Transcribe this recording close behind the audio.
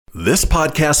This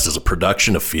podcast is a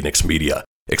production of Phoenix Media.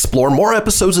 Explore more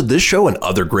episodes of this show and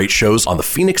other great shows on the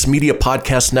Phoenix Media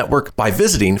Podcast Network by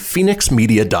visiting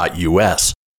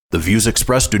phoenixmedia.us. The views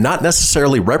expressed do not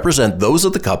necessarily represent those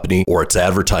of the company or its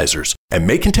advertisers and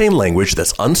may contain language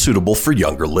that's unsuitable for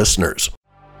younger listeners.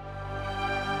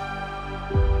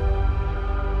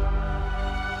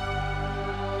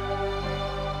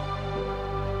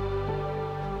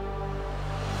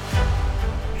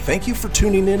 Thank you for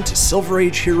tuning in to Silver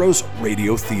Age Heroes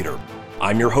Radio Theater.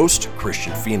 I'm your host,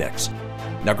 Christian Phoenix.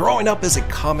 Now, growing up as a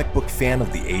comic book fan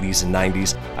of the 80s and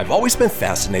 90s, I've always been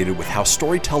fascinated with how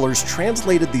storytellers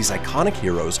translated these iconic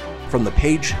heroes from the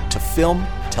page to film,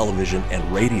 television, and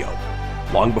radio.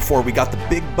 Long before we got the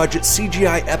big-budget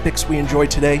CGI epics we enjoy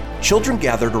today, children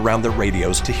gathered around their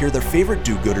radios to hear their favorite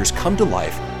do-gooders come to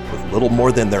life with little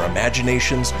more than their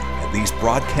imaginations and these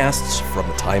broadcasts from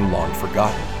a time long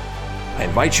forgotten. I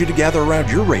invite you to gather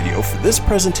around your radio for this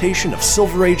presentation of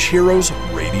Silver Age Heroes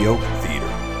Radio Theater.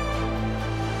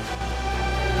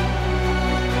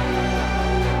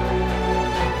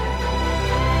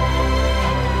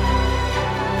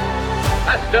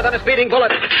 Faster than a speeding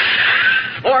bullet,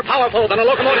 more powerful than a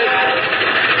locomotive,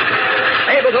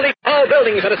 able to leap tall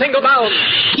buildings at a single bound.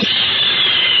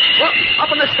 Look,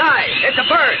 up in the sky, it's a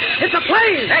bird, it's a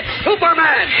plane, it's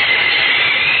Superman!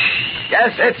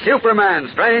 Yes, it's Superman,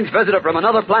 strange visitor from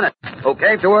another planet, who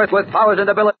came to Earth with powers and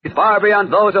abilities far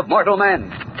beyond those of mortal men.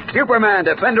 Superman,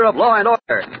 defender of law and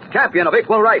order, champion of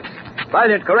equal rights,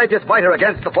 valiant, courageous fighter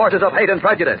against the forces of hate and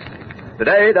prejudice.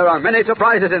 Today, there are many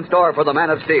surprises in store for the Man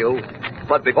of Steel.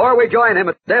 But before we join him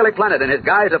at the Daily Planet in his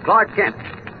guise of Clark Kent,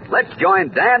 let's join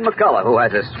Dan McCullough, who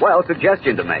has a swell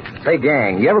suggestion to make. Say,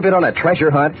 gang, you ever been on a treasure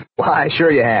hunt? Why,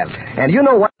 sure you have. And you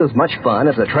know what is much fun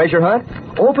as a treasure hunt?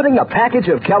 Opening a package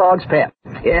of Kellogg's Pep.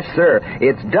 Yes, sir.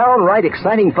 It's downright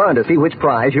exciting fun to see which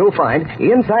prize you'll find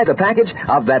inside the package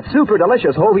of that super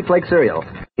delicious whole wheat flake cereal.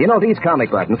 You know, these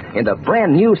comic buttons in the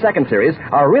brand new second series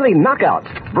are really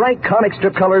knockouts. Bright comic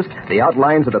strip colors, the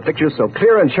outlines of the pictures so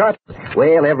clear and sharp.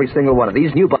 Well, every single one of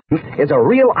these new buttons is a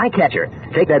real eye-catcher.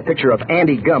 Take that picture of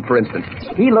Andy Gump, for instance.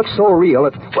 He looks so real,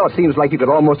 it seems like you could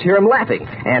almost hear him laughing.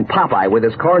 And Popeye with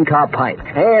his corncob pipe.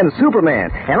 And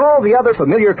Superman. And all the other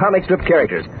familiar comic strip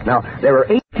characters. Now, there are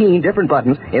 18 different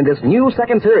buttons in this new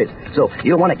second series, so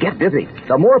you'll want to get busy.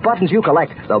 The more buttons you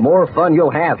collect, the more fun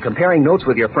you'll have comparing notes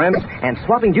with your friends and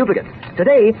swapping duplicates.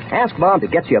 Today, ask Mom to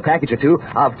get you a package or two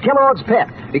of Kellogg's Pep,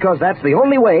 because that's the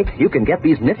only way you can get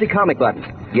these nifty comic buttons.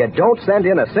 You don't send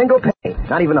in a single penny,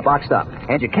 not even a box stop,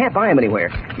 and you can't buy them anywhere.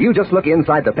 You just look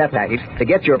inside the Pep package to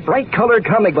get your bright-colored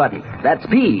comic button. That's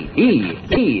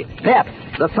P-E-P, Pep,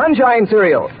 the Sunshine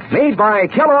Cereal, made by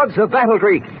Kellogg's of Battle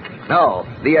Creek. Now,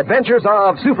 the adventures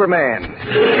of Superman.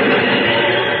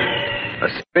 A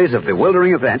series of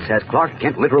bewildering events has Clark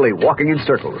Kent literally walking in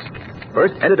circles.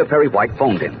 First, Editor Perry White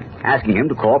phoned him, asking him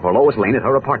to call for Lois Lane at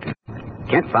her apartment.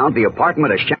 Kent found the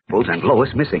apartment a shambles and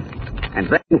Lois missing. And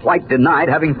then White denied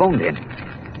having phoned him.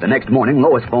 The next morning,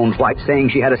 Lois phoned White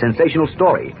saying she had a sensational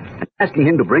story and asking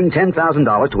him to bring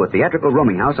 $10,000 to a theatrical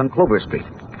rooming house on Clover Street.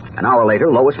 An hour later,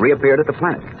 Lois reappeared at the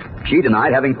Planet. She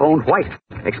denied having phoned White,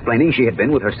 explaining she had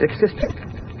been with her sick sister.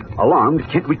 Alarmed,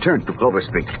 Kent returned to Clover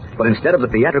Street, but instead of the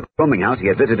theatrical rooming house he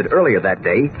had visited earlier that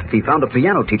day, he found a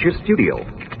piano teacher's studio.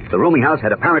 The rooming house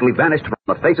had apparently vanished from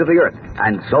the face of the earth,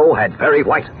 and so had Perry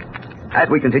White. As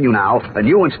we continue now, a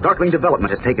new and startling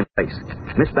development has taken place.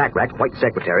 Miss Backrack, White's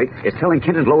secretary, is telling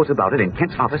Kent and Lois about it in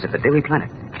Kent's office at the Daily Planet.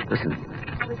 Listen.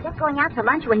 I was just going out to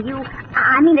lunch when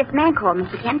this man called,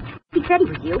 Mr. Kent. He said he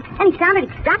was you, and he sounded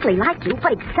exactly like you,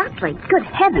 but exactly. Good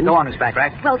heavens. Go on, Miss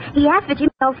Backrack. Well, he asked for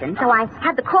Jimmy Olsen, so I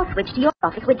had the call switch to your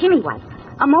office where Jimmy was.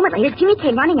 A moment later, Jimmy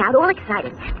came running out, all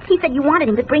excited. He said you wanted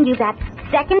him to bring you that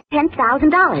second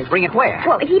 $10,000. Bring it where?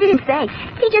 Well, he didn't say.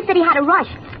 He just said he had a rush.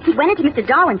 He went into Mr.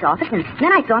 Darwin's office, and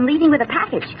then I saw him leaving with a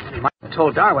package. You might have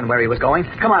told Darwin where he was going.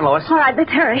 Come on, Lois. All right,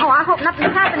 let's hurry. Oh, I hope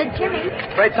nothing's happened to Jimmy.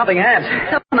 Afraid something has.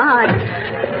 So am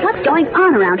I. What's going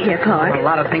on around here, Clark? A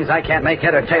lot of things I can't make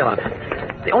head or tail of.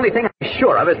 The only thing I'm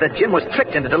sure of is that Jim was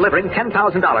tricked into delivering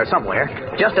 $10,000 somewhere,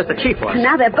 just as the chief was.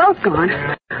 Now they're both gone.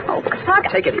 Oh, Clark.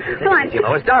 Take it easy. Come on. Easy,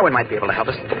 Lois. Darwin might be able to help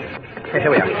us. Here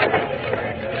we are.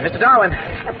 Mr. Darwin.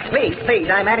 Please,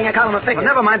 I'm adding a column of figures. Well,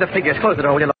 never mind the figures. Close the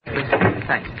door, will you, Lois? Please.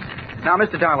 Thanks. Now,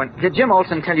 Mr. Darwin, did Jim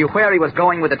Olsen tell you where he was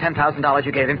going with the $10,000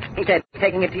 you gave him? He said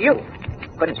taking it to you.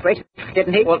 But it's great,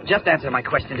 didn't he? Well, just answer my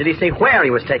question. Did he say where he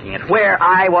was taking it? Where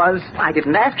I was? I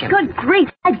didn't ask him. Good grief,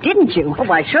 why didn't you? Well,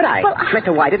 why should I? Well,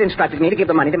 Mr. White had instructed me to give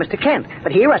the money to Mr. Kent,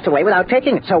 but he rushed away without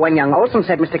taking it. So when young Olson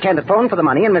said Mr. Kent had phoned for the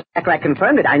money and Mr. Backrack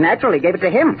confirmed it, I naturally gave it to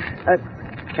him.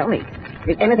 Tell me,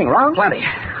 is anything wrong? Plenty.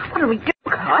 What do we do,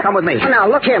 Clark? Come with me. Now,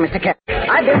 look here, Mr. Kent.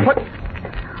 I've been put...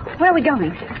 Where are we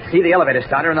going? See the elevator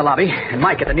starter in the lobby, and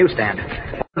Mike at the newsstand.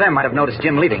 One of them might have noticed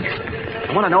Jim leaving.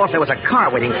 I want to know if there was a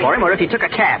car waiting for him or if he took a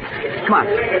cab. Come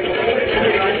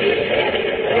on.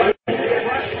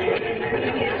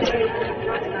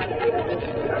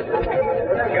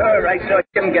 Sure, I saw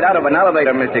Jim get out of an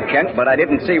elevator, Mr. Kent, but I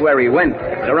didn't see where he went.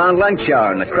 It was around lunch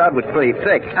hour, and the crowd was pretty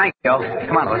thick. Thank you.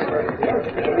 Come on, Louis.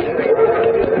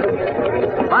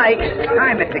 Mike.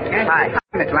 Hi, Mr. Kent. Hi.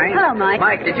 Miss Lane. Hello, Mike.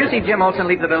 Mike, did you see Jim Olsen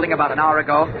leave the building about an hour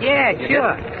ago? Yeah,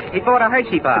 sure. He bought a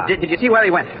Hershey bar. Did you see where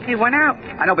he went? He went out.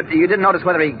 I know, but you didn't notice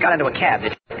whether he got into a cab,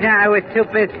 did you? No, I was too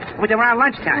busy. It was around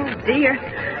lunchtime. Oh, dear.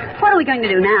 What are we going to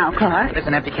do now, Clark? There's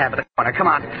an empty cab at the corner. Come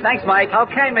on. Thanks, Mike.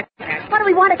 Okay, Mr. Kent. What do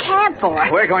we want a cab for?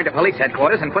 We're going to police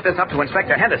headquarters and put this up to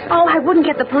Inspector Henderson. Oh, I wouldn't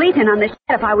get the police in on this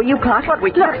if I were you, Clark. What we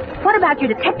Look, what about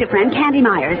your detective friend, Candy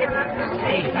Myers?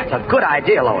 Hey, that's a good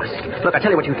idea, Lois. Look, I'll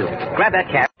tell you what you do. Grab that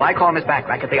cab. I call Miss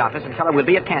Backrack at the office and tell her we'll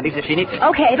be at Candy's if she needs us.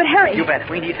 Okay, but hurry. You bet.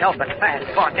 We need help and fast.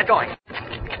 Come on, get going.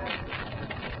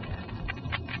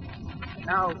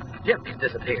 Now, Jim's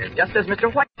disappeared, just as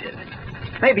Mr. White did.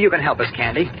 Maybe you can help us,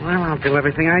 Candy. Well, I'll do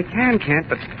everything I can, Kent,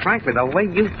 but frankly, the way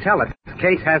you tell it, this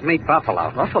case has me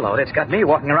buffalo. Buffalo? It's got me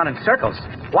walking around in circles.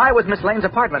 Why was Miss Lane's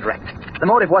apartment wrecked? The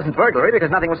motive wasn't burglary because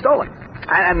nothing was stolen.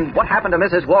 And what happened to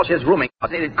Mrs. Walsh's rooming house?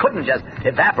 It couldn't just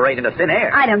evaporate into thin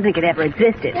air. I don't think it ever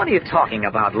existed. What are you talking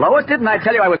about, Lois? Didn't I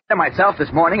tell you I was there myself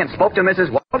this morning and spoke to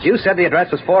Mrs. Walsh? You said the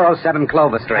address was 407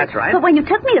 Clover Street. That's right. But when you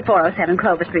took me to 407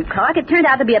 Clover Street, Clark, it turned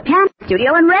out to be a piano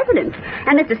studio and residence.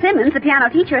 And Mr. Simmons, the piano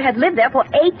teacher, had lived there for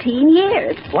 18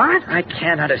 years. What? I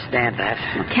can't understand that.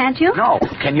 Can't you? No.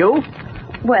 Can you?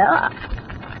 Well,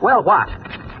 Well, what?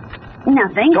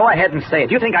 nothing. Go ahead and say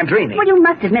it. You think I'm dreaming. Well, you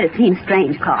must admit it seems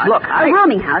strange, Clark. Look, a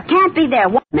rooming house can't be there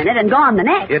one minute and gone the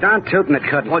next. You're darn tootin' it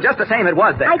couldn't. Well, just the same, it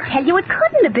was there. I tell you, it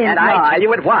couldn't have been, And Clark. I tell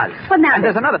you it was. Well, now and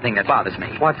there's another thing that bothers me.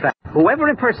 What's that? Whoever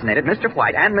impersonated Mr.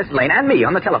 White and Miss Lane and me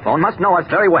on the telephone must know us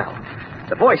very well.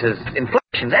 The voices,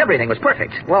 inflections, everything was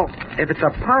perfect. Well, if it's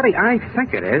a party I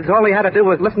think it is, all he had to do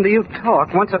was listen to you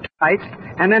talk once or twice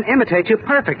and then imitate you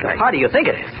perfectly. How do you think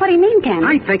it is? What do you mean, Candy?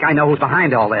 I think I know who's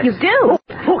behind all this. You do?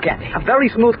 Who can be? A very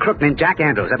smooth crook named Jack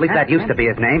Andrews. At least that used to be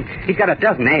his name. He's got a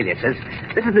dozen aliases.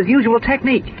 This is his usual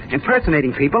technique,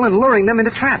 impersonating people and luring them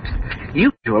into traps.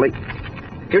 Usually,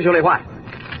 What?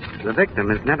 the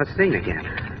victim is never seen again.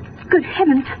 Good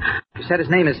heavens. You said his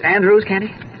name is Andrews,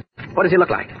 Candy? What does he look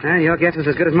like? Your guess is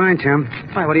as good as mine, Chum.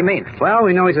 Why, what do you mean? Well,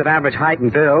 we know he's of average height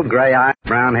and build, gray eyes,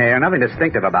 brown hair, nothing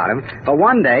distinctive about him. But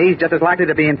one day, he's just as likely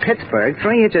to be in Pittsburgh,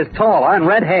 3 inches taller and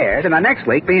red-haired, and the next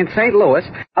week be in St. Louis,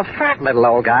 a fat little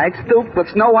old guy, stooped with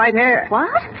snow-white hair.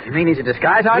 What? You mean he's a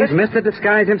disguise artist? He's Mr.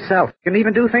 Disguise himself. Can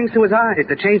even do things to his eyes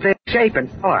to change their shape and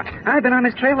color. I've been on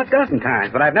his trail a dozen times,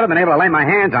 but I've never been able to lay my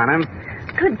hands on him.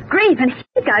 Good grief, and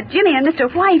he got Jimmy and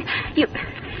Mr. White.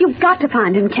 You've got to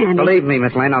find him, Candy. Believe me,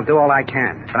 Miss Lane, I'll do all I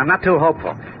can. But I'm not too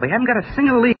hopeful. We haven't got a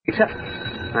single lead except...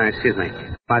 excuse me.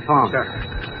 My phone. Sure.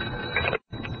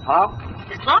 Hello?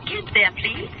 Is Clark Kent there,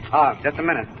 please? Oh, just a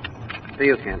minute. To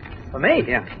you, Kent. For me?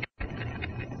 Yeah.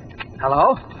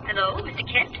 Hello? Hello, Mr.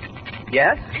 Kent?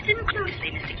 Yes? Listen closely,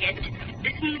 Mr. Kent.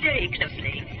 Listen very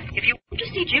closely. If you want to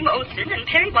see Jim Olsen and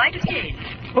Perry White again.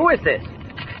 Who is this?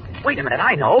 Wait a minute,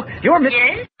 I know. You're Miss...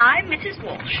 Yes, I'm Mrs.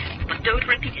 Walsh. But don't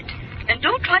repeat it. And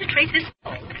don't try to trace this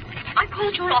call. I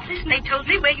called your office and they told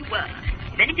me where you were.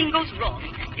 If anything goes wrong,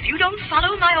 if you don't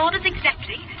follow my orders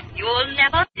exactly, you'll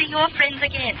never see your friends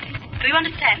again. Do you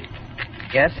understand?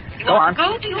 Yes? You Go on. are to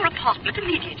go to your apartment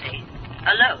immediately.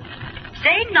 Alone.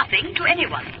 Say nothing to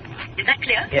anyone. Is that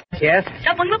clear? Yes?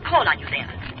 Someone will call on you there.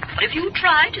 But if you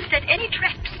try to set any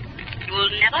traps, you will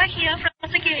never hear from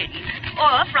us again.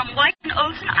 Or from White and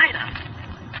Olsen either.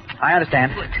 I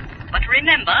understand. Good. But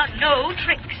remember, no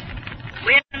tricks.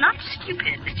 We're not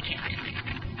stupid, Mr. Kent.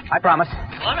 I promise.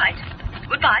 All right.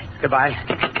 Goodbye. Goodbye.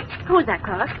 Who's that,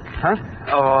 Clark? Huh?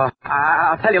 Oh,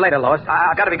 I'll tell you later, Lois.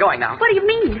 I've got to be going now. What do you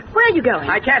mean? Where are you going?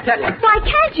 I can't tell you. Why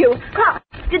can't you? Clark,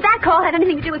 did that call have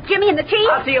anything to do with Jimmy and the chief?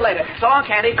 I'll see you later. So long,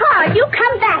 Candy. Clark, you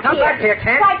come back Come here. back here,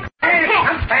 Kent. Why, Kent.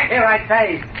 Come back here, I say.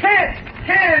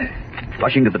 Kent!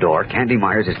 Rushing to the door, Candy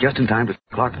Myers is just in time to see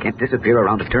Clark Kent disappear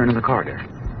around a turn in the corridor.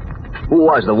 Who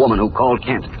was the woman who called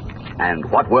Kent? And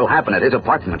what will happen at his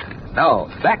apartment? Now,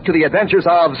 back to the adventures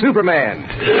of Superman.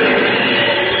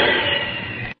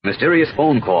 Mysterious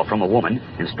phone call from a woman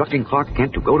instructing Clark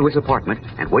Kent to go to his apartment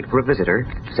and wait for a visitor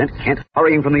sent Kent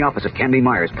hurrying from the office of Candy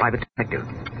Myers, private detective.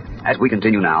 As we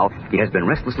continue now, he has been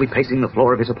restlessly pacing the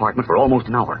floor of his apartment for almost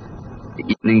an hour. The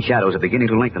evening shadows are beginning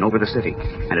to lengthen over the city,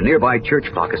 and a nearby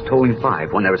church clock is tolling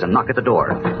 5 when there is a knock at the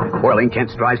door. Whirling,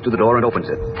 Kent strides to the door and opens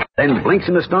it, then blinks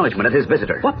in astonishment at his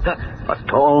visitor. What the? A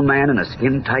tall man in a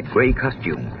skin-tight gray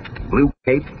costume, blue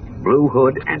cape, blue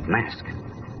hood, and mask.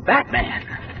 Batman.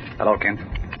 Hello, Kent.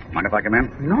 Mind if I come in?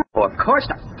 No, of course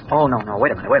not. Oh, no,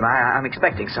 wait a minute. I'm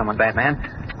expecting someone, Batman.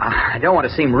 I don't want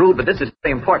to seem rude, but this is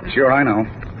very important. Sure, I know.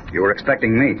 You were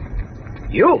expecting me.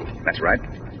 You? That's right.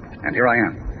 And here I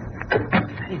am.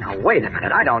 Hey, now, wait a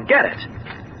minute. I don't get it.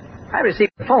 I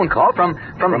received a phone call from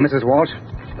Mrs. Walsh,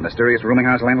 the mysterious rooming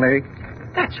house landlady?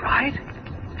 That's right.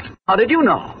 How did you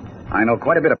know? I know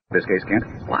quite a bit about this case, Kent.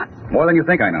 What? More than you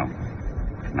think I know.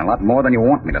 And a lot more than you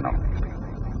want me to know.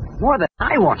 More than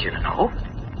I want you to know?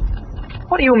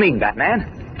 What do you mean, Batman?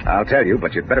 I'll tell you,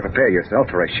 but you'd better prepare yourself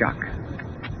for a shock.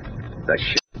 The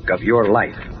shock of your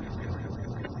life.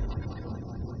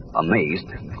 Amazed,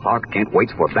 Clark Kent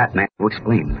waits for Batman to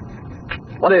explain.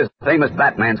 What is famous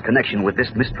Batman's connection with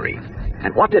this mystery?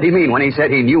 And what did he mean when he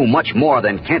said he knew much more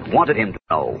than Kent wanted him to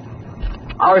know?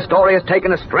 Our story has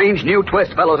taken a strange new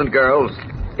twist, fellows and girls.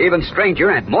 Even stranger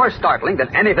and more startling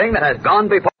than anything that has gone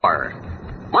before.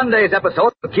 Monday's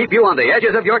episode will keep you on the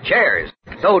edges of your chairs,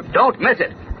 so don't miss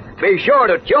it. Be sure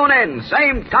to tune in,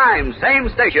 same time, same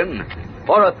station,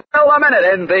 for a thrill a minute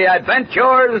in the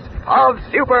adventures of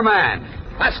Superman.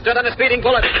 Faster than a speeding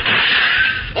bullet.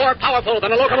 More powerful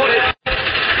than a locomotive.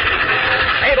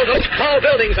 Able to leap tall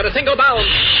buildings at a single bound.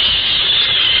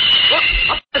 Look,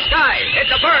 up in the sky.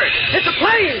 It's a bird. It's a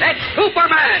plane. It's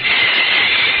Superman.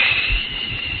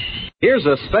 Here's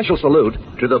a special salute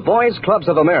to the Boys Clubs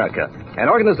of America, an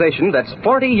organization that's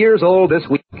 40 years old this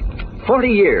week. 40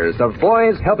 years of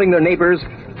boys helping their neighbors,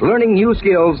 learning new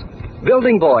skills,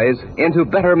 building boys into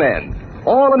better men.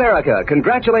 All America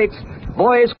congratulates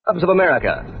Boys Clubs of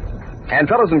America. And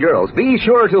fellows and girls, be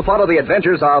sure to follow the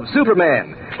adventures of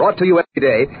Superman, brought to you every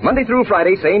day, Monday through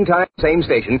Friday, same time, same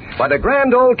station, by the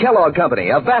grand old Kellogg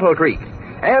Company of Battle Creek.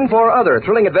 And for other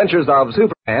thrilling adventures of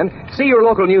Superman, see your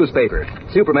local newspaper.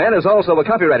 Superman is also a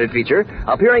copyrighted feature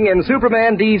appearing in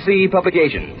Superman DC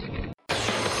publications.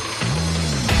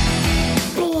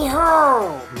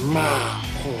 Behold, my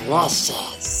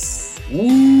precious.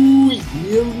 Ooh,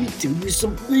 yeah, let me tell you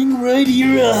something right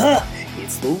here,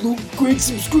 It's the Loot Crate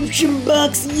subscription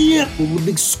box, yeah, full of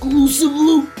exclusive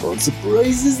loot, fun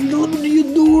surprises delivered to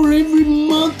your door every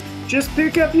month. Just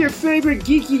pick up your favorite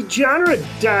geeky genre,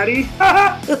 Daddy.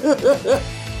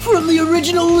 From the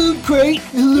original Loot Crate,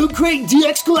 the Loot Crate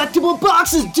DX collectible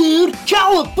boxes, dude!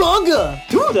 Cowabunga!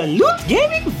 To the Loot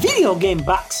Gaming video game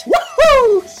box.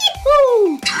 Woohoo!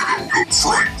 Yee-hoo!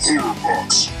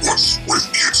 What's with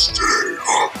kids today,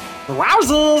 huh?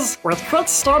 Wowzers! With crits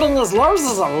starting as low as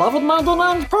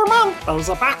 $11.99 per month, there's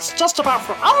a box just about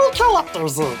for all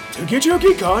collectors. To get your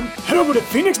geek on, head over to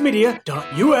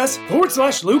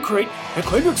phoenixmedia.us/Loot Crate and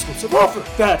claim your exclusive offer.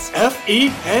 That's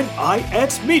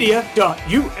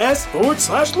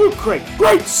FENIXmedia.us/Loot Crate.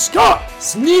 Great Scott!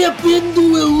 Snap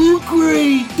into a Loot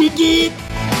Crate, dig it?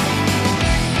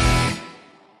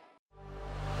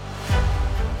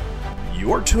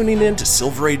 You're tuning in to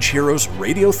Silver Age Heroes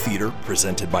Radio Theater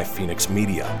presented by Phoenix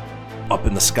Media. Up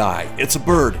in the sky, it's a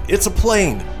bird, it's a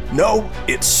plane. No,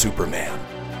 it's Superman.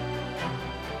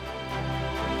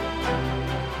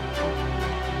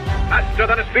 Faster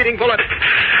than a speeding bullet.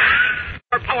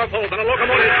 More powerful than a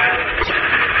locomotive.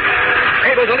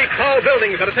 Able to leap tall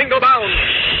buildings at a single bound.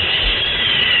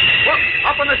 Look,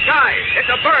 up in the sky. It's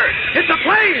a bird. It's a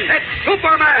plane. It's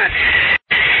Superman.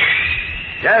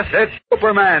 Yes, it's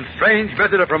Superman, strange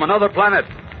visitor from another planet,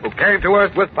 who came to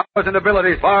Earth with powers and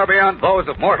abilities far beyond those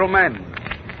of mortal men.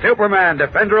 Superman,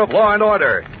 defender of law and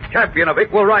order, champion of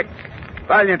equal rights,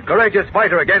 valiant, courageous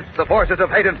fighter against the forces of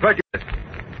hate and prejudice,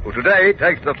 who today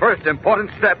takes the first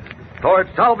important step towards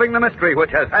solving the mystery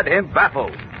which has had him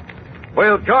baffled.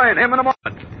 We'll join him in a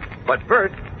moment. But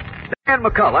first, Dan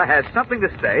McCullough has something to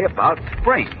say about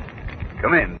spring.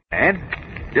 Come in, Dan.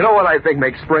 You know what I think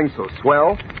makes spring so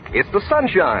swell? It's the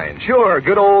sunshine. Sure,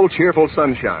 good old cheerful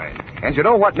sunshine. And you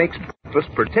know what makes breakfast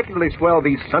particularly swell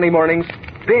these sunny mornings?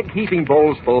 Big heaping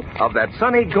bowls full of that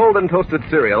sunny golden toasted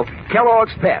cereal,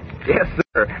 Kellogg's Pep. Yes,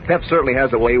 sir. Pep certainly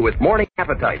has a way with morning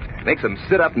appetite. Makes them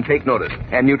sit up and take notice.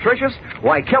 And nutritious?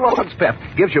 Why, Kellogg's Pep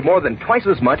gives you more than twice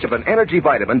as much of an energy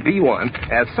vitamin B1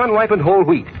 as sun-ripened whole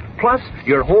wheat. Plus,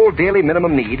 your whole daily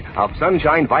minimum need of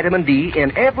sunshine vitamin D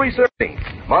in every serving.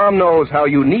 Mom knows how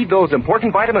you need those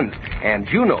important vitamins, and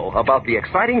you know about the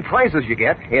exciting prizes you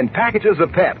get in packages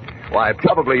of Pep. Why,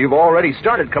 probably you've already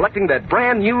started collecting that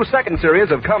brand new second series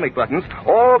of comic buttons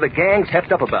all the gang's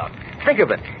hepped up about. Think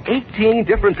of it. 18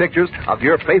 different pictures of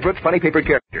your favorite funny paper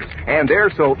characters. And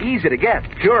they're so easy to get.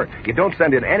 Sure, you don't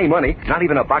send in any money, not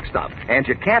even a buck stop. And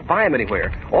you can't buy them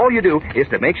anywhere. All you do is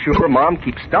to make sure Mom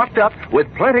keeps stocked up with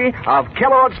plenty of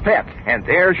Kellogg's Pep. And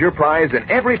there's your prize in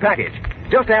every package.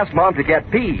 Just ask Mom to get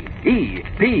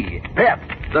P-E-P, Pep,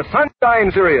 the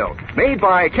Sunshine Cereal, made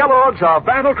by Kellogg's of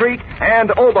Battle Creek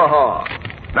and Omaha.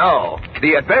 Now,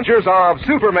 the adventures of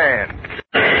Superman.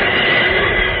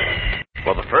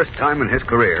 For the first time in his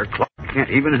career, Clark Kent,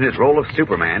 even in his role of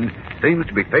Superman, seems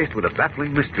to be faced with a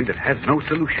baffling mystery that has no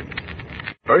solution.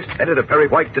 First, Editor Perry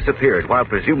White disappeared while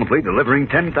presumably delivering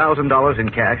 $10,000 in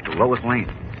cash to Lois Lane.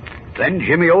 Then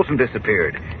Jimmy Olsen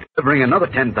disappeared, delivering another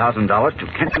 $10,000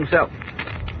 to Kent himself.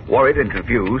 Worried and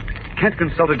confused, Kent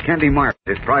consulted Candy Myers,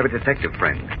 his private detective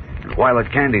friend, and while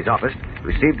at Candy's office,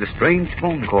 received a strange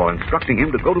phone call instructing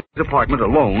him to go to his apartment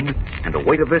alone and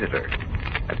await a visitor.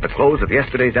 At the close of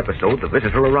yesterday's episode, the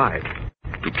visitor arrived.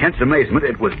 To Kent's amazement,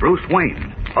 it was Bruce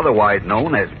Wayne, otherwise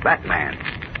known as Batman.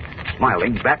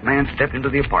 Smiling, Batman stepped into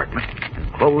the apartment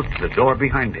and closed the door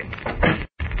behind him.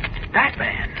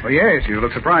 Batman? Well, yes, you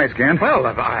look surprised, Kent. Well,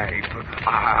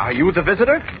 are you the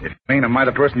visitor? If you mean am I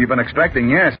the person you've been expecting,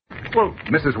 yes. Well,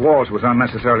 Mrs. Walsh was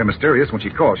unnecessarily mysterious when she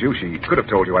called you. She could have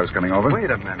told you I was coming over. Wait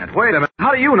a minute.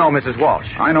 How do you know Mrs. Walsh?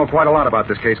 I know quite a lot about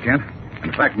this case, Kent.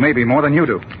 In fact, maybe more than you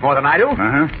do. More than I do?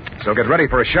 Uh-huh. So get ready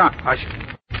for a shot.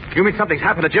 You mean something's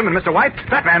happened to Jim and Mr. White?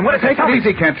 Batman, what is it? Take it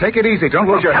easy, Kent. Take it easy. Don't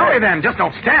lose your head. Tell me then. Just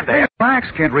don't stand there. Relax,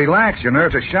 Kent. Relax. Your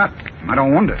nerves are shot. I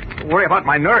don't wonder. Don't worry about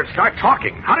my nerves. Start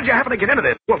talking. How did you happen to get into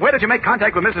this? Where did you make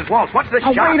contact with Mrs. Walsh? What's this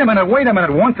shot? Wait a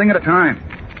minute. One thing at a time.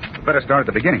 Better start at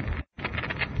the beginning.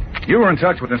 You were in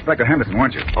touch with Inspector Henderson,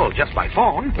 weren't you? Oh, just by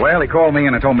phone? Well, he called me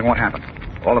in and told me what happened.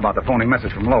 All about the phony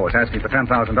message from Lois asking for $10,000.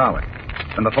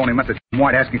 And the phony message from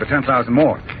White asking for $10,000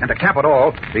 more. And to cap it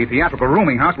all, the theatrical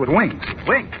rooming house with wings.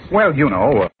 Wings? Well, you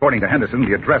know, according to Henderson,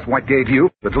 the address White gave you,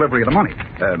 the delivery of the money.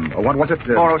 What was it?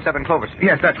 407 Clover Street.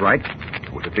 Yes, that's right.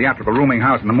 It was a theatrical rooming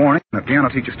house in the morning and a piano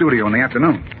teacher studio in the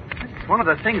afternoon. It's one of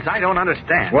the things I don't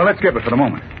understand. Well, let's skip it for the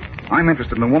moment. I'm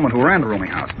interested in the woman who ran the rooming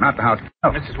house, not the house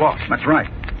itself. Mrs. Walsh. That's right.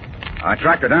 I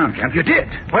tracked her down, Kent. You did?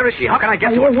 Where is she? How can I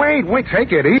get to her? Wait,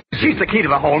 take it easy. She's the key to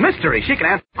the whole mystery. She can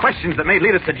answer questions that may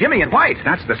lead us to Jimmy and White.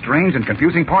 That's the strange and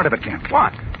confusing part of it, Kent.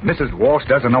 What? Mrs. Walsh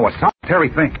doesn't know a solitary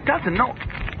thing. Doesn't know?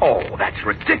 Oh, that's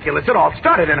ridiculous. It all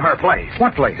started in her place.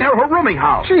 What place? Her rooming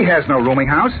house. She has no rooming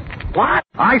house. What?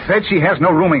 I said she has no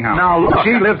rooming house. Now, look.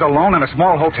 She lives alone in a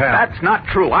small hotel. That's not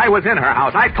true. I was in her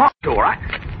house. I talked to her.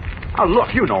 Oh,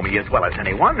 look, you know me as well as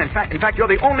anyone. In fact, you're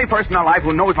the only person alive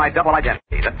who knows my double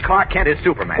identity, that Clark Kent is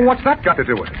Superman. What's that got to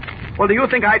do with it? Well, do you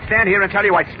think I'd stand here and tell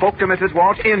you I spoke to Mrs.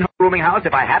 Walsh in her rooming house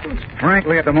if I hadn't?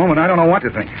 Frankly, at the moment, I don't know what to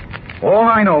think. All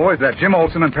I know is that Jim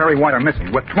Olsen and Perry White are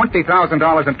missing with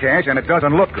 $20,000 in cash, and it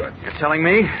doesn't look good. You're telling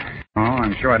me? Oh,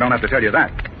 I'm sure I don't have to tell you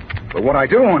that. But what I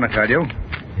do want to tell you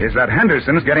is that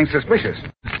Henderson's getting suspicious.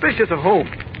 Suspicious of whom?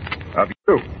 Of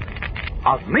you.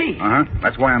 Of me? Uh-huh.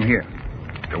 That's why I'm here.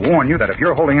 To warn you that if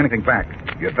you're holding anything back,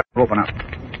 you'd better open up.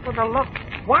 Well, now, look,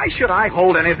 why should I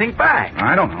hold anything back?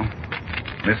 I don't know.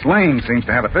 Miss Lane seems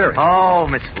to have a theory. Oh,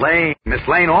 Miss Lane. Miss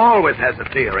Lane always has a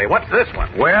theory. What's this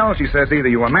one? Well, she says either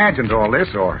you imagined all this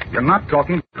or you're not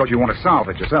talking because you want to solve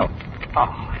it yourself.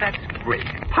 Oh, that's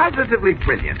brilliant. Positively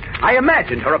brilliant. I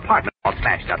imagined her apartment all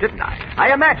smashed up, didn't I?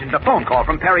 I imagined the phone call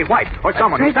from Perry White or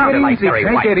someone who sounded like Perry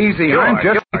White. Take it easy. Sure, I'm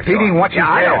just repeating what you said.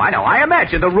 I know. I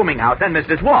imagined the rooming house and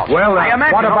Mrs. Walsh. Well, I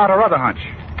imagined what about her other hunch?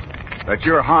 That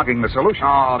you're hogging the solution.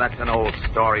 Oh, that's an old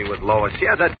story with Lois. She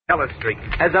has a jealous streak.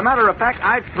 As a matter of fact,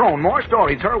 I've thrown more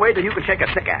stories her way than you can shake a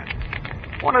stick at.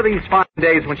 One of these fine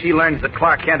days when she learns that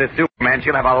Clark Kent is Superman,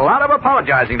 she'll have a lot of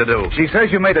apologizing to do. She says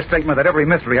you made a statement that every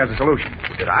mystery has a solution.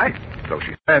 Did I? So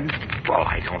she said. Well,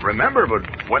 I don't remember, but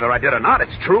whether I did or not,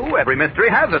 it's true. Every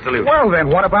mystery has a solution. Well, then,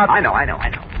 what about... I know.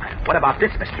 What about this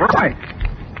mystery? Right.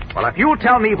 Well, if you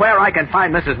tell me where I can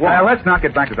find Mrs. Walsh... Let's not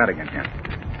get back to that again, Kent.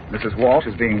 Mrs. Walsh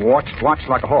is being watched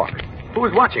like a hawk.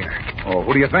 Who's watching her? Oh,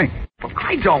 who do you think? Well,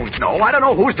 I don't know. I don't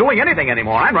know who's doing anything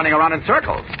anymore. I'm running around in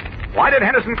circles. Why did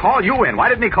Henderson call you in? Why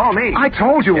didn't he call me? I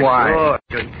told you why.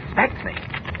 Good. He suspects me.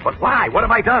 But why? What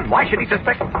have I done? Why should he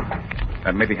suspect me?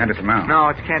 That may be Henderson now. No,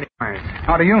 it's Candy Myers.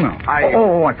 How do you know?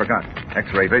 I forgot.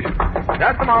 X-ray vision.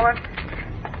 Just a moment.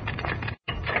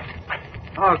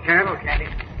 Hello, Kent. Hello, Candy.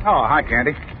 Oh, hi,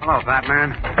 Candy. Hello,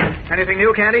 Batman. Anything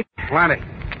new, Candy? Plenty.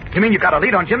 You mean you got a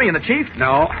lead on Jimmy and the Chief?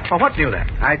 No. Well, what's new then?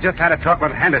 I just had a talk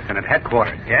with Henderson at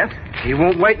headquarters. Yes? He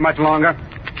won't wait much longer.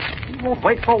 He won't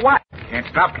wait for what? Can't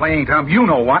stop playing, Tom. You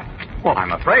know what. Well,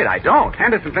 I'm afraid I don't.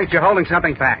 Henderson thinks you're holding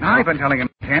something back. I've been telling him,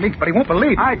 Candy, but he won't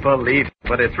believe me. I believe,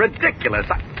 but it's ridiculous.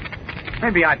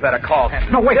 Maybe I'd better call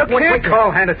Henderson. No, wait, Wait, can't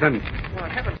call Henderson. Well,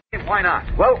 heaven's sake, why not?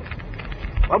 Well,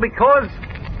 because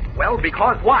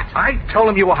what? I told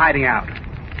him you were hiding out.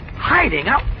 Hiding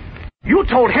out? You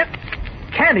told him?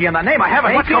 Candy, in the name of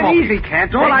heaven, what's come over? Take it easy,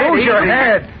 Kent. Don't lose your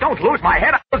head. head. Don't lose my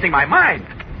head. I'm losing my mind.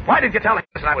 Why did you tell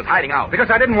Henderson I was hiding out? Because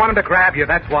I didn't want him to grab you,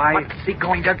 that's why. What's he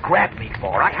going to grab me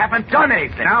for? I haven't done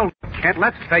anything. Now, Kent,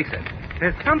 let's face it.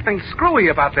 There's something screwy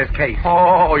about this case.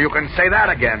 Oh, you can say that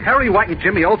again. Perry White and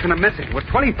Jimmy Olsen are missing with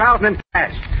 $20,000 in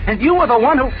cash. And you were the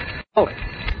one who... Hold it.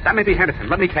 That may be Henderson.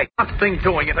 Let me take it. Nothing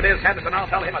doing. If it is Henderson, I'll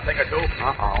tell him a thing or two.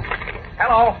 Uh-oh.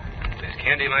 Hello? Is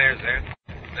Candy Myers there?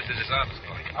 This is his office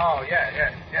calling. Oh,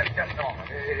 yes, just a moment.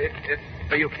 It's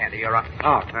for you, Candy. You're up.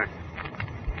 Oh, thanks.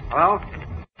 Hello?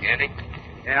 Candy?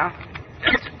 Yeah?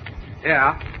 Yes.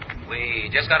 Yeah. We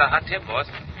just got a hot tip, boss.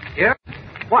 Yeah?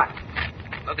 What?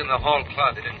 Look in the hall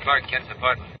closet in Clark Kent's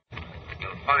apartment.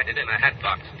 You'll find it in a hat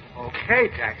box. Okay,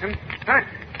 Jackson. Thanks.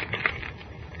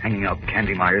 Hanging up,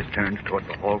 Candy Myers turned toward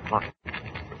the hall closet.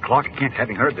 Clark Kent,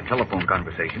 having heard the telephone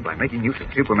conversation by making use of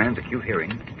Superman's acute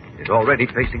hearing, is already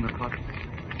facing the closet.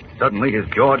 Suddenly, his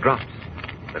jaw drops.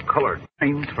 The color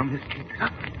drains from his cheeks.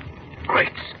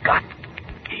 Great Scott.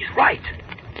 He's right.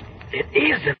 It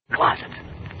is in the closet.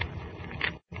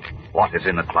 What is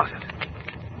in the closet?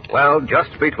 Well,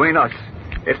 just between us,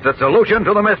 it's the solution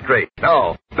to the mystery.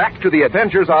 Now, back to the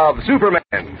adventures of Superman.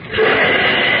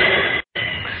 A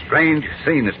strange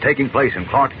scene is taking place in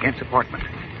Clark Kent's apartment.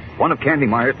 One of Candy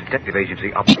Myers' detective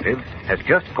agency operatives has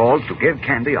just called to give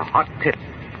Candy a hot tip.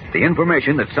 The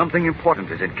information that something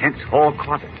important is in Kent's hall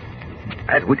closet.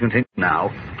 As we continue now,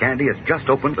 Candy has just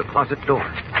opened the closet door.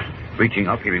 Reaching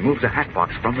up, he removes a hat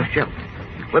box from the shelf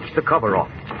and flips the cover off.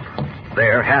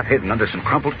 There, half hidden under some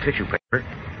crumpled tissue paper,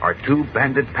 are two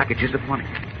banded packages of money.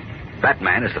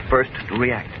 Batman is the first to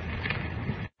react.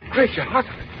 Gracious, what's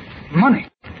it? Money.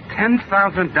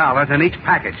 $10,000 in each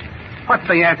package. What's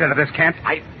the answer to this, Kent?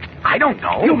 I don't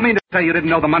know. You mean to say you didn't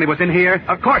know the money was in here?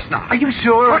 Of course not. Are you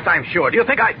sure? Of course I'm sure. Do you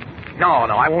think I... No,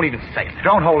 I won't even say it.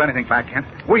 Don't hold anything back, Kent.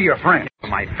 We're your friends.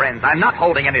 My friends, I'm not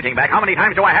holding anything back. How many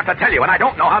times do I have to tell you? And I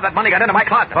don't know how that money got into my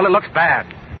closet. Well, it looks bad.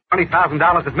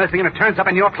 $20,000 is missing and it turns up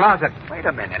in your closet. Wait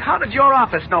a minute. How did your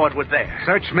office know it was there?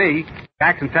 Search me.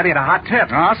 Jackson said he had a hot tip.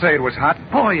 I'll say it was hot.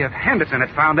 Boy, if Henderson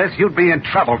had found this, you'd be in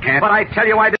trouble, Kent. But I tell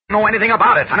you, I didn't know anything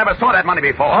about it. I never saw that money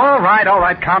before. All right,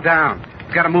 calm down.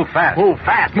 We've got to move fast. Move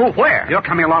fast? Move where? You're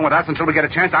coming along with us until we get a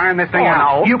chance to iron this thing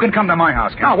out. No. You can come to my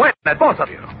house, Kent. Now, wait a minute, both of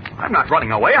you. I'm not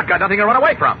running away. I've got nothing to run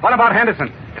away from. What about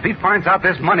Henderson? If he finds out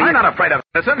this money... I'm not afraid of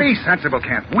Henderson. Be sensible,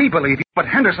 Kent. We believe you, but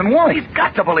Henderson won't. He's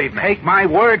got to believe me. Take my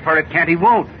word for it, Kent. He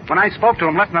won't. When I spoke to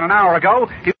him less than an hour ago,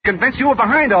 he was convinced you were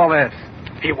behind all this.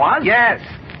 He was? Yes.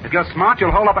 If you're smart,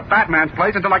 you'll hold up at Batman's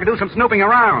place until I can do some snooping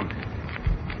around.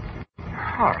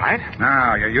 All right.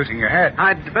 Now, you're using your head.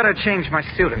 I'd better change my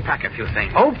suit and pack a few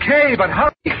things. Okay, but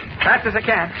hurry. Fast as I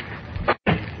can.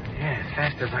 Yes,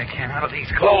 fast as I can out of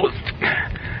these clothes.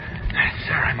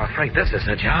 Sir, I'm afraid this is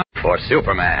a job for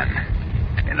Superman.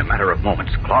 In a matter of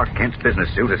moments, Clark Kent's business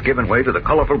suit has given way to the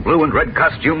colorful blue and red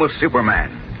costume of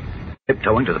Superman.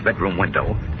 Tiptoeing to the bedroom window,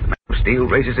 the man of steel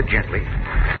raises it gently,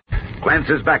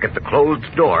 glances back at the closed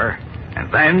door,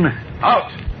 and then...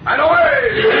 Out and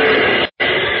away!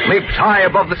 Leaps high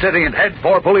above the city and heads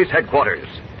for police headquarters.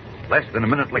 Less than a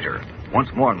minute later, once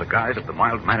more in the guise of the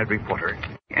mild-mannered reporter,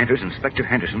 he enters Inspector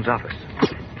Henderson's office.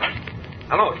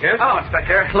 Hello, Kent. Hello,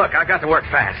 Inspector. Look, I've got to work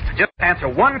fast. Just answer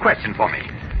one question for me.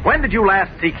 When did you last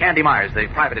see Candy Myers, the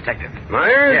private detective?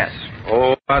 Myers? Yes.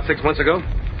 Oh, about 6 months ago.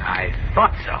 I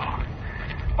thought so.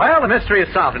 Well, the mystery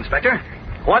is solved, Inspector.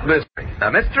 What mystery?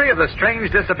 The mystery of the strange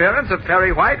disappearance of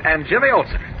Perry White and Jimmy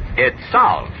Olsen. It's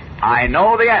solved. I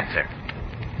know the answer.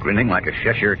 Grinning like a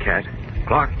Cheshire cat,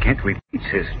 Clark Kent repeats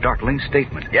his startling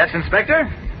statement. Yes, Inspector?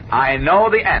 I know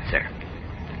the answer.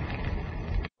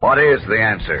 What is the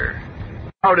answer?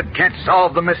 How did Kent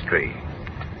solve the mystery?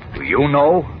 Do you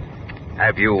know?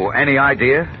 Have you any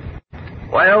idea?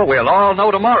 Well, we'll all know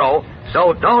tomorrow,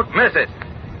 so don't miss it.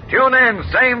 Tune in,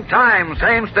 same time,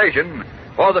 same station,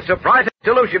 for the surprising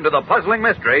solution to the puzzling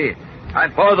mystery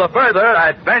and for the further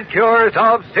adventures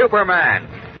of Superman.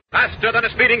 Faster than a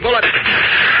speeding bullet.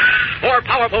 More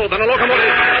powerful than a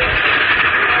locomotive.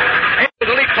 Able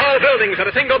to leap tall buildings at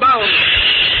a single bound.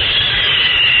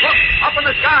 Look, up in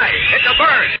the sky. It's a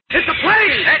bird. It's a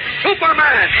plane. It's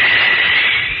Superman.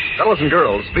 Fellows and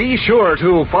girls, be sure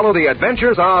to follow the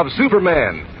adventures of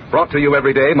Superman. Brought to you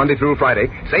every day, Monday through Friday,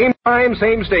 same time,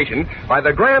 same station, by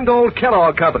the grand old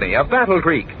Kellogg Company of Battle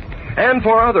Creek. And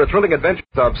for other thrilling adventures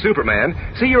of Superman,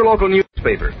 see your local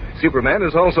newspaper. Superman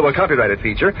is also a copyrighted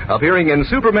feature appearing in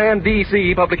Superman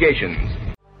DC publications.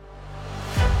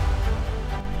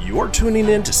 You're tuning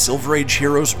in to Silver Age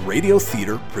Heroes Radio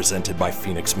Theater presented by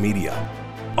Phoenix Media.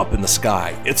 Up in the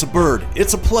sky, it's a bird,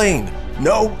 it's a plane.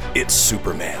 No, it's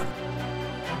Superman.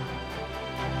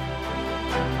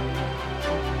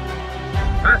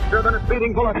 Faster than a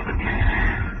speeding bullet.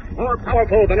 More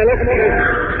powerful than a locomotive.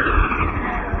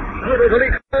 Able to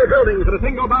leap tall buildings at a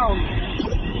single bound.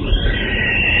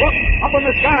 Look, up in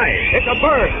the sky. It's a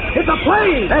bird. It's a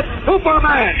plane. It's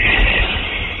Superman.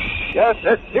 Yes,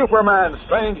 it's Superman,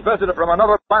 strange visitor from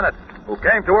another planet, who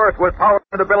came to Earth with power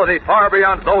and ability far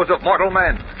beyond those of mortal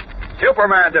men.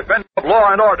 Superman, defender of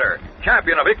law and order,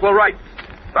 champion of equal rights,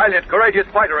 valiant, courageous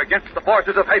fighter against the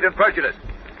forces of hate and prejudice,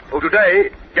 who today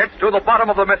gets to the bottom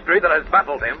of the mystery that has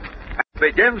baffled him and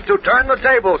begins to turn the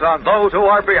tables on those who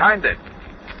are behind it.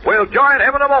 We'll join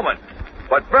him in a moment.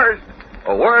 But first,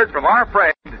 a word from our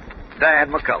friend,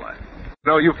 Dan McCullough.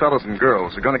 No, you fellas and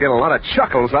girls are going to get a lot of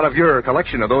chuckles out of your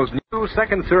collection of those new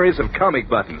second series of comic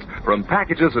buttons from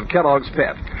packages of Kellogg's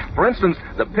Pep. For instance,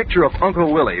 the picture of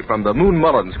Uncle Willie from the Moon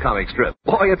Mullins comic strip.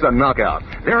 Boy, it's a knockout.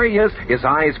 There he is, his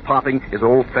eyes popping, his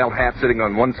old felt hat sitting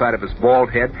on one side of his bald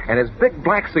head, and his big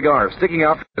black cigar sticking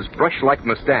out from his brush-like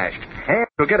mustache. And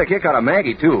you'll get a kick out of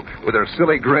Maggie, too, with her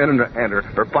silly grin and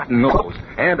her button nose.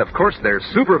 And, of course, there's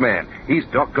Superman. He's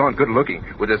doggone good-looking,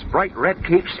 with his bright red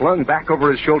cape slung back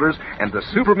over his shoulders and the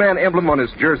Superman emblem on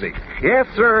his jersey. Yes,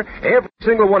 sir, every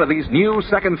single one of these new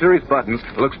second series buttons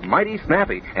looks mighty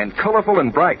snappy and colorful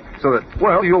and bright, so that,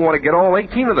 well, you'll want to get all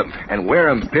 18 of them and wear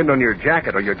them pinned on your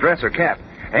jacket or your dress or cap.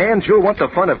 And you'll want the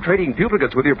fun of trading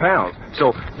duplicates with your pals.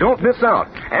 So don't miss out.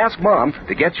 Ask Mom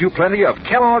to get you plenty of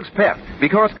Kellogg's Pep,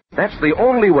 because that's the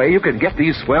only way you can get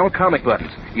these swell comic buttons.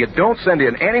 You don't send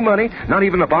in any money, not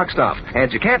even a box top,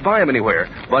 and you can't buy them anywhere.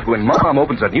 But when Mom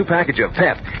opens a new package of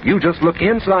Pep, you just look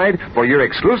inside for your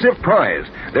exclusive prize.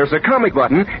 There's a comic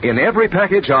button in every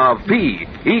package of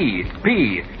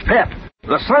P.E.P. Pep,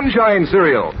 the Sunshine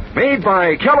cereal, made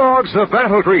by Kellogg's of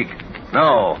Battle Creek.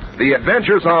 No, The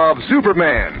Adventures of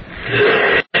Superman.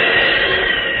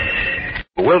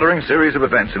 A bewildering series of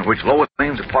events in which Lois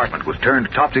Lane's apartment was turned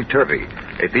topsy-turvy,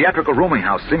 a theatrical rooming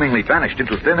house seemingly vanished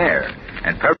into thin air,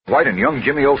 and Perry White and young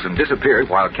Jimmy Olsen disappeared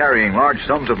while carrying large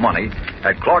sums of money,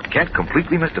 had Clark Kent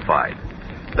completely mystified.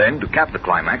 Then, to cap the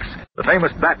climax, the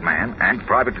famous Batman and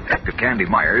private detective Candy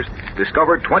Myers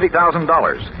discovered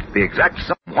 $20,000, the exact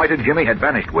sum White and Jimmy had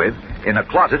vanished with, in a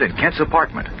closet in Kent's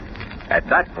apartment. At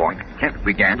that point, Kent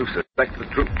began to suspect the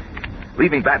truth.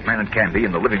 Leaving Batman and Candy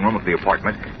in the living room of the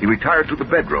apartment, he retired to the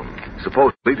bedroom,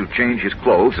 supposedly to change his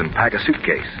clothes and pack a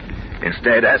suitcase.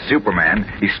 Instead, as Superman,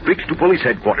 he streaked to police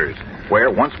headquarters,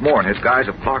 where, once more in his guise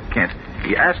of Clark Kent,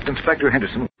 he asked Inspector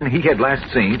Henderson when he had last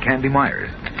seen Candy Myers.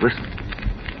 Listen.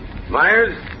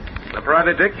 Myers? The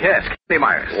private dick? Yes, Candy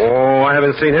Myers. Oh, I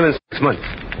haven't seen him in 6 months.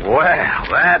 Well,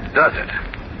 that does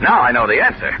it. Now I know the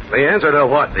answer. The answer to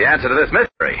what? The answer to this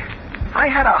mystery. I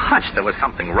had a hunch there was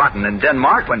something rotten in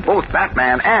Denmark when both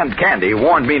Batman and Candy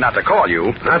warned me not to call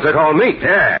you. Not to call me?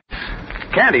 Yes.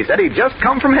 Candy said he'd just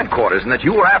come from headquarters and that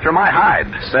you were after my hide.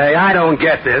 Say, I don't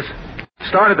get this.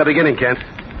 Start at the beginning, Kent.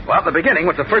 Well, the beginning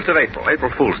was the 1st of April.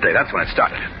 April Fool's Day. That's when it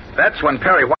started. That's when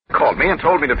Perry White called me and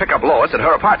told me to pick up Lois at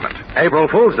her apartment. April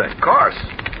Fool's Day? Of course.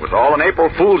 It was all an April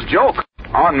Fool's joke.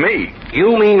 On me.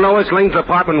 You mean Lois Lane's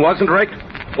apartment wasn't wrecked?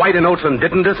 White and Olsen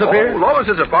didn't disappear? Oh,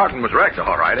 Lois's apartment was wrecked,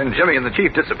 all right, and Jimmy and the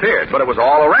Chief disappeared, but it was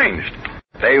all arranged.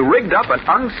 They rigged up an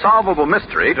unsolvable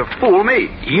mystery to fool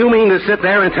me. You mean to sit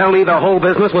there and tell me the whole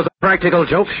business was a practical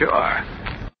joke? Sure.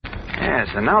 Yes,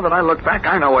 and now that I look back,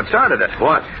 I know what started it.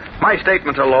 What? My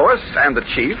statement to Lois and the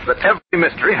Chief that every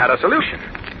mystery had a solution.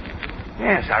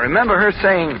 Yes, I remember her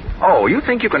saying, "Oh, you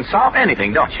think you can solve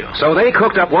anything, don't you?" So they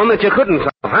cooked up one that you couldn't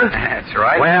solve, huh? That's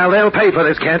right. Well, they'll pay for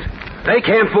this, Kent. They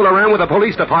can't fool around with the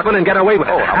police department and get away with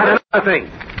it. And another thing,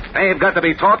 they've got to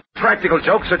be taught practical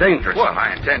jokes are dangerous. Well,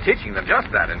 I intend teaching them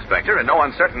just that, Inspector, in no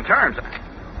uncertain terms.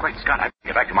 Great Scott, I have to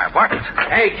get back to my apartment.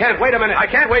 Hey, Kent, wait a minute. I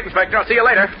can't wait, Inspector. I'll see you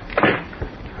later.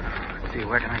 Let's see,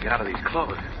 where can I get out of these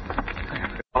clothes? I have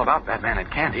to forget all about Batman and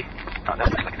Candy. Oh, that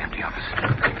looks like an empty office.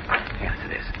 Yes,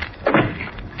 it is.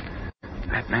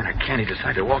 Batman or Candy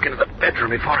decide to walk into the bedroom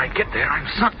before I get there. I'm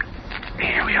sunk.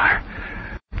 Here we are.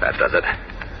 That does it.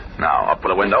 Now, up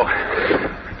with the window.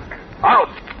 Out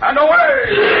and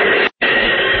away!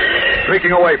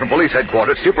 Streaking away from police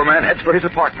headquarters, Superman heads for his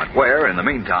apartment, where, in the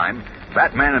meantime,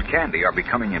 Batman and Candy are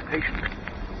becoming impatient.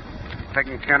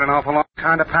 Taking Kent an awful long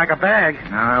time to pack a bag.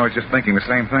 No, I was just thinking the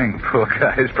same thing. Poor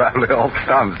guy's probably all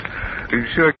thumbs. You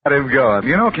sure got him going.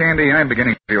 You know, Candy, I'm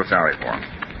beginning to feel sorry for him.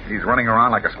 He's running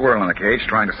around like a squirrel in a cage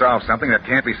trying to solve something that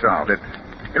can't be solved. It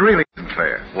really isn't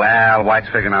fair. Well, White's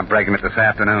figuring on breaking it this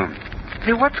afternoon.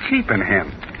 Hey, what's keeping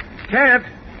him? Kent!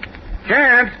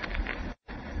 Kent!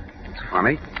 It's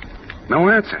funny. No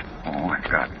answer. Oh, I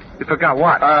forgot. You forgot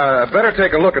what? Better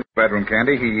take a look at the bedroom,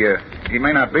 Candy. He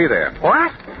may not be there.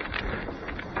 What?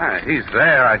 He's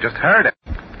there. I just heard it.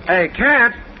 Hey,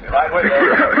 Kent! Right way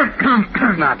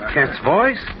there. Not Kent's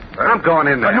voice. I'm going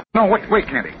in there. No, wait,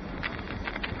 Candy.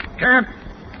 Kent!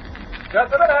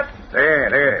 Just a minute.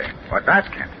 There. What, that's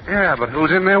Kent. Yeah, but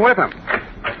who's in there with him?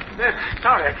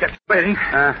 Sorry, I kept waiting.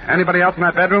 Anybody else in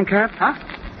that bedroom, Kent? Huh?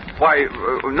 Why,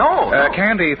 no.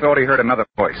 Candy thought he heard another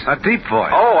voice. A deep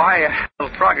voice. Oh, I had a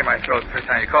little frog in my throat the first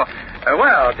time you called.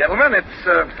 Well, gentlemen,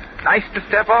 it's nice to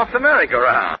step off the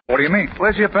merry-go-round. What do you mean?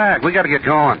 Where's your bag? We got to get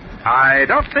going. I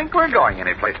don't think we're going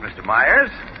anyplace, Mr. Myers.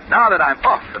 Now that I'm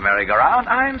off the merry-go-round,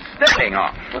 I'm stepping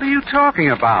off. What are you talking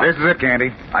about? This is it,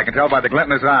 Candy. I can tell by the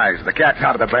glint in his eyes. The cat's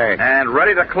out of the bag. And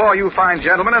ready to claw you fine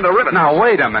gentlemen into ribbons. Now,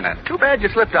 wait a minute. Too bad you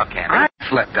slipped up, Candy. I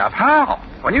slipped up. How?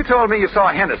 When you told me you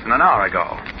saw Henderson an hour ago.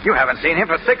 You haven't seen him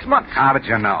for 6 months. How did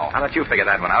you know? I'll let you figure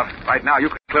that one out. Right now, you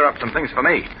can clear up some things for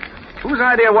me. Whose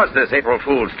idea was this April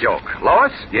Fool's joke?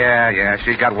 Lois? Yeah.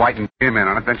 She got White and Jim in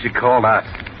on it, then she called us.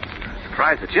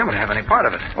 Surprised that Jim would have any part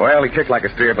of it. Well, he kicked like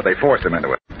a steer, but they forced him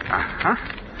into it. Uh-huh.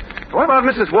 What about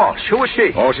Mrs. Walsh? Who was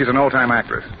she? Oh, she's an old-time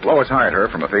actress. Lois hired her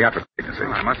from a theatrical agency.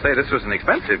 I must say, this was an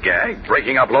expensive gag.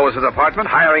 Breaking up Lois's apartment,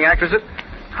 hiring actresses.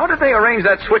 How did they arrange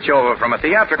that switchover from a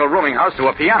theatrical rooming house to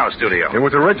a piano studio? It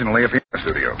was originally a piano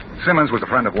studio. Simmons was a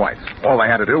friend of White's. All they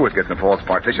had to do was get some false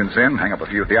partitions in, hang up a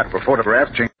few theatrical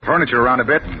photographs, change the furniture around a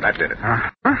bit, and that did it.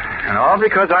 And all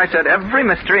because I said every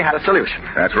mystery had a solution.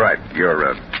 That's right.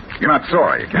 You're not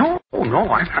sorry. No, I'm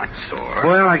not sore.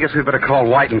 Well, I guess we'd better call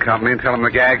White and Company and tell them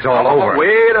the gag's all over.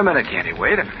 Wait a minute, Candy.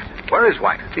 Wait a minute. Where is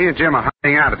White? He and Jim are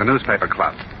hiding out at the newspaper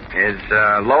club. Is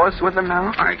Lois with them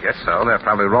now? I guess so. They're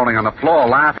probably rolling on the floor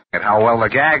laughing at how well the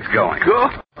gag's going.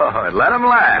 Good. Let them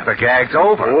laugh. The gag's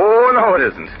over. Oh, no, it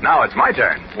isn't. Now it's my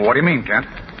turn. What do you mean, Kent?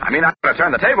 I mean, I'm going to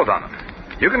turn the tables on them.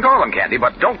 You can call them, Candy,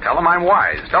 but don't tell them I'm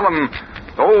wise. Tell them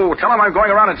I'm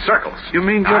going around in circles. You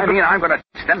mean I'm going to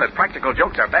extend that practical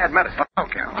jokes are bad medicine.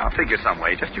 Okay, I'll figure some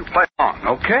way. Just you play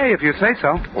along. Okay, if you say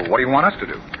so. Well, what do you want us to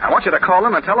do? I want you to call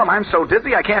them and tell them I'm so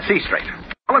dizzy I can't see straight.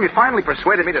 Tell them you finally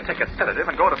persuaded me to take a sedative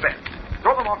and go to bed.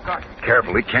 Throw them off guard.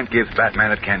 Carefully, Kent gives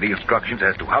Batman at Candy instructions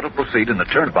as to how to proceed in the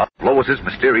turnabout of Lois's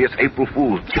mysterious April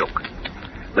Fool's joke.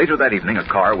 Later that evening, a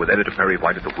car with Editor Perry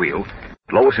White at the wheel,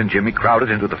 Lois and Jimmy crowded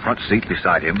into the front seat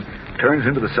beside him, turns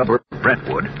into the suburb of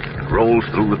Brentwood, and rolls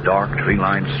through the dark,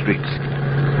 tree-lined streets.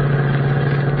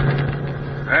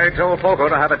 I told Poco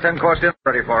to have a 10-course dinner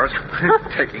ready for us.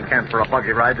 Taking Kent for a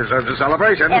buggy ride deserves a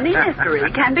celebration. Any mystery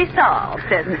can be solved,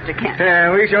 says Mr. Kent.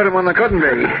 Yeah, we showed him one that couldn't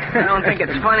be. I don't think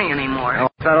it's funny anymore.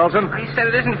 Oh, what's that, Olson? He said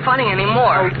it isn't funny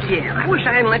anymore. Oh, Jim. I wish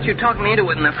I hadn't let you talk me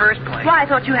into it in the first place. Why, I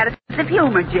thought you had a sense of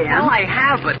humor, Jim. Well, I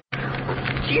have, but...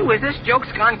 Gee whiz, this joke's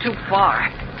gone too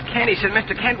far. Candy said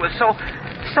Mr. Kent was so...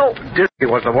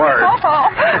 Dizzy was the word. Well,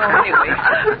 anyway,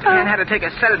 Kent had to take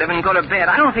a sedative and go to bed.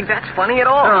 I don't think that's funny at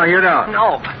all. No, you don't.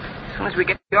 No. As soon as we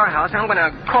get to your house, I'm going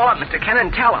to call up Mr. Kent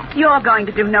and tell him. You're going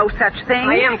to do no such thing?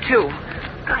 I am, too.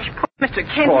 Gosh, poor Mr.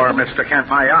 Kent. Poor Mr. Kent,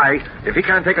 my eye. If he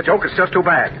can't take a joke, it's just too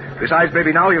bad. Besides,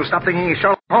 maybe now you'll stop thinking he's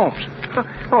Sherlock Holmes.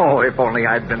 Oh, if only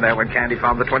I'd been there when Candy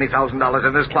found the $20,000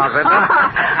 in his closet.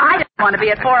 I just want to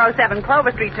be at 407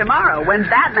 Clover Street tomorrow when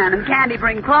Batman and Candy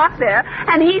bring Clark there,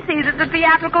 and he sees it's a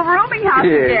theatrical rooming house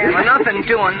again. Well, nothing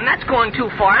doing. That's going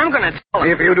too far. I'm going to tell him.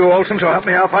 If you do, Olson, so help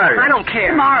me, I'll fire you. I don't care.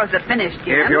 Tomorrow's the finish,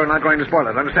 Jim. If you're not going to spoil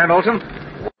it. Understand, Olson?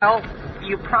 Well,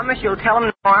 you promise you'll tell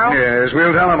him tomorrow? Yes,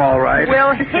 we'll tell him all right.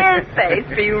 Will his face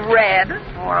be red?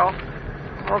 Well,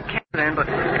 okay then, but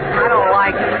I don't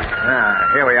like it.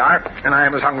 Here we are, and I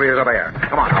am as hungry as a bear.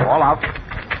 Come on, now, all out.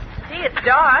 See, it's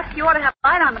dark. You ought to have a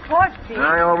light on the porch, Chief.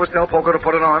 I always tell Poco to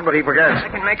put it on, but he forgets. I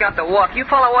can make out the walk. You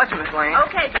follow us, Miss Lane.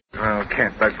 Okay. Oh,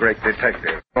 Kent, the great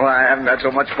detective. Well, I haven't had so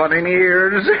much fun in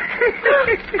years.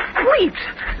 Wait.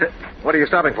 What are you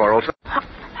stopping for, Olson?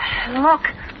 Look.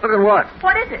 Look at what?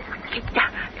 What is it?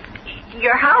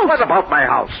 Your house. What about my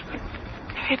house?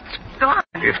 It's gone.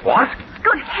 It's what?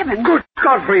 Good heavens. Good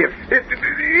God for you.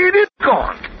 It is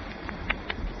gone.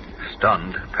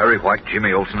 Stunned, Perry White,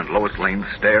 Jimmy Olsen, and Lois Lane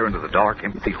stare into the dark,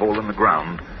 empty hole in the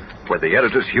ground where the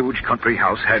editor's huge country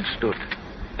house had stood.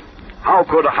 How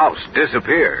could a house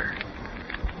disappear?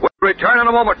 We'll return in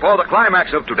a moment for the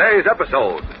climax of today's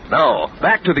episode. Now,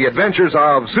 back to the adventures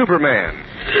of Superman.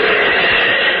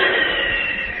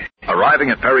 Arriving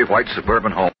at Perry White's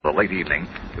suburban home in the late evening,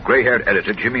 the gray-haired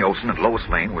editor, Jimmy Olsen, and Lois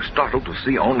Lane were startled to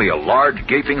see only a large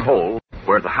gaping hole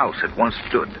where the house had once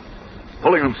stood.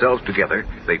 Pulling themselves together,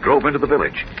 they drove into the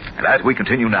village, and as we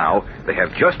continue now, they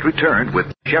have just returned with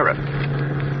the sheriff.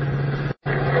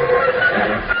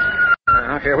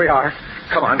 Here we are.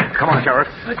 Come on, Sheriff.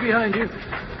 Right behind you.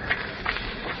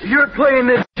 You're playing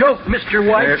this joke, Mr.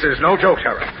 White. This is no joke,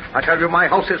 Sheriff. I tell you, my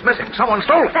house is missing. Someone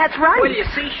stole it. That's right. Well, you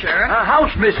see, Sheriff. A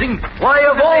house missing. Why,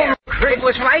 of all... It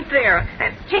was right there.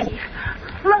 And Chief,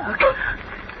 look.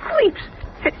 Weeps.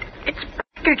 It's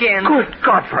back again. Good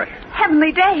Godfrey.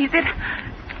 Heavenly days.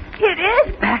 It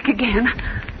is back again.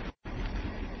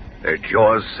 Their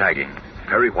jaws sagging.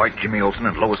 Perry White, Jimmy Olsen,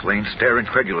 and Lois Lane stare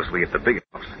incredulously at the big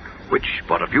house, which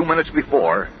but a few minutes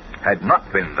before had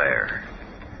not been there.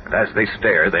 And as they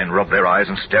stare, then rub their eyes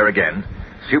and stare again,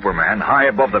 Superman, high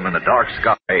above them in the dark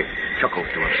sky, chuckles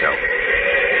to himself.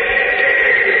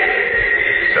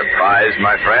 Surprised,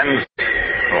 my friends?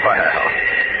 Well,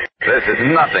 this is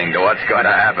nothing to what's going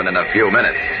to happen in a few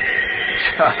minutes.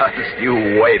 Just you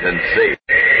wait and see.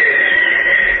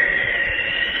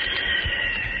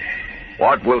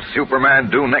 What will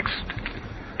Superman do next?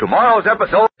 Tomorrow's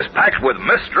episode is packed with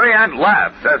mystery and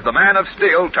laughs as the Man of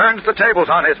Steel turns the tables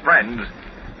on his friends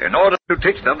in order to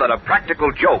teach them that a practical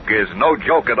joke is no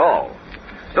joke at all.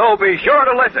 So be sure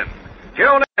to listen.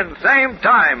 Tune in, same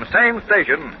time, same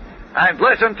station, and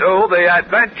listen to The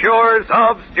Adventures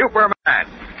of Superman.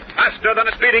 Faster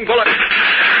than a speeding bullet.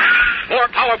 More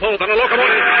powerful than a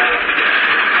locomotive.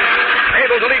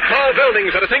 Able to leap tall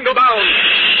buildings at a single bound.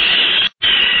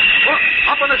 Look,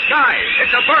 up in the sky.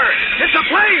 It's a bird. It's a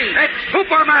plane. It's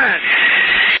Superman.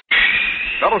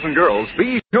 Fellows and girls,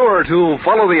 be sure to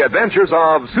follow the adventures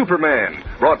of Superman.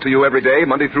 Brought to you every day,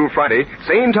 Monday through Friday,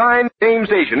 same time, same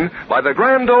station, by the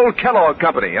Grand Old Kellogg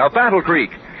Company of Battle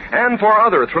Creek. And for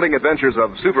other thrilling adventures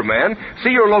of Superman, see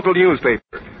your local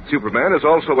newspaper. Superman is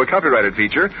also a copyrighted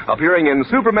feature appearing in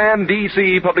Superman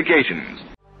DC publications.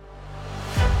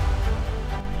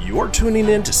 You're tuning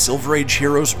in to Silver Age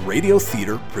Heroes Radio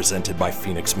Theater presented by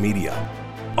Phoenix Media.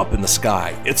 Up in the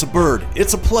sky, it's a bird,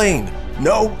 it's a plane.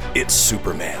 No, it's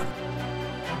Superman.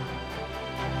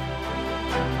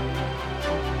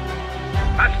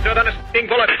 Faster than a speeding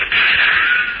bullet.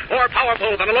 More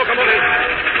powerful than a locomotive.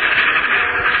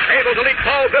 Able to leap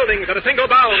tall buildings at a single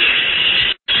bound.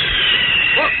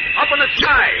 Look, up in the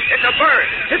sky. It's a bird.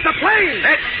 It's a plane.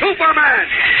 It's Superman.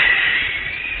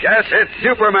 Yes, it's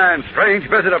Superman, strange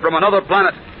visitor from another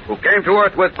planet, who came to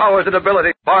Earth with powers and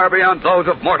abilities far beyond those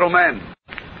of mortal men.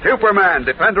 Superman,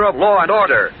 defender of law and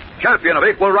order, champion of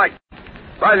equal rights,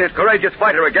 valiant, courageous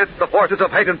fighter against the forces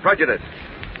of hate and prejudice,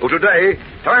 who today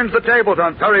turns the tables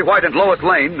on Perry White and Lois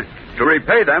Lane to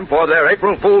repay them for their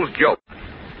April Fool's joke,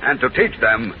 and to teach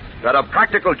them that a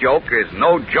practical joke is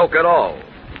no joke at all.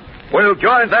 We'll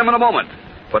join them in a moment,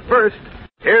 but first,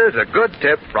 here's a good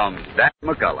tip from Dan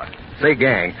McCullough. Say,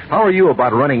 gang, how are you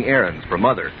about running errands for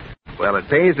Mother? Well, it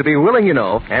pays to be willing, you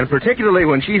know, and particularly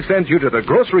when she sends you to the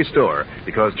grocery store,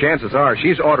 because chances are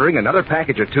she's ordering another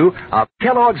package or two of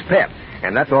Kellogg's Pep.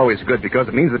 And that's always good because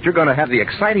it means that you're going to have the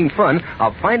exciting fun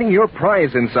of finding your prize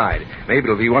inside. Maybe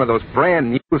it'll be one of those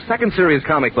brand new second series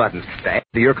comic buttons to add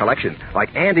to your collection,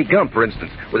 like Andy Gump, for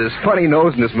instance, with his funny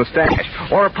nose and his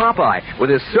mustache, or Popeye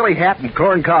with his silly hat and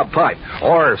corncob pipe,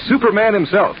 or Superman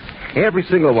himself. Every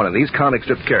single one of these comic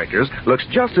strip characters looks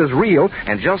just as real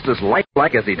and just as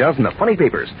lifelike as he does in the funny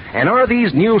papers. And are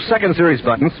these new second series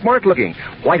buttons smart-looking?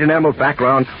 White enamel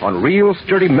background on real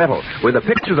sturdy metal with the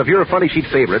pictures of your funny sheet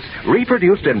favorites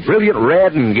reproduced in brilliant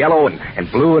red and yellow and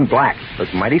blue and black.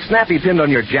 Looks mighty snappy pinned on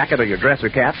your jacket or your dress or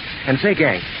cap. And say,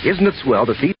 gang, isn't it swell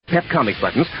that these Pep comic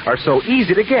buttons are so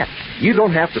easy to get? You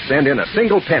don't have to send in a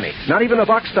single penny, not even a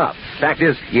buck stop. Fact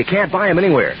is, you can't buy them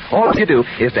anywhere. All you do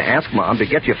is to ask Mom to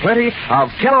get you plenty of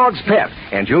Kellogg's Pep,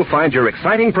 and you'll find your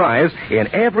exciting prize in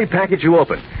every package you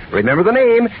open. Remember the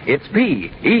name, it's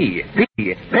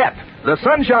P-E-P, Pep, the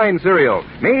Sunshine Cereal,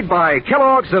 made by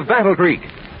Kellogg's of Battle Creek.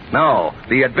 Now,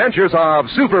 the adventures of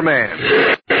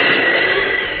Superman.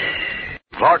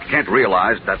 Clark Kent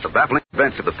realized that the baffling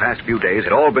events of the past few days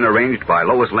had all been arranged by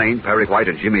Lois Lane, Perry White,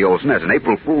 and Jimmy Olsen as an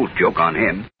April Fool's joke on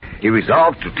him. He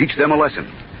resolved to teach them a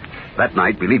lesson. That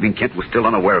night, believing Kent was still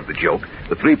unaware of the joke,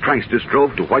 the three pranksters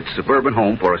drove to White's suburban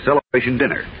home for a celebration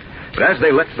dinner. But as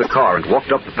they left the car and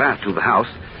walked up the path to the house,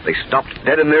 they stopped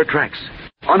dead in their tracks,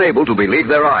 unable to believe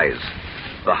their eyes.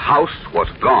 The house was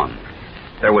gone.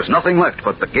 There was nothing left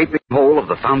but the gaping hole of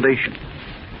the foundation.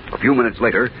 A few minutes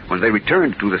later, when they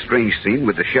returned to the strange scene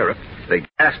with the sheriff, they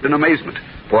gasped in amazement,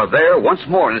 for there, once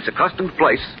more in its accustomed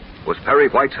place, was Perry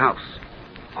White's house.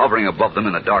 Hovering above them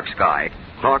in the dark sky,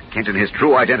 Clark Kent, in his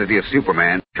true identity of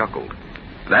Superman, chuckled.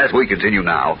 As we continue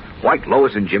now, White,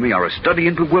 Lois, and Jimmy are a study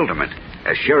in bewilderment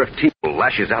as Sheriff Teagle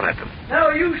lashes out at them. Now,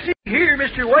 you see here,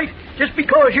 Mr. White, just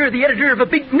because you're the editor of a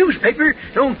big newspaper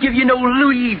don't give you no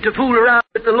leave to fool around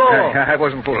with the law. I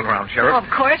wasn't fooling around, Sheriff. Of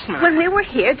course not. When we were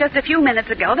here just a few minutes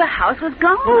ago, the house was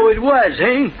gone. Oh, it was,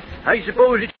 eh? I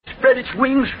suppose it spread its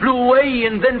wings, flew away,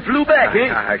 and then flew back, eh?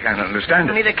 I can't understand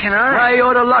it. Neither can I. I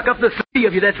ought to lock up the three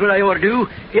of you, that's what I ought to do.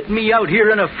 Get me out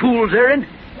here on a fool's errand.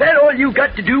 That all you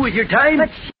got to do with your time? But,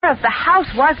 Sheriff, the house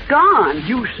was gone.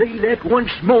 You say that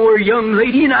once more, young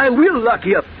lady, and I will lock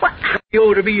you up. What? You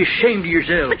ought to be ashamed of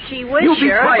yourself. But she was, You be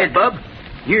Sheriff. quiet, Bub.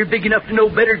 You're big enough to know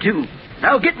better, too.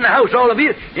 Now get in the house, all of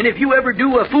you, and if you ever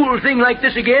do a fool thing like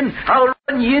this again, I'll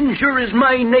run you in sure as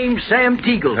my name's Sam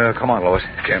Teagle. Come on, Lois.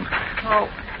 Jim. Oh,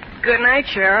 good night,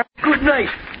 Sheriff. Good night.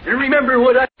 And remember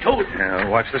what I told you.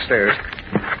 Watch the stairs.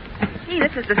 Gee,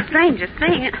 this is the strangest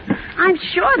thing. I'm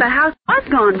sure the house was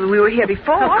gone when we were here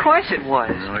before. Of course it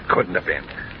was. No, it couldn't have been.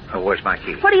 Where's my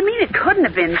key? What do you mean it couldn't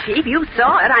have been, Chief? You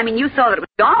saw it. I mean, you saw that it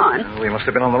was gone. We must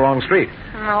have been on the wrong street.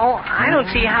 No, I don't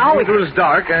see how It was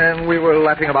dark, and we were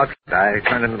laughing about. I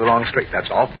turned into the wrong street, that's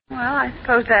all. Well, I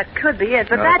suppose that could be it,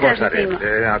 but No, that of course doesn't that seem...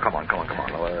 is. Come on.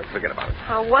 Forget about it.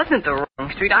 It wasn't the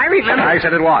wrong street. I remember. I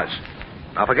said it was.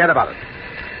 Now forget about it.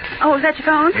 Oh, is that your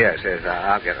phone? Yes,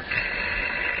 I'll get it.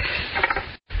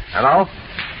 Hello?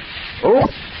 Who?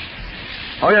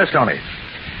 Oh, yes, Tony.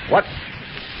 What?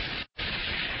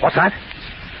 What's that?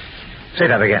 Say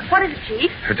that again. What is it,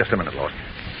 Chief? Just a minute, Lois.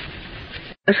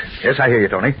 Yes, I hear you,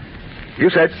 Tony. You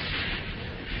said...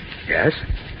 Yes?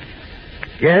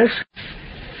 Yes?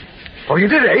 Oh, you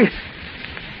did, eh?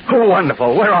 Oh,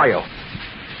 wonderful. Where are you?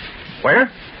 Where?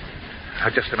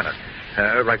 Just a minute.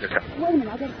 Write this down. Wait a minute,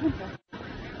 I'll get a pencil.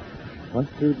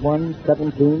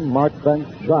 2117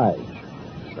 Marchbank Drive.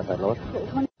 Got that, Lois?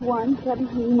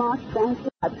 2117 Marchbank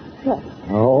Drive. Yes.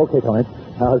 Oh, okay, Tony.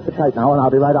 Sit tight now, and I'll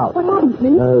be right out. What happened,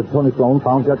 please? Tony Sloan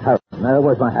found Judge Harrison.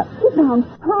 Where's my hat? Sit down.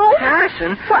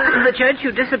 Harrison? What? The judge who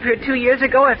disappeared 2 years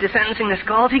ago after sentencing the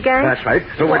Scalzi gang? That's right.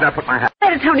 So where'd I put my hat?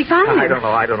 Where did Tony find him? I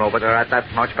don't know, but they're at that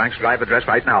Marchbanks Drive address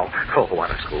right now. Oh, what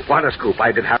a scoop.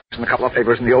 I did Harrison a couple of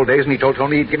favors in the old days, and he told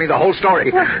Tony he'd give me the whole story.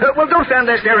 Well, don't stand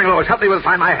there staring, Lois. Help me with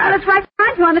find my hat. Well, it's right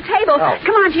behind you on the table. Oh.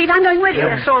 Come on, Chief, I'm going with you.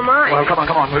 Yeah, so am I. Well, come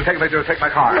on. We'll take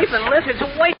my car. Sleeping lizards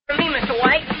away from me, Mr.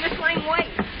 White. Miss Lane White.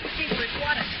 Jeepers,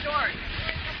 what a story.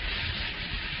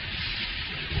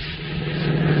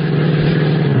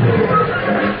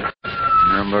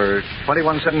 Number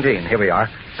 2117. Here we are.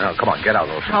 Now, come on, get out,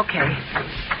 Lois. Okay.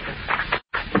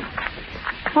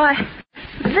 Why,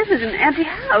 this is an empty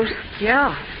house.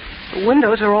 Yeah. The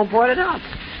windows are all boarded up.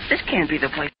 This can't be the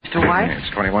place, Mr. White. It's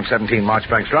 2117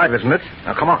 Marchbanks Drive, isn't it?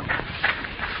 Now, come on.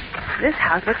 This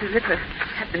house looks as if it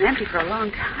has been empty for a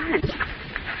long time.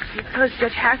 You suppose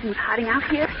Judge Harrison was hiding out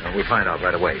here? We'll find out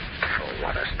right away. Oh,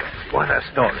 what a story. What a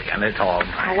story. And it's all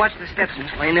mine. I'll watch the steps,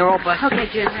 Miss Lane. They're all busted. Okay,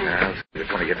 Jim. We're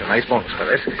going to get a nice bonus for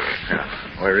this.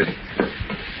 Now, where is he?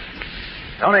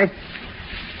 Tony!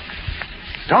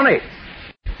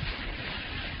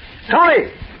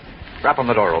 Rap on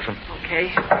the door, Olson.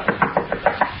 Okay.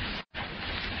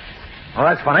 Oh,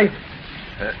 that's funny.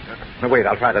 No, wait,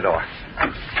 I'll try the door.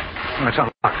 It's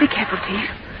unlocked. Be careful, Chief.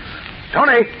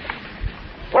 Tony!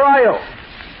 Where are you?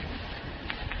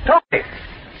 Tony!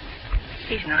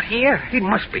 He's not here. He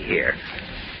must be here.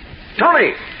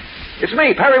 Tony! It's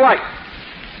me, Perry White.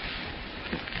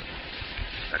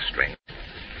 That's strange.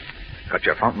 Got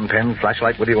your fountain pen,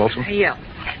 flashlight with you, Olson? Yeah.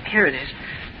 Here it is.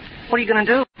 What are you going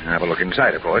to do? Have a look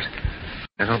inside, of course.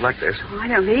 I don't like this. Oh, I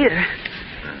don't either.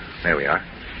 There we are.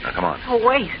 Now, come on. Oh,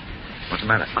 wait. What's the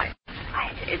matter?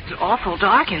 It's awful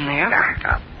dark in there.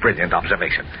 Brilliant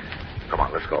observation. Come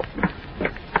on, let's go.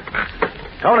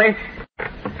 Tony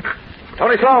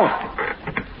Sloan!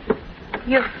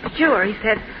 You're sure he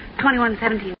said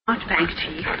 2117 Marchbank,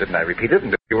 Chief? Didn't I repeat it?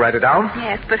 And did you write it down?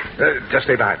 Yes, but... Just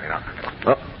stay behind me now.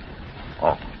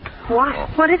 Oh. What? Oh.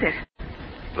 What is it?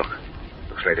 Look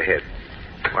straight ahead.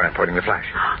 Where I'm pointing the flash.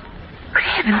 Good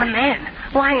heavens. A man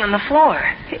lying on the floor.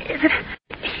 Is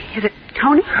it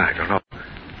Tony? I don't know.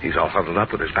 He's all huddled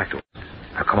up with his back to us.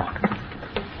 Now, come on.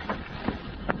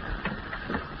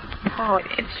 Oh,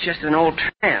 it's just an old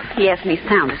tramp. Yes, and he's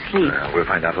sound asleep. We'll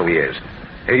find out who he is.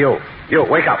 Hey, you,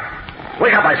 wake up.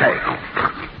 Wake up, I say.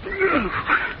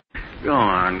 Go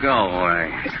on, go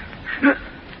away.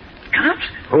 Cops?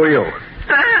 Who are you?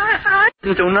 I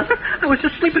didn't do nothing. I was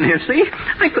just sleeping here, see?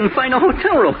 I couldn't find a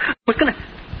hotel room. I was gonna...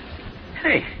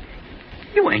 Hey,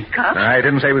 you ain't cops. I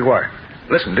didn't say we were.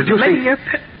 Listen, did you Maybe see... you're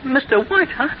Mr. White,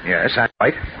 huh? Yes, I'm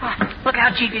White. Look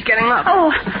how Chief he's getting up.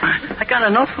 Oh. I got a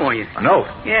note for you. A note?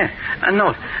 Yeah, a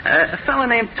note. A fella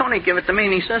named Tony gave it to me,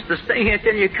 and he says to stay here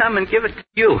till you come and give it to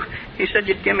you. He said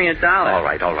you'd give me $1. All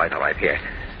right. Here.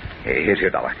 Here's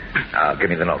your $1. Give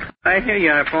me the note. Right here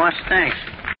you are, boss. Thanks.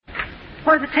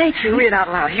 What does it take? You read out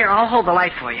loud. Here, I'll hold the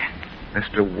light for you.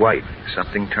 Mr. White,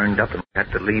 something turned up and we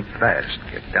had to leave fast.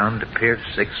 Get down to Pier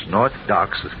 6 North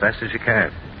Docks as fast as you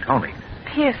can. Tony.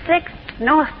 Pier 6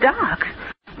 North Dock?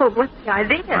 Well, what's the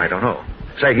idea? I don't know.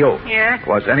 Say, you. Yeah?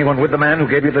 Was anyone with the man who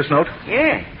gave you this note?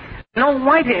 Yeah. No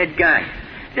white-haired guy.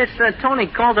 This Tony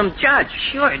called him Judge.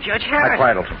 Sure, Judge Harris.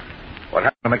 Quiet, Olson. What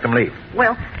happened to make them leave?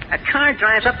 Well, a car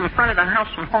drives up in front of the house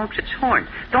and honks its horn.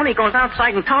 Tony goes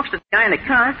outside and talks to the guy in the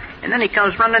car, and then he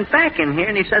comes running back in here,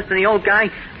 and he says to the old guy,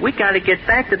 we got to get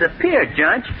back to the pier,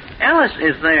 Judge. Ellis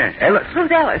is there. Ellis?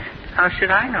 Who's Ellis? How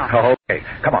should I know? Oh, okay.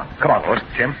 Come on, Lois.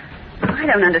 Jim? I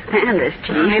don't understand this,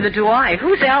 Chief. Neither do I.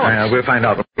 Who's Ellis? We'll find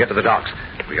out when we get to the docks.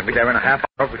 We can be there in a half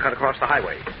hour if we cut across the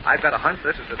highway. I've got a hunch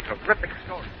this is a terrific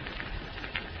story.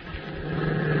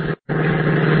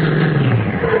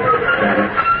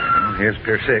 Well, here's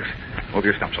Pier 6. Move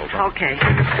your stumps, Olson. Okay.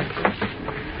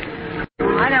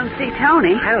 I don't see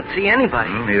Tony. I don't see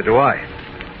anybody. Neither do I.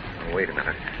 Oh, wait a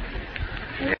minute.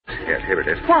 Yes, here it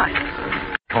is. What?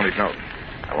 Tony's note.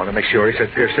 I want to make sure he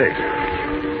said Pier 6.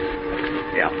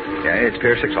 Yeah, it's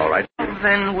Pier 6, all right.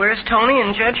 Then where's Tony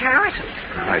and Judge Harrison?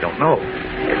 I don't know.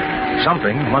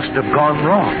 Something must have gone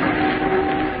wrong.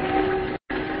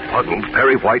 Puzzled,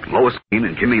 Perry White, Lois Lane,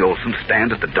 and Jimmy Olsen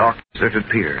stand at the dark, deserted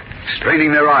pier,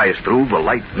 straining their eyes through the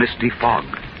light, misty fog.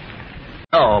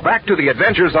 Now, back to the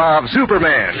adventures of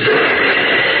Superman.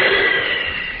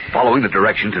 Following the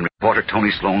directions in reporter Tony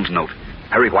Sloan's note,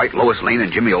 Perry White, Lois Lane,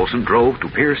 and Jimmy Olsen drove to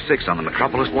Pier 6 on the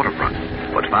Metropolis waterfront,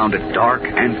 but found it dark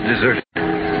and deserted.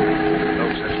 No,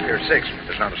 says Pier 6.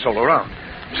 There's not a soul around.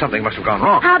 Something must have gone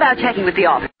wrong. How about checking with the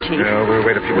office, Chief? We'll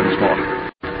wait a few minutes more.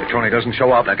 If Tony doesn't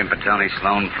show up... Looking for Tony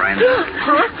Sloan, friend.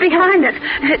 Huh? Behind us.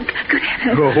 Good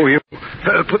heavens. Who you?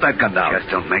 Put that gun down. Just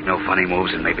don't make no funny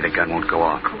moves and maybe the gun won't go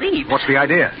off. Please. What's the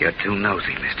idea? You're too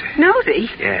nosy, mister. Nosy?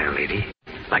 Yeah, lady.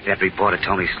 Like that reporter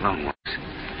Tony Sloan was.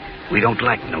 We don't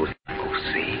like nosy folks,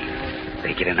 see?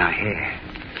 They get in our hair.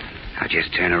 Now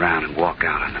just turn around and walk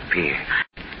out on the pier.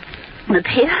 The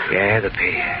pier? Yeah, the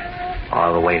pier.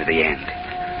 All the way to the end.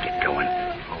 Get going.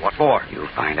 What for? You'll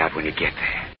find out when you get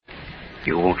there.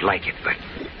 You won't like it, but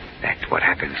that's what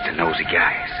happens to nosy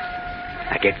guys.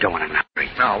 Now get going and hurry.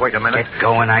 Now, wait a minute. Get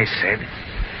going, I said.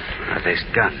 Or this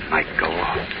gun might go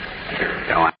off.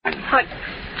 Go on. What?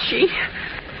 Gee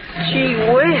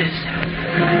whiz.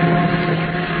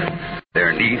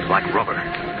 Their knees like rubber.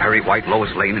 Perry White,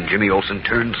 Lois Lane, and Jimmy Olsen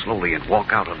turn slowly and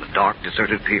walk out on the dark,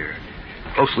 deserted pier,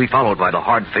 closely followed by the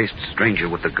hard-faced stranger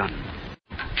with the gun.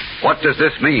 What does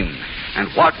this mean? And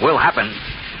what will happen?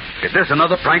 Is this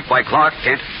another prank by Clark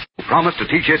Kent, who promised to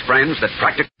teach his friends that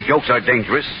practical jokes are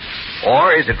dangerous?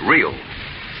 Or is it real?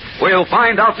 We'll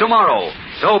find out tomorrow,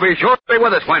 so be sure to be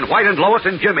with us when White and Lois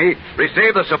and Jimmy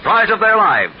receive the surprise of their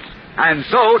lives. And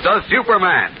so does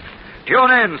Superman.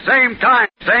 Tune in, same time,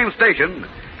 same station,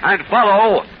 and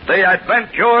follow the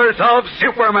adventures of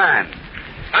Superman.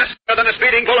 Faster than a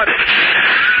speeding bullet.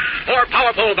 More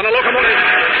powerful than a locomotive.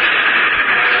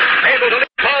 Able to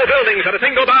leap tall buildings at a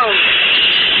single bound.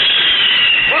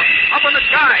 Look, up in the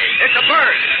sky. It's a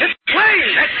bird. It's a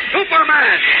plane. It's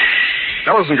Superman.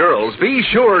 Fellows and girls, be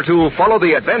sure to follow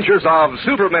the adventures of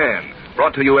Superman.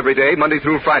 Brought to you every day, Monday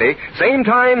through Friday, same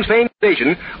time, same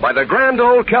station, by the Grand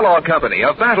Old Kellogg Company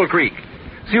of Battle Creek.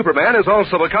 Superman is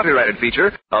also a copyrighted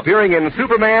feature appearing in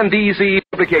Superman DC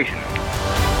publication.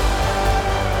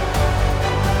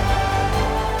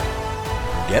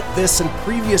 Get this and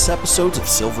previous episodes of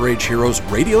Silver Age Heroes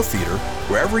Radio Theater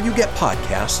wherever you get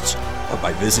podcasts or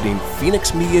by visiting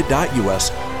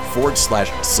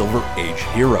phoenixmedia.us/Silver Age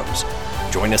Heroes.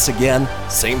 Join us again,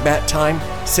 same bat time,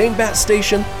 same bat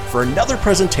station, for another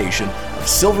presentation of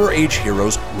Silver Age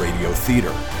Heroes Radio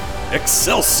Theater.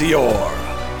 Excelsior!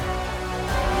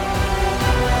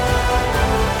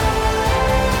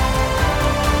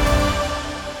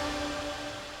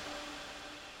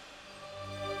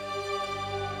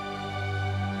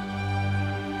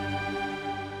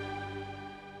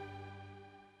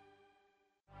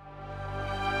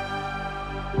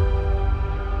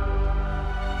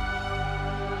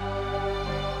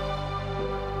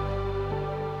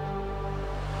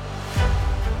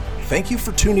 Thank you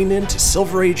for tuning in to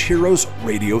Silver Age Heroes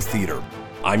Radio Theater.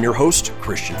 I'm your host,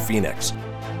 Christian Phoenix.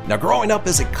 Now, growing up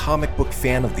as a comic book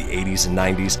fan of the 80s and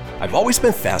 90s, I've always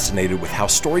been fascinated with how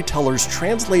storytellers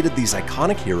translated these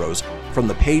iconic heroes from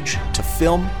the page to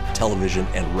film, television,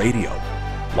 and radio.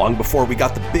 Long before we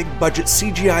got the big-budget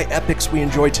CGI epics we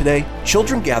enjoy today,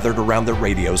 children gathered around their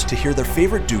radios to hear their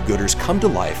favorite do-gooders come to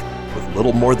life with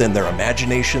little more than their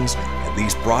imaginations and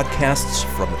these broadcasts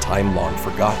from a time long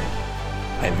forgotten.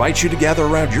 I invite you to gather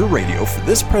around your radio for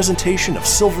this presentation of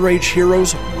Silver Age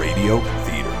Heroes Radio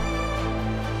Theater.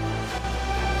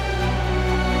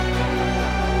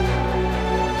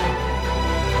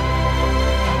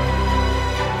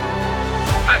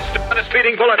 Faster than a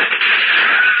speeding bullet.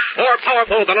 More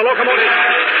powerful than a locomotive.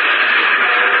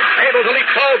 Able to leap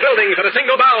tall buildings at a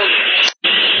single bound.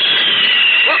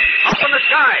 Look, up in the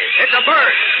sky. It's a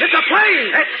bird. It's a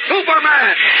plane. It's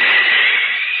Superman.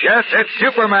 Yes, it's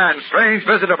Superman, strange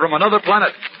visitor from another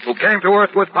planet, who came to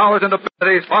Earth with powers and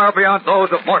abilities far beyond those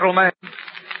of mortal man.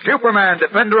 Superman,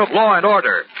 defender of law and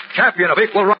order, champion of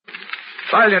equal rights,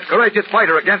 valiant, courageous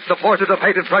fighter against the forces of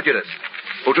hate and prejudice,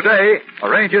 who today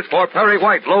arranges for Perry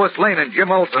White, Lois Lane, and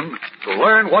Jim Olsen to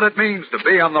learn what it means to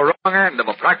be on the wrong end of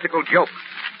a practical joke.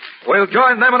 We'll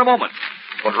join them in a moment.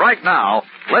 But right now,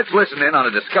 let's listen in on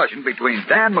a discussion between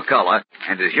Dan McCullough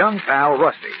and his young pal,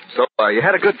 Rusty. So, you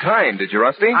had a good time, did you,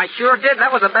 Rusty? I sure did.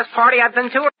 That was the best party I've been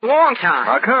to in a long time.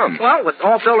 How come? Well, it was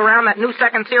all built around that new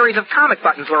second series of comic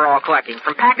buttons we're all collecting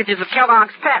from packages of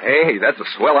Kellogg's Pep. Hey, that's a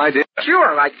swell idea.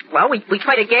 Sure. We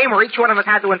played a game where each one of us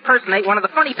had to impersonate one of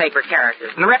the funny paper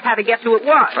characters, and the rep had to guess who it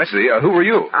was. I see. Who were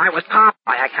you? I was Popeye.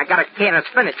 I got a can of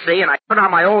spinach, see, and I put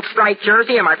on my old striped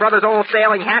jersey and my brother's old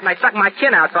sailing hat, and I stuck my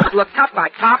chin out so I looked tough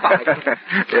like Popeye.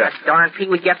 Yeah. Darn Pee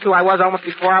would guess who I was almost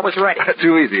before I was ready.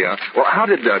 Too easy, huh? Well, how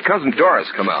did Cousin Doris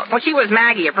come out? Well, she was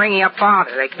Maggie at bringing up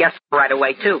Father. They guessed right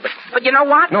away, too. But you know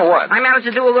what? No, what? I managed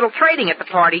to do a little trading at the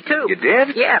party, too. You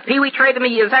did? Yeah, Pee-wee traded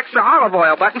me his extra olive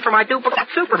oil button for my duplicate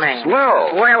Superman.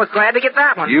 Swell. Boy, I was glad to get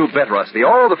that one. You bet, Rusty.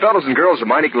 All the fellows and girls are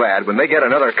mighty glad when they get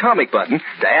another comic button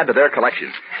to add to their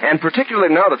collection. And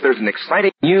particularly now that there's an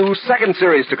exciting new second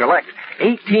series to collect.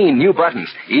 18 new buttons,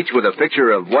 each with a picture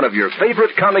of one of your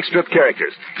favorite comic strip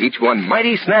characters. Each one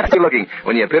mighty snappy looking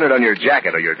when you pin it on your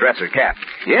jacket or your dress or cap.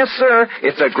 Yes, sir,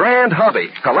 it's a grand hobby,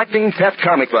 collecting Pep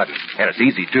comic buttons. And it's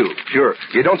easy, too. Sure,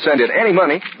 you don't send in any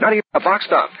money, not even a box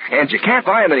stop. And you can't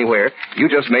buy them anywhere. You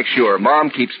just make sure Mom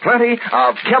keeps plenty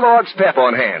of Kellogg's Pep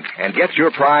on hand and get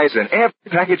your prize in every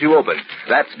package you open.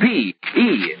 That's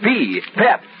P-E-P,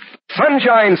 Pep.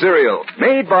 Sunshine cereal,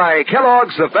 made by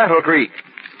Kellogg's of Battle Creek.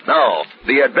 Now,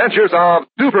 the adventures of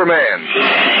Superman.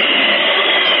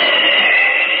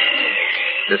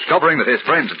 Discovering that his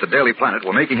friends at the Daily Planet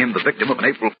were making him the victim of an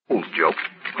April Fool's joke,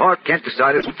 Clark Kent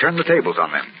decided to turn the tables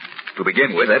on them. To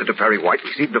begin with, Editor Perry White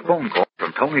received a phone call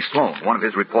from Tony Sloan, one of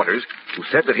his reporters, who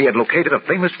said that he had located a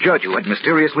famous judge who had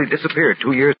mysteriously disappeared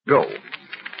 2 years ago.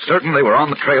 Certain they were on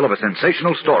the trail of a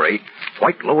sensational story,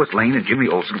 White, Lois Lane, and Jimmy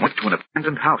Olsen went to an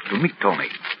abandoned house to meet Tony,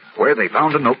 where they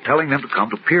found a note telling them to come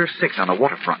to Pier 6 on the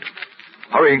waterfront.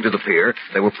 Hurrying to the pier,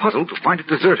 they were puzzled to find it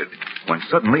deserted, when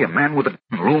suddenly a man with a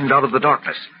gun loomed out of the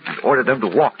darkness and ordered them to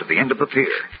walk to the end of the pier.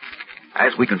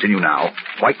 As we continue now,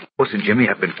 White, Lois, and Jimmy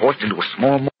have been forced into a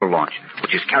small motor launch,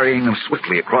 which is carrying them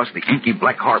swiftly across the inky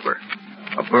black harbor.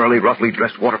 A burly, roughly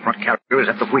dressed waterfront character is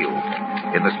at the wheel.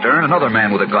 In the stern, another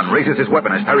man with a gun raises his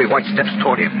weapon as Perry White steps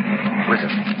toward him.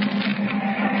 Listen.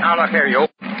 Now, look here, you.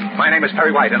 My name is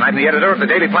Perry White, and I'm the editor of the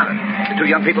Daily Planet. The two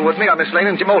young people with me are Miss Lane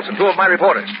and Jim Olsen, two of my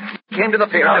reporters. Came to the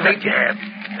pier. Oh, look, Jab.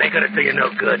 They gotta do you no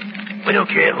good. We don't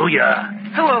care who you are.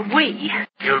 Who are we?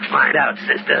 You'll find out,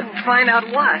 sister. Find out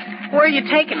what? Where are you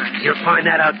taking us? You'll find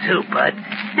that out too, bud.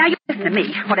 Now, you listen to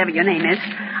me, whatever your name is.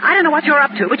 I don't know what you're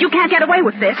up to, but you can't get away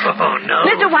with this. Oh, no.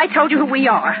 Mr. White told you who we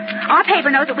are. Our paper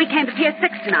knows that we came to Pier 6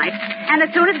 tonight, and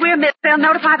as soon as we're missed, they'll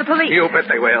notify the police. You bet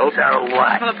they will. So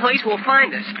what? Well, the police will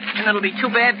find us, and it'll be too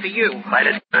bad for you. By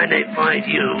the time they find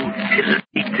you, it'll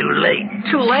be too late.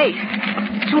 Too late?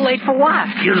 Too late for what?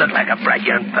 You look like a bright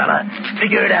young fella.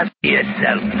 Figure it out for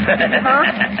yourself.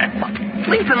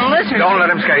 Please listen. Don't let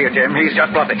him scare you, Jim. He's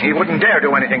just bluffing. He wouldn't dare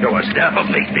do anything to us.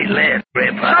 Don't make me laugh,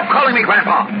 Grandpa. Stop calling me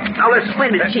Grandpa. Now listen. Wait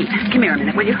a minute, Chief. Come here a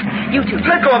minute, will you? You two.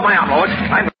 Let go of my arm, Lois.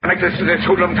 I'm going to make this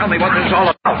hoodlum tell me what this is all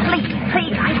about. Please.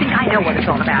 I think I know what it's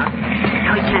all about.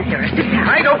 Now he can't hear us. Sit down.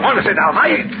 I don't want to sit down.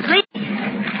 Please.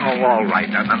 Oh, all right.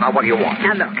 Now, what do you want?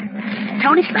 Now, look.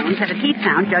 Tony Sloan said that he'd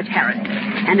found Judge Harris,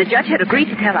 and the judge had agreed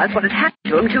to tell us what had happened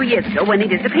to him 2 years ago when he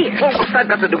disappeared. Well, what's that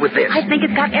got to do with this? I think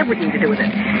it's got everything to do with it.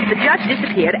 The judge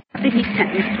disappeared after he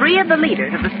sentenced 3 of the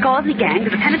leaders of the Scalzi gang to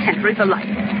the penitentiary for life,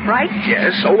 right?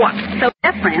 Yes, so what? So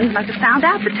their friends must have found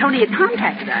out that Tony had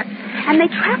contacted us, and they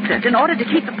trapped us in order to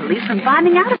keep the police from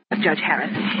finding out about Judge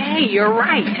Harris. Hey, you're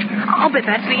right. I'll bet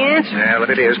that's the answer. Yeah, but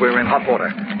it is. We're in hot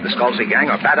water. The Scalzi gang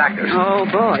are bad actors. Oh,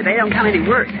 boy, they don't come any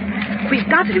worse. We've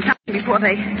got to do something before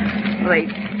they...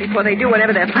 before they do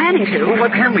whatever they're planning to. Well,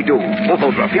 what can we do? Both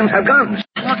those ruffians have guns.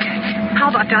 Look, how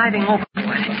about diving over?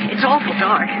 It's awful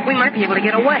dark. We might be able to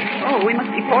get away. Oh, we must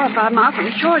be 4 or 5 miles from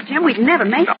the shore, Jim. We'd never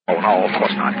make it. No, of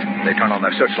course not. They turn on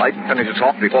their searchlight and finish us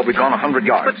off before we've gone 100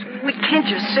 yards. But we can't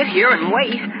just sit here and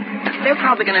wait. They're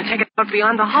probably going to take us out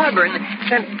beyond the harbor and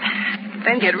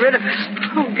then get rid of us.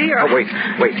 Oh, dear. Oh, wait.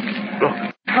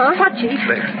 Look. Huh? What, Chief?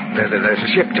 There's a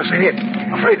ship just ahead.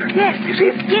 A freighter. Yes. You see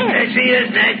it? Yes. There she is,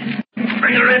 Ned.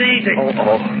 Bring her in easy.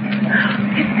 Oh.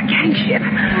 It's the gang ship.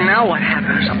 Now what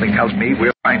happens? Something tells me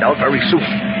we'll find out very soon.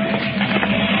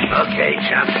 Okay,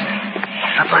 chums.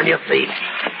 Up on your feet.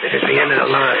 This is the end of the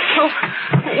line. Oh,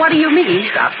 what do you mean?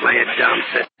 Stop playing dumb,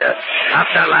 sister. Up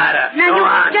the ladder. Now, Go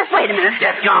on. just wait a minute.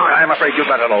 Get going. I'm afraid you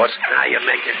better, Lois. Now you're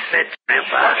making sense,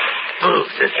 Grandpa. Move,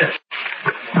 sister.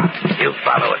 You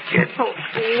follow it, kid. Oh,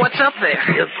 what's up there?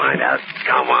 You'll find out.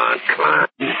 Come on, climb.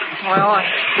 Well, I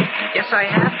guess I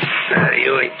have.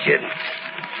 You ain't kidding.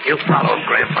 You follow him,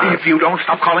 Grandpa. If you don't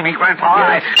stop calling me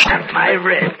Grandpa, That's my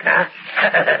wrist, huh?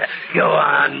 Go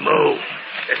on, move.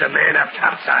 There's a man up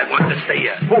topside wants to see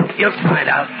you. You'll find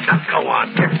out. Now go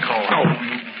on, get going.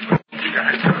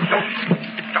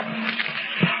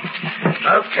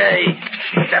 Okay,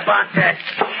 step on deck.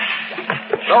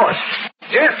 Lois.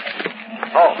 Jim.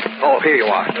 Oh, here you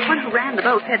are. The one who ran the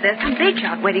boat said there's some big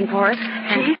shot waiting for us.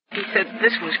 Chief? He said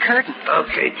this was curtain.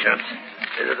 Okay, chumps.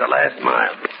 This is the last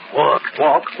mile. Walk.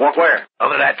 Walk where?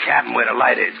 Over to that cabin where the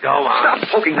light is. Go on. Stop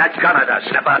poking that gun at us.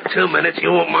 In about 2 minutes,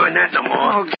 you won't mind that no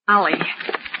more. Oh, golly.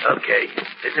 Okay,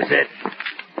 this is it.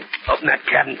 Open that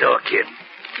cabin door, kid.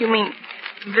 You mean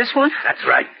this one? That's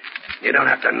right. You don't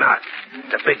have to knock.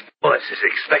 The big boss is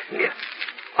expecting you.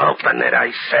 Open it,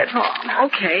 I said. Oh,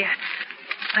 okay.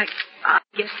 I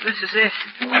guess this is it.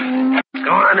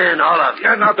 Go on in, all of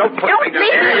you. Now, don't put me leave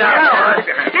me alone.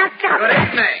 Now, stop. Good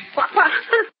evening.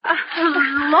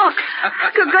 Look.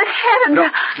 Good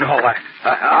heavens. No,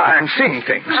 I'm seeing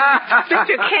things.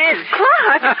 Mr. Kent.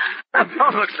 Clark.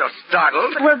 Don't look so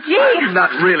startled. Well, gee. I'm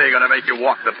not really going to make you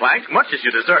walk the plank, much as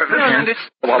you deserve it.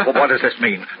 What does this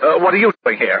mean? What are you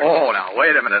doing here? Oh, now,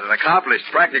 wait a minute. An accomplished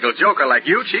practical joker like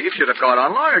you, Chief, should have caught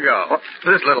on long ago.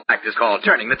 This little act is called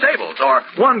turning the tables, or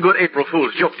one good April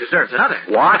Fool's joke deserves another.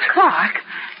 What? Clark,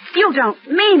 you don't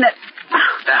mean that...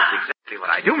 That's exactly what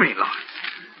I do mean, Lawrence.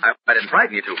 I didn't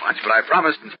frighten you too much, but I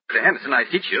promised Inspector Henderson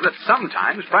I'd teach you that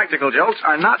sometimes practical jokes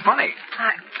are not funny.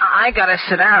 I gotta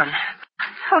sit down.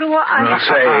 So do I. Well,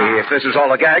 say, if this is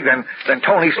all a gag, then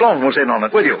Tony Sloan was in on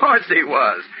it with you. Of course he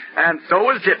was. And so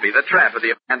was Dippy, the tramp of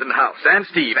the abandoned house, and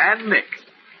Steve, and Nick.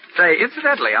 Say,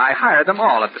 incidentally, I hired them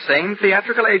all at the same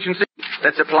theatrical agency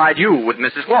that supplied you with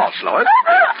Mrs. Walsh, Lois.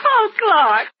 Oh,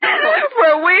 Clark.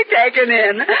 Were we taken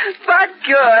in? But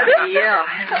good.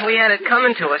 Yeah, we had it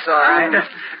coming to us, all right.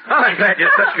 I'm glad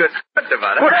you're such good sport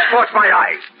about it. Watch my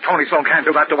eyes. Tony Sloan can't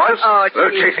do that to us. Oh,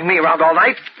 gee. Chasing me around all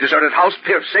night. Deserted house,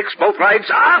 Pier 6, boat rides.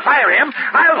 I'll fire him.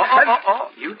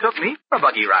 You took me for a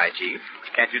buggy ride, Chief.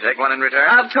 Can't you take one in return?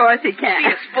 Of course he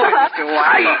can. Well,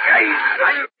 okay.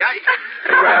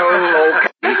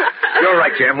 You're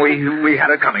right, Jim. We had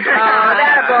it coming. Oh,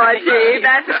 that boy, Chief.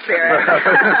 That's the spirit.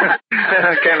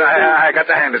 Kent, I got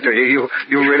to hand it to you.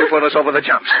 You really put us over the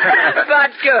jumps.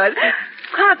 But good.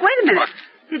 Clark, wait a minute.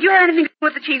 Did you have anything to do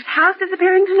with the Chief's house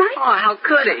disappearing tonight? Oh, how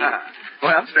could he?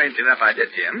 Well, strange enough I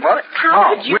did, Jim. What?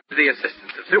 How did you... With the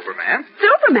assistance of Superman.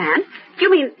 Superman?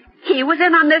 You mean he was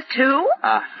in on this, too?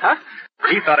 Uh-huh.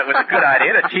 He thought it was a good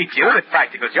idea to teach you that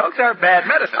practical jokes are bad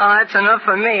medicine. Oh, that's enough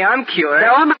for me. I'm cured.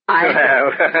 So am I.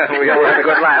 We all had a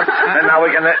good laugh. And now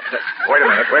we can...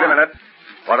 Wait a minute.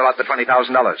 What about the $20,000?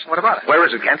 What about it? Where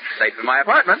is it, Kent? Safe in my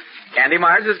apartment. Candy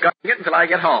Myers is guarding it until I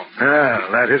get home.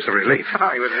 That is a relief. Oh,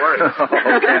 he was worried.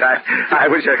 Kent, I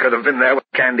wish I could have been there when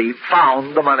Candy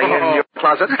found the money in your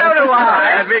closet. So do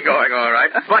I. Had me going, all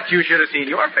right. But you should have seen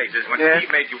your faces when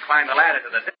Steve made you climb the ladder to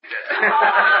the deck.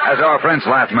 As our friends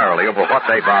laugh merrily over what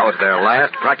they vow is their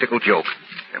last practical joke,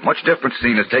 a much different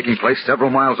scene is taking place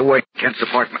several miles away in Kent's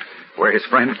apartment, where his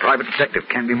friend, Private Detective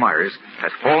Candy Myers,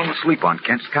 has fallen asleep on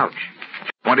Kent's couch.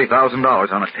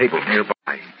 $20,000 on a table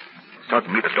nearby.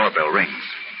 Suddenly the doorbell rings.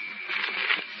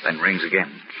 Then rings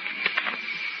again.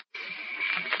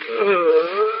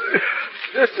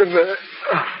 Just a minute.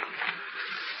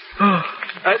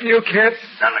 That you, Kent?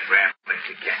 Telegram,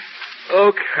 Mr. Kent.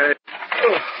 Okay.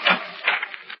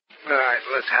 All right,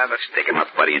 let's have it. Stick him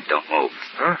up, buddy, and don't move.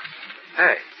 Huh?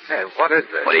 Hey, what is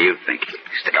this? What do you think?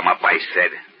 Stick him up, I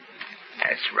said.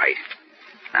 That's right.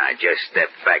 Now just step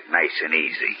back nice and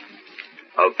easy.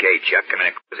 Okay, Chuck, come in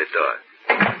and close the door.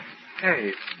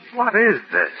 Hey, what is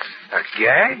this? A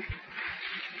gag?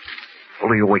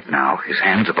 Fully awake now, his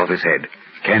hands above his head,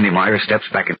 Candy Myers steps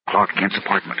back into Clark Kent's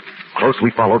apartment,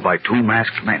 closely followed by two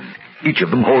masked men, each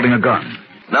of them holding a gun.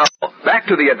 Now, back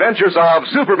to the adventures of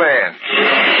Superman.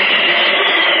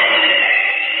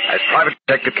 As Private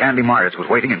Detective Candy Myers was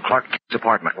waiting in Clark Kent's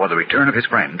apartment for the return of his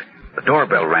friend, the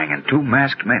doorbell rang and two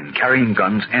masked men carrying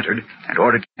guns entered and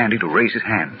ordered Candy to raise his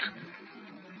hands.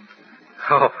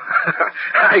 Oh,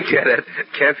 I get it.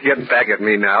 Kent's getting back at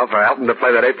me now for helping to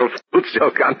play that April Fool's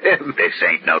joke on him. This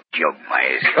ain't no joke,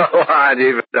 Myers. Go on, you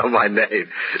even know my name.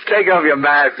 Take off your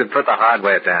mask and put the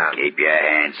hardware down. Keep your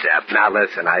hands up. Now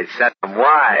listen, I said them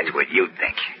wide. That's what you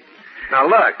think. Now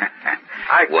look,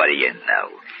 What do you know?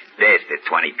 There's the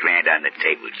 20 grand on the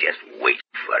table just waiting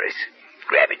for us.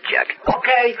 Grab it, Chuck.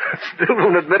 Okay. Still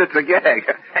won't admit it's a gag.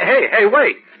 Hey,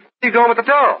 wait. What are you doing with the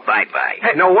dough? Bye-bye.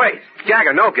 Hey, no, wait. Gag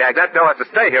or no gag, that dough has to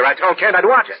stay here. I told Kent I'd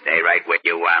watch it. Stay right where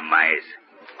you are, Myers.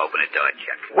 Open the door,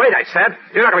 Chuck. Wait, I said.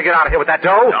 You're not going to get out of here with that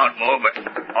dough. Don't move it.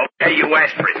 Okay, you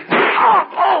asked for it.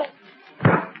 Oh!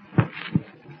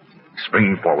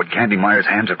 Springing forward, Candy Myers'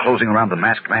 hands are closing around the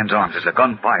masked man's arms as the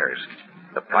gun fires.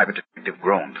 The private detective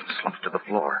groans and slumps to the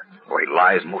floor, where he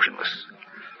lies motionless.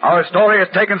 Our story has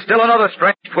taken still another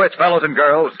strange twist, fellows and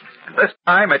girls. And this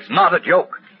time, it's not a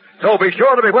joke. So be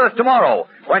sure to be with us tomorrow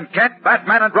when Kent,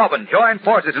 Batman, and Robin join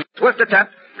forces in a swift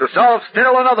attempt to solve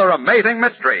still another amazing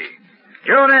mystery.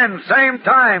 Tune in, same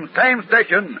time, same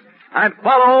station, and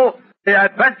follow the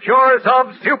adventures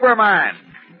of Superman.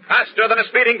 Faster than a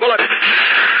speeding bullet.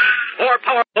 More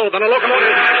powerful than a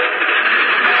locomotive.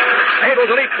 Able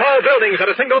to leap tall buildings at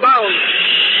a single bound.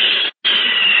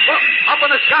 Look, up in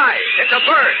the sky. It's a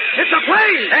bird. It's a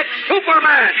plane. It's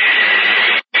Superman.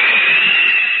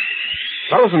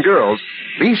 Fellows and girls,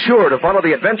 be sure to follow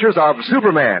the adventures of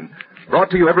Superman. Brought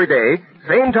to you every day,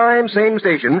 same time, same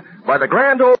station, by the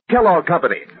Grand Old Kellogg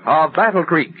Company of Battle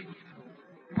Creek.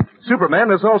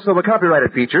 Superman is also a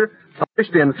copyrighted feature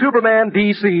published in Superman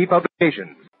DC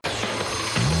publications.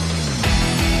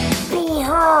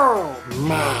 Behold,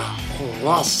 my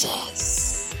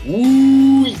precious.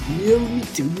 Ooh, yeah, let me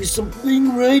tell you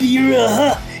something right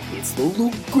here, It's the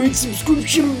Loot Crate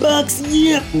subscription box,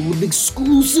 yeah, full of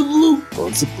exclusive loot,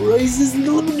 fun surprises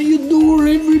delivered to your door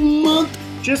every month.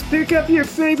 Just pick up your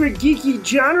favorite geeky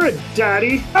genre,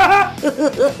 Daddy.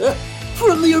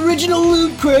 From the original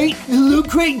Loot Crate, the Loot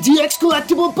Crate DX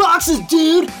collectible boxes,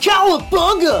 dude,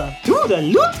 cowabunga! To the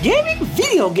Loot Gaming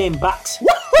video game box.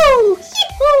 Woohoo!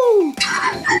 Yee-hoo! Loot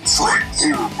Crate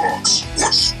horror box.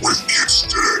 What's with kids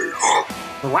today, huh?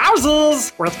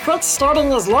 Wowzers! With crates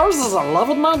starting as low as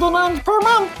 $11.99 per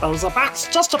month, there's a box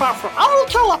just about for all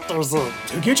collectors. To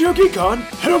get your geek on,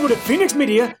 head over to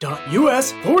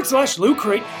phoenixmedia.us/Loot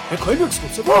Crate and claim your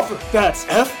exclusive offer. That's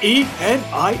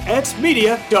FENIX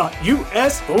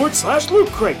media.us/Loot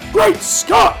Crate. Great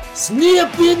Scott!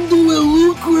 Snap into a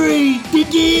Loot Crate,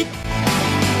 dig it?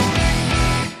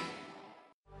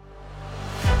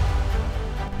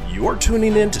 You're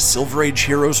tuning in to Silver Age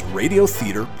Heroes Radio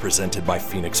Theater presented by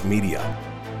Phoenix Media.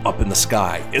 Up in the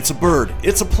sky, it's a bird,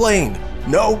 it's a plane.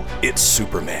 No, it's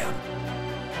Superman.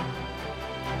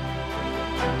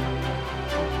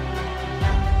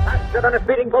 Faster than a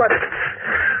speeding bullet.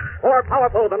 More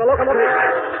powerful than a locomotive.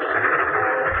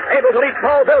 Able to leap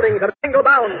tall buildings at a single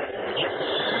bound.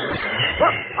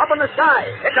 Look, up in the sky.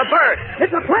 It's a bird.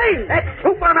 It's a plane. It's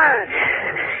Superman.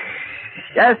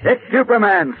 Yes, it's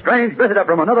Superman, strange visitor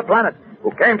from another planet,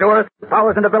 who came to Earth with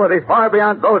powers and abilities far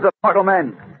beyond those of mortal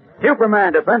men.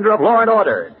 Superman, defender of law and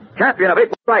order, champion of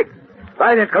equal rights,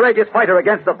 valiant, courageous fighter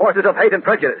against the forces of hate and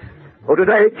prejudice, who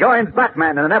today joins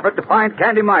Batman in an effort to find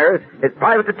Candy Myers, his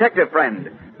private detective friend,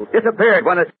 who disappeared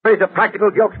when a series of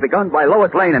practical jokes begun by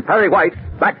Lois Lane and Perry White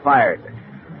backfired.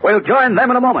 We'll join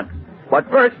them in a moment. But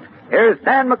first, here's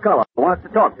Dan McCullough, who wants to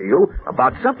talk to you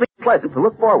about something pleasant to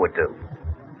look forward to.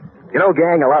 You know,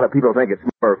 gang, a lot of people think it's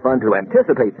more fun to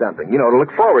anticipate something, to look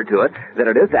forward to it, than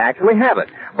it is to actually have it.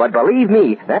 But believe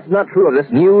me, that's not true of this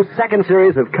new second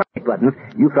series of comic buttons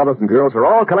you fellows and girls are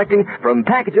all collecting from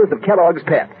packages of Kellogg's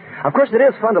Pep. Of course, it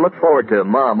is fun to look forward to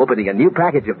Mom opening a new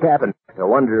package of Pep and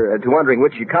wondering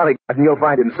which comic button you'll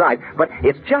find inside. But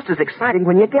it's just as exciting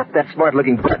when you get that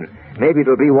smart-looking button. Maybe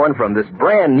it'll be one from this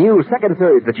brand new second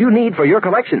series that you need for your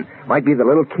collection. Might be the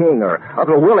Little King or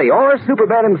Uncle Willie or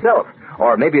Superman himself.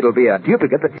 Or maybe it'll be a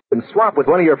duplicate that you can swap with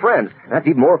one of your friends. That's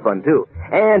even more fun, too.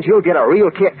 And you'll get a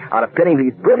real kick out of pinning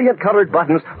these brilliant colored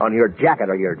buttons on your jacket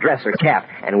or your dress or cap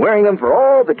and wearing them for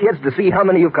all the kids to see how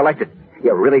many you've collected.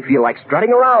 You really feel like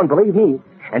strutting around, believe me.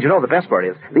 And you know the best part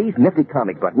is, these nifty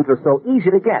comic buttons are so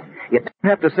easy to get. You don't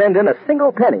have to send in a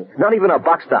single penny, not even a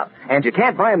buck stop. And you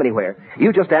can't buy them anywhere.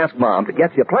 You just ask Mom to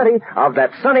get you plenty of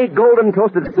that sunny golden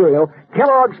toasted cereal,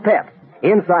 Kellogg's Pep.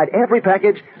 Inside every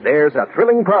package, there's a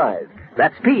thrilling prize.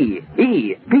 That's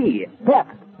P-E-P, Pep,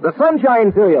 the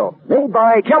Sunshine Cereal, made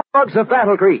by Kellogg's of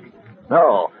Battle Creek.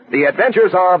 Oh, the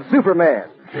adventures of Superman.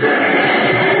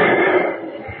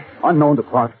 Unknown to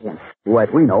Clark Kent, who, as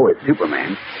we know, is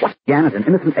Superman, what began as an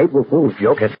innocent April Fool's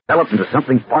joke has developed into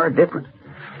something far different.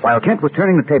 While Kent was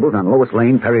turning the tables on Lois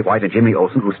Lane, Perry White, and Jimmy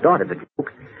Olsen, who started the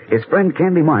joke, his friend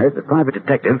Candy Myers, the private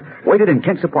detective, waited in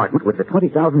Kent's apartment with the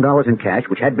 $20,000 in cash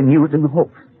which had been used in the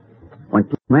hoax. When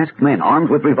two masked men armed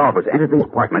with revolvers entered the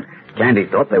apartment, Candy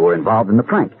thought they were involved in the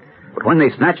prank. But when they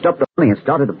snatched up the money and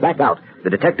started to back out, the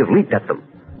detective leaped at them.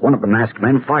 One of the masked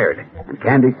men fired, and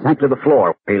Candy sank to the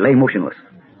floor where he lay motionless.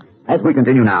 As we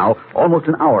continue now, almost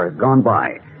an hour has gone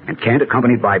by, and Kent,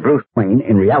 accompanied by Bruce Wayne,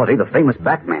 in reality the famous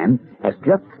Batman, has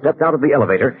just stepped out of the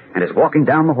elevator and is walking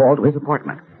down the hall to his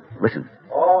apartment. Listen.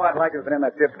 Oh, I'd like to have been in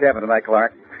that ship's cabin tonight,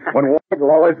 Clark. When White,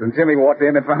 Lois, and Jimmy walked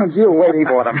in and found you waiting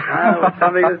for them. Well,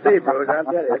 something to see, Bruce, I'll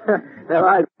tell you. Their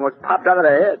eyes almost popped out of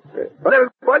their heads. But they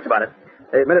were bunch about it.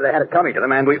 They admitted they had it coming to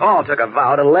them, and we all took a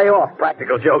vow to lay off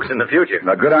practical jokes in the future.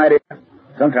 A good idea.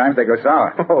 Sometimes they go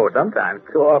sour. Oh, sometimes.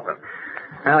 Too often.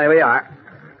 Well, here we are.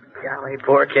 Golly,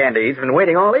 poor Candy. He's been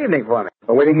waiting all evening for me.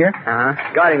 For waiting here?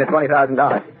 Uh-huh. Guarding the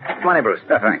 $20,000. Money, Bruce.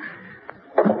 Thanks.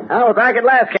 Oh, we're back at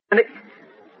last, Candy.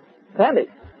 Candy?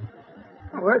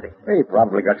 Oh, where is he? He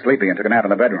probably got sleepy and took a nap in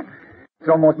the bedroom. It's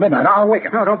almost midnight. I'll wake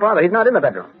him. No, don't bother. He's not in the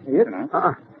bedroom. He isn't, huh?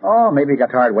 Uh-uh. Oh, maybe he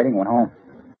got tired waiting and went home.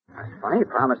 That's funny. He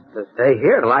promised to stay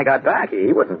here till I got back.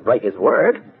 He wouldn't break his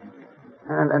word.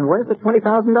 And where's the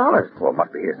 $20,000? Well, it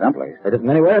must be here someplace. It isn't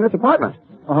anywhere in this apartment.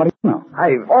 Well, how do you know?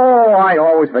 I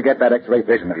always forget that X-ray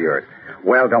vision of yours.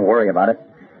 Well, don't worry about it.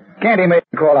 Candy made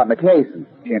a call out in the case, and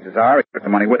chances are he took the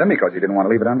money with him because he didn't want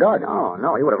to leave it unguarded. Oh,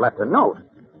 no, he would have left a note.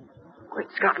 Wait,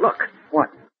 Scott, look. What?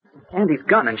 Candy's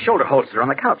gun and shoulder holster on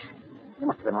the couch. He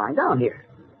must have been lying down here.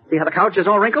 See how the couch is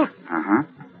all wrinkled? Uh-huh.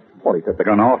 Well, he took the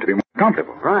gun off to be more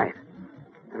comfortable. Right.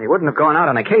 And he wouldn't have gone out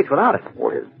on a case without it.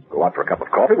 Well, he'd go out for a cup of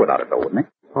coffee without it, though, wouldn't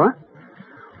he? What?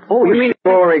 Oh, you mean...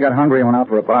 Sure, he got hungry and went out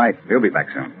for a bite. He'll be back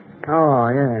soon. Oh,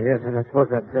 yes, I suppose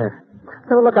that's it.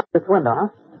 Have a look out this window,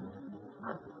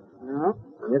 huh? No,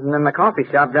 he isn't in the coffee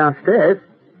shop downstairs.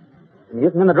 And he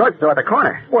isn't in the drugstore at the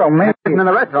corner. Well, maybe... He isn't in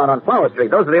the restaurant on Flower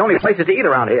Street. Those are the only places to eat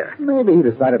around here. Maybe he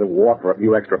decided to walk for a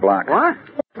few extra blocks. What?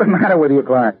 What's the matter with you,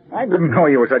 Clark? I didn't know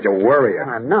you were such a worrier.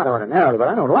 I'm not ordinarily, but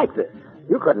I don't like this.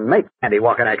 You couldn't make Candy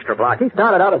walk an extra block. He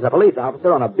started out as a police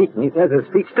officer on a beat, and he says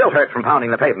his feet still hurt from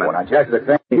pounding the pavement. Well, now, just the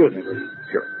same. Excuse me, please.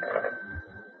 Sure.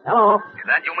 Hello? Is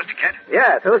that you, Mr. Kent?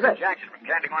 Yes, who's that? Jackson from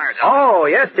Candy Myers' office. Oh,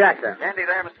 yes, Jackson. Candy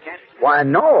there, Mr. Kent? Why,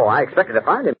 no. I expected to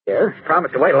find him here. He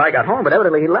promised to wait till I got home, but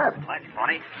evidently he left. That's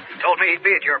funny. He told me he'd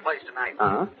be at your place tonight.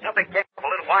 Uh-huh. Something came up a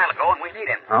little while ago, and we need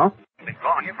him. Oh? I've been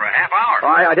calling you for a half hour.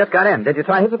 Oh, I just got in. Did you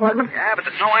try his apartment? Yeah, but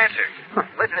there's no answer.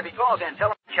 Listen, if he calls in, tell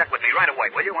him to check with me right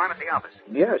away, will you? I'm at the office.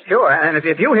 Yeah, sure. And if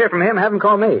you hear from him, have him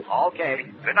call me. Okay.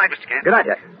 Good night, Mr. Kent. Good night,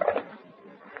 Jackson.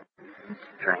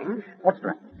 Strange. What's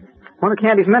strange? One of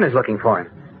Candy's men is looking for him.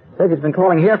 Says he's been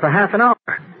calling here for half an hour.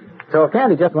 So if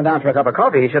Candy just went down for a cup of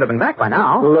coffee, he should have been back by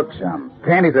now. Look, chum,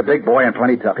 Candy's a big boy and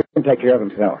plenty tough. He can take care of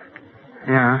himself.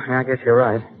 Yeah, I guess you're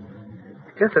right.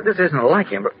 It's just that this isn't like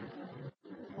him, but...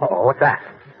 Uh-oh, what's that?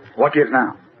 What gives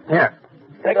now? Here.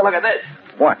 Take a look at this.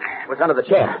 What? What's under the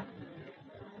chair?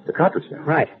 The cartridge shell.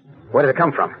 Right. Where did it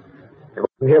come from? It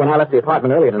wasn't here when I left the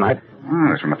apartment earlier tonight.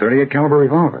 Oh, it's from a .38 caliber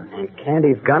revolver. And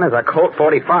Candy's gun is a Colt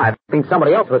 45. I mean,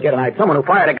 somebody else was here tonight. Someone who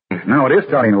fired a gun. No, it is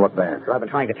starting to look bad. So I've been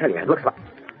trying to tell you. It looks like...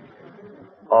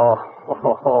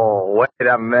 Oh, wait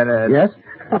a minute. Yes?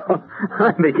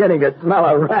 I'm beginning to smell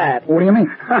a rat. What do you mean?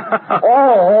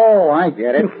 I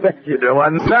get it. You do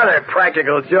another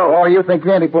practical joke. Oh, you think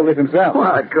Candy pulled this himself?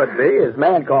 Well, it could be. His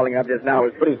man calling up just now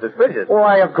was pretty suspicious.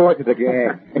 Why, of course it's a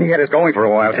gag. And he had us going for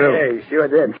a while, too. Hey, sure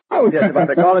did. I was just about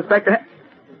to call Inspector...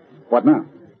 What now?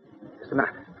 Just a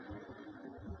minute.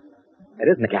 It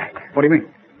isn't a gag. What do you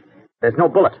mean? There's no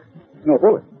bullet. No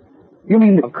bullet? You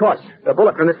mean... Of course. The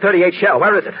bullet from this .38 shell.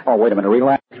 Where is it? Oh, wait a minute.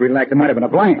 Relax. There might have been a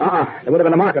blank. There would have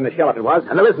been a mark on the shell if it was.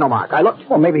 And there is no mark. I looked.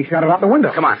 Well, maybe he shot it out the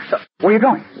window. Come on. Where are you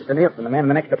going? Mr. Nielsen, the man in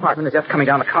the next apartment, is just coming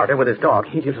down the corridor with his dog.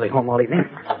 He's usually home all evening.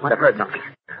 Might have heard something.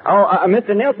 Oh,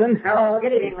 Mr. Nielsen. Oh,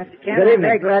 good evening, Mr. Kent. Good evening. I'm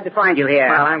very glad to find you here.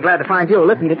 Well, I'm glad to find you.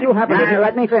 Listen, did you happen to...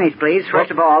 Let me finish, please.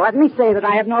 First of all, let me say that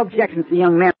I have no objections to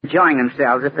young men enjoying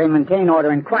themselves if they maintain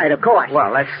order and quiet, of course.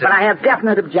 Well, let's... But I have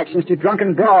definite objections to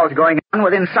drunken brawls going on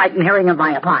within sight and hearing of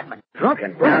my apartment.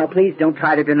 Drunken? Now, please don't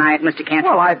try to deny it, Mr. Kent.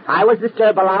 Well, I was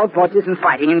disturbed by loud voices and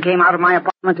fighting and came out of my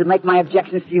apartment to make my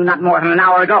objections to you not more than an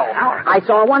hour ago. I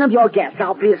saw one of your guests,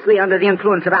 obviously under the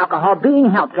influence of alcohol, being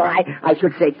helped, or I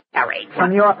should say carried,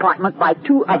 from your apartment by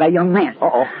two other young men.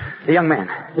 Uh-oh. The young man?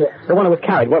 Yes. The one who was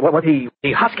carried. Was he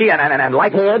husky and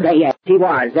light-haired? Yes, he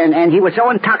was. And he was so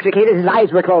intoxicated his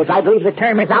eyes were closed. I believe the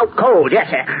term is out cold. Yes,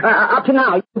 sir. Up to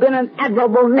now, you've been an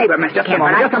admirable neighbor, Mr. Kent.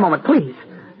 Just a moment, please.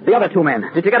 The other two men.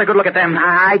 Did you get a good look at them?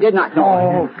 I did not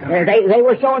know. They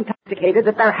were so intoxicated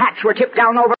that their hats were tipped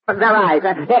down over their eyes.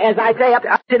 As I say,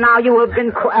 up to now, you have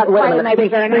been quite a neighbor.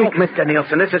 Think, Mr.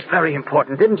 Nielsen, this is very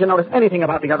important. Didn't you notice anything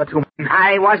about the other two men?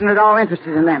 I wasn't at all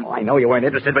interested in them. Oh, I know you weren't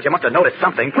interested, but you must have noticed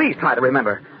something. Please try to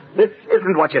remember. This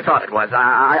isn't what you thought it was.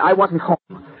 I wasn't home.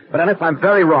 But unless I'm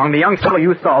very wrong, the young fellow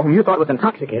you saw, whom you thought was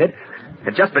intoxicated,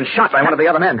 had just been shot by one of the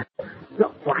other men. No,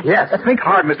 what? Yes. Think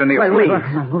hard, Mr. Nielsen. Please.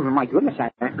 Oh, my goodness,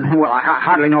 I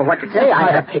hardly know what to say.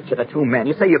 I had a picture of the two men.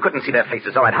 You say you couldn't see their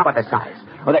faces. All right, how about their size?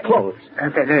 Or their clothes?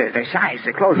 Their size,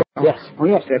 their clothes. Yes. Oh,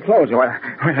 yes, their clothes. Well,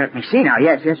 let me see now.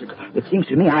 Yes. It seems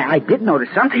to me I did notice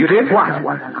something. You did? What?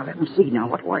 Well, now, let me see now.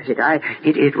 What was it?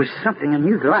 It was something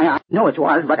unusual. I know it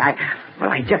was, but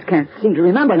I just can't seem to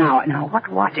remember now. Now, what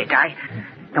was it?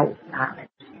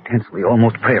 Tensely,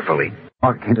 almost prayerfully,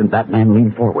 Clark Kent and Batman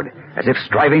leaned forward, as if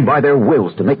striving by their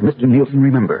wills to make Mr. Nielsen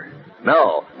remember.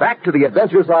 Now, back to the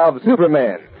adventures of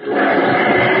Superman.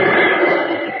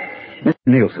 Mr.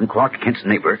 Nielsen, Clark Kent's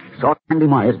neighbor, saw Candy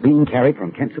Myers being carried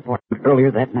from Kent's apartment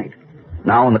earlier that night.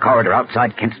 Now, in the corridor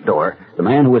outside Kent's door, the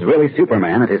man who was really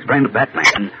Superman and his friend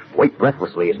Batman wait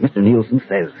breathlessly as Mr. Nielsen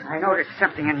says. I noticed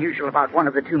something unusual about one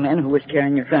of the two men who was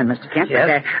carrying your friend, Mr. Kent.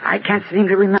 Yes? But I can't seem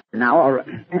to remember now.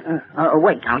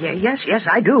 Wait now. Yes,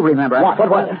 I do remember.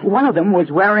 What? One of them was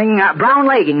wearing brown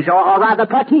leggings, or rather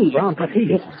puttees. Brown puttees?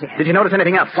 Yes. Did you notice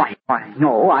anything else? Why,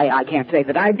 no, I can't say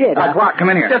that I did. Clark, come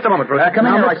in here. Just a moment, Bruce. Come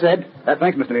in here, I said.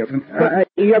 Thanks, Mr. Nielsen.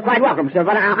 You're quite welcome, sir,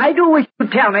 but I do wish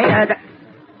you'd tell me...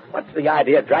 What's the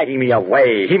idea of dragging me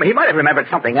away? He might have remembered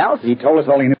something else. He told us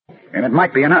all he knew, and it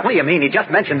might be enough. What do you mean? He just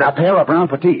mentioned a pair of brown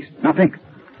puttees. Now think.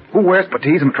 Who wears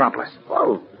puttees in Metropolis?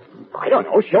 Well, I don't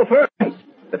know. Chauffeur.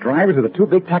 The drivers of the two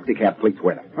big taxicab fleets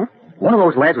wear them. Huh? One of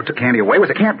those lads who took Candy away was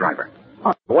a cab driver.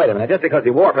 Oh, wait a minute. Just because he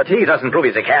wore puttees doesn't prove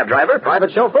he's a cab driver.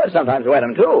 Private chauffeurs sometimes wear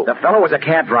them, too. The fellow was a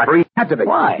cab driver. He had to be.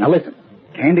 Why? Now listen.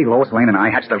 Candy, Lois Lane, and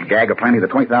I hatched a gag of planting the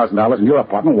 $20,000 in your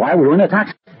apartment while we were in a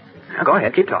taxi. Now, go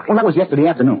ahead. Keep talking. Well, that was yesterday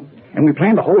afternoon. And we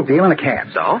planned the whole deal in a cab.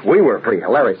 So? We were pretty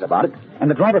hilarious about it, and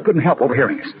the driver couldn't help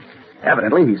overhearing us.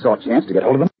 Evidently, he saw a chance to get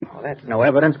hold of them. Oh, that's no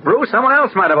evidence, Bruce. Someone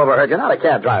else might have overheard you, not a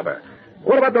cab driver.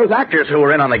 What about those actors who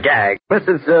were in on the gag?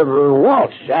 Mrs.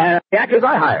 Walsh, the actors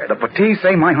I hired. The puttees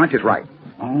say my hunch is right.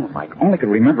 Oh, if I only could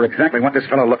remember exactly what this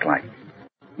fellow looked like.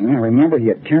 I remember he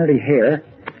had carroty hair,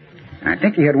 and I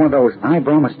think he had one of those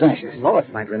eyebrow mustaches. Lois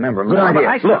might remember. Good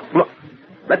idea. Look.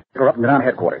 Let's go up and get down to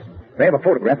headquarters. They have a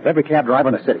photograph of every cab driver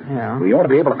in the city. Yeah. We ought to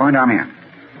be able to find our man.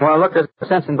 Well, look, there's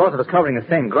sense in both of us covering the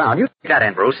same ground. You take that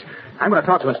in, Bruce. I'm going to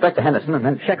talk to Inspector Henderson and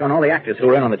then check on all the actors who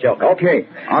were in on the joke. Okay.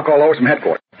 I'll call Lois from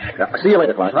headquarters. See you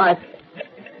later, Clark. Right.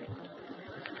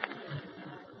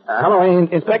 Hello,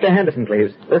 Inspector Henderson,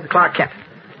 please. This is Clark Kent.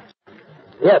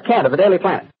 Yes, Kent of the Daily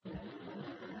Planet.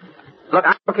 Look,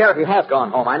 I don't care if he has gone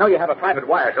home. I know you have a private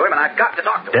wire to him, and I've got to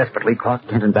talk to him. Desperately, Clark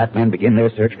Kent and Batman begin their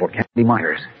search for Candy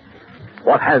Myers.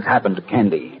 What has happened to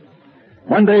Candy?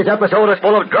 Monday's episode is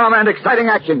full of drama and exciting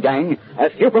action, gang,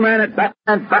 as Superman and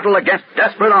Batman battle against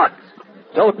desperate odds.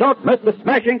 So don't miss the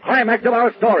smashing climax of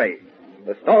our story.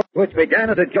 The story which began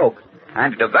as a joke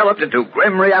and developed into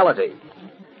grim reality.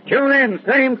 Tune in,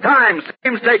 same time,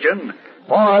 same station,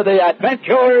 for the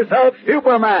adventures of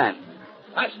Superman.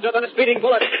 Faster than a speeding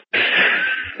bullet.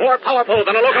 More powerful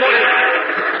than a locomotive.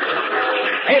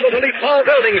 Able to leap tall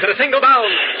buildings at a single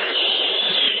bound.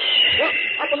 Look,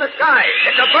 up in the sky.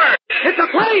 It's a bird. It's a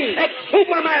plane. It's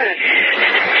Superman.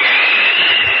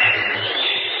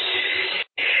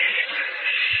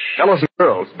 Fellows and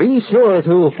girls, be sure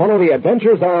to follow the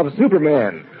adventures of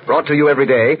Superman. Brought to you every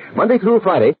day, Monday through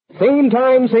Friday, same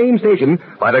time, same station,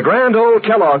 by the grand old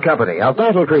Kellogg Company of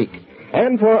Battle Creek.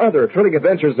 And for other thrilling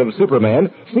adventures of Superman,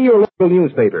 see your local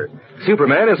newspaper.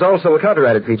 Superman is also a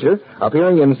copyrighted feature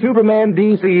appearing in Superman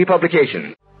DC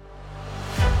publication.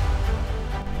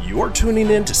 You're tuning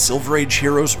in to Silver Age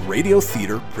Heroes Radio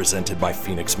Theater presented by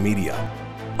Phoenix Media.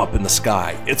 Up in the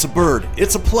sky, it's a bird,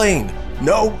 it's a plane.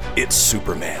 No, it's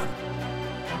Superman.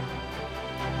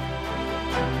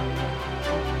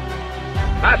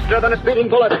 Faster than a speeding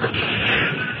bullet.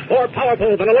 More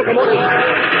powerful than a locomotive.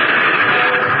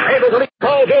 Able to leap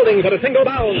tall buildings at a single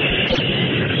bound.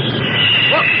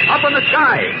 Look, up up in the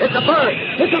sky. It's a bird.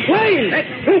 It's a plane.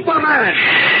 It's Superman.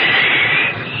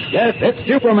 Yes, it's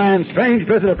Superman, strange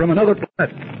visitor from another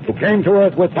planet, who came to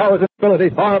Earth with powers and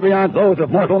abilities far beyond those of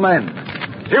mortal men.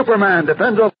 Superman,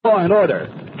 defender of law and order,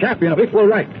 champion of equal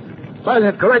rights,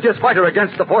 valiant, courageous fighter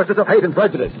against the forces of hate and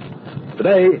prejudice.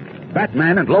 Today,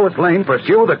 Batman and Lois Lane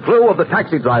pursue the clue of the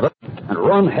taxi driver and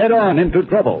run head-on into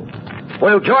trouble.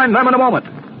 We'll join them in a moment.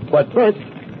 But first,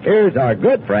 here's our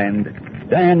good friend,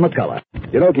 Dan McCullough.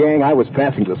 You know, gang, I was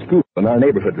passing the school in our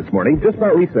neighborhood this morning, just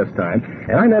about recess time,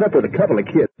 and I met up with a couple of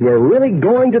kids who are really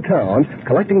going to town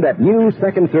collecting that new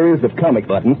second series of comic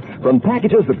buttons from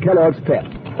packages of Kellogg's Pep.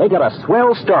 They got a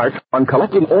swell start on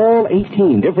collecting all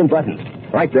 18 different buttons.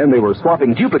 Right then, they were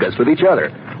swapping duplicates with each other.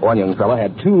 One young fella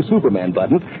had 2 Superman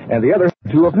buttons, and the other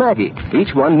had 2 of Maggie.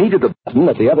 Each one needed the button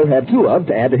that the other had 2 of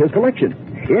to add to his collection.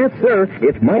 Yes, sir,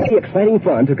 it's mighty exciting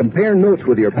fun to compare notes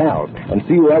with your pals and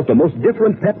see who has the most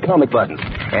different Pep comic buttons.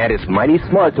 And it's mighty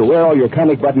smart to wear all your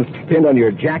comic buttons pinned on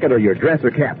your jacket or your dress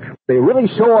or cap. They really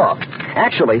show off.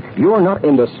 Actually, you're not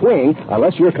in the swing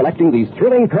unless you're collecting these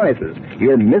thrilling prizes.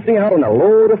 You're missing out on a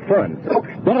load of fun. So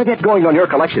better get going on your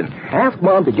collection. Ask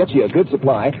Mom to get you a good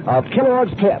supply of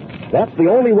Kellogg's Pep. That's the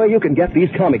only way you can get these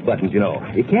comic buttons, you know.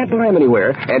 You can't buy them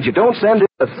anywhere, and you don't send in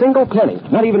a single penny,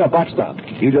 not even a box stop.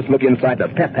 You just look inside the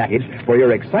Pep package for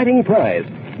your exciting prize.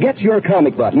 Get your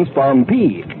comic buttons from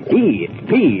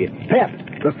P.E.P. Pep,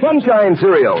 the Sunshine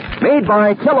Cereal, made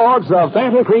by Kellogg's of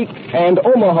Battle Creek and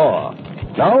Omaha.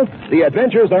 Now, the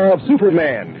adventures of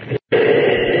Superman.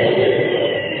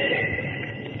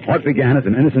 What began as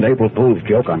an innocent April Fool's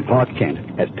joke on Clark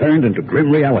Kent has turned into grim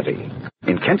reality.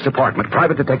 In Kent's apartment,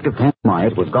 Private Detective Hank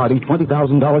Myers was guarding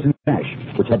 $20,000 in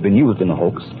cash, which had been used in the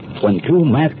hoax, when 2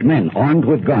 masked men armed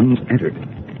with guns entered.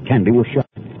 Candy was shot,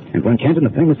 and when Kent and the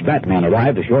famous Batman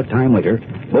arrived a short time later,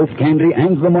 both Candy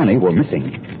and the money were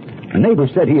missing. A neighbor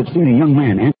said he had seen a young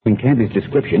man answering Candy's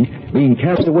description being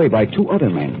carried away by 2 other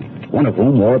men, one of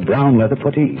whom wore brown leather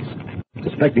puttees.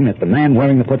 Suspecting that the man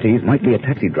wearing the puttees might be a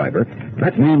taxi driver,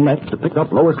 Batman left to pick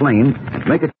up Lois Lane and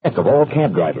make a check of all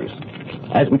cab drivers.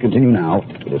 As we continue now,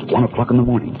 it is 1 o'clock in the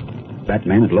morning.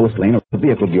 Batman and Lois Lane are at the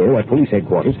Vehicle Bureau at police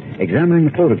headquarters, examining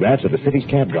the photographs of the city's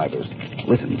cab drivers.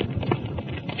 Listen.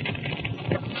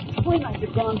 We must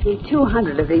have gone through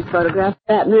 200 of these photographs,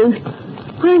 Batman.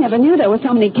 I never knew there were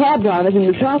so many cab drivers in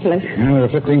Metropolis. Yeah, there are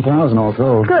 15,000 all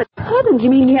told. Good heavens, you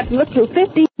mean you have to look through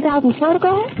 15,000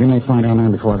 photographs? We may find our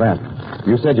man before that.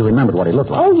 You said you remembered what he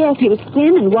looked like. Oh, yes, he was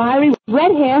thin and wiry, with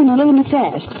red hair and a little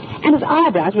mustache. And his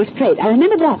eyebrows were straight. I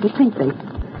remember that distinctly.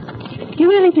 Do you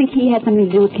really think he had something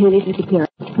to do with Candy's disappearance?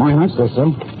 My hunch says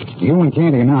so. You and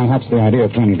Candy and I hatched the idea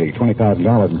of finding the $20,000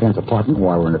 in Kent's apartment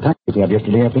while we were in the taxi cab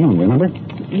yesterday afternoon, remember?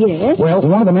 Yes. Well,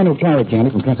 one of the men who carried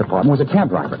Candy from Kent's apartment was a cab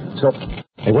driver. So,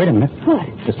 hey, wait a minute. What?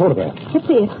 This photograph. Let's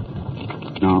see it.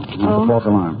 No, it's a false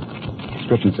alarm.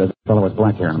 Description says the fellow has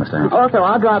black hair and a mustache. Also,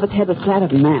 our driver's head was flatter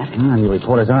than that. Your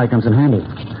reporter's eye comes in handy.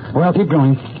 Well, keep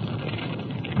going.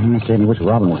 I certainly wish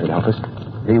Robin was to help us.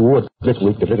 He would this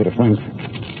week to visit a friend.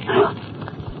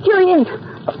 Here he is.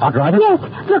 Our driver? Yes.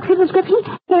 Look, see the description?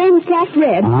 Hair and mustache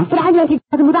red. But I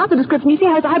recognize him without the description. You see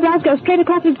how his eyebrows go straight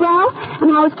across his brow? And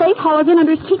how his face hollows in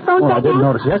under his cheekbones I didn't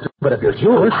notice yesterday, but if you're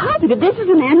sure... I'm positive this is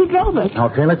the man who drove us.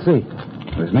 Okay, let's see.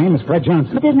 His name is Fred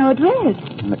Johnson. But there's no address.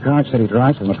 And the card said he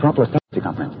drives for the Metropolis Taxi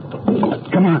Company.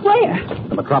 Come on. Where?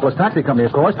 The Metropolis Taxi Company,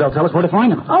 of course. They'll tell us where to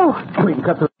find him. Oh. We can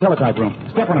cut through the teletype room.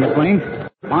 Step on him, Miss Lane.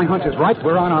 My hunch is right.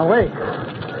 We're on our way.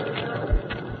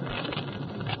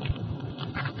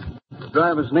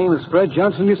 Driver's name is Fred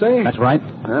Johnson, you say? That's right.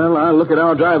 Well, I'll look at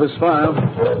our driver's file.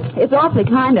 It's awfully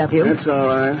kind of you. That's all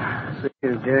right. See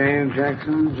here, Dave,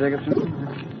 Jackson,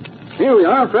 Jacobson. Here we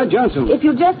are, Fred Johnson. If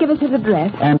you'll just give us his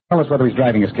address. And tell us whether he's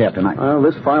driving his cab tonight. Well,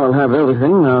 this file will have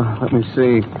everything. Now, let me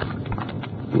see.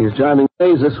 He's driving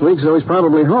days this week, so he's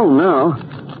probably home now.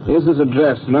 Here's his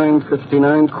address,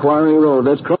 959 Quarry Road.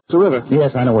 That's across the river.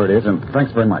 Yes, I know where it is, and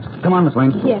thanks very much. Come on, Miss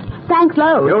Lane. Yes. Thanks,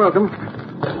 Lowe. You're welcome.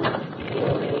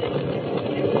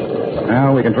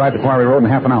 Well, we can drive to Quarry Road in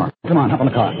half an hour. Come on, hop on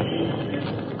the car.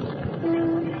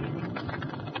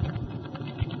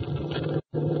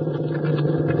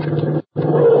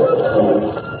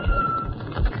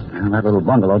 Well, that little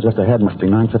bungalow just ahead must be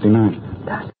 959.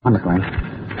 Come on, Miss Lane.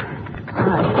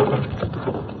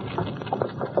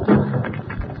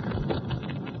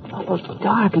 It's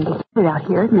dark and deserted out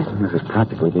here, isn't it? This is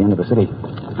practically the end of the city.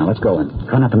 Now, let's go and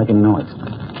try not to make any noise.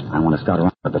 I want to scout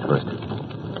around a bit first.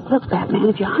 Look, Batman,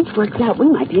 if your hunch works out, we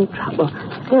might be in trouble.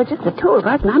 There are just the 2 of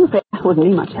us, and I'm afraid that wouldn't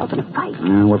be much help in a fight.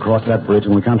 We'll cross that bridge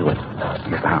when we come to it.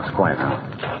 Get the house quiet now.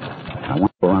 I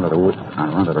want to go around to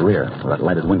the rear, where that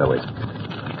lighted window is.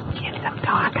 Here's some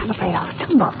I'm kind of afraid I'll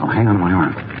stumble. Oh, hang on to my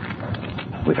arm.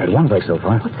 We've had one break so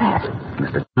far. What's that?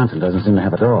 Mr. Johnson doesn't seem to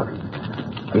have a dog.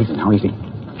 Easy, now, easy.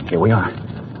 Here we are.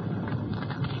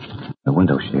 The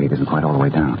window shade isn't quite all the way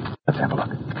down. Let's have a look.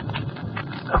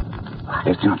 Oh,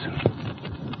 there's Johnson.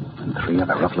 And three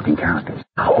other rough-looking characters.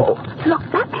 Oh, look,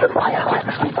 that man. Quiet,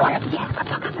 let's be quiet. Yes, but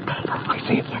look on the table. I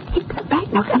see it. Yes, it's the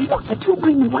bank notes. And look, the two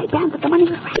green and white bands that the money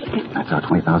was wrapped in. That's our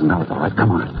 $20,000, all right.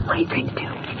 Come on. What are you going to do?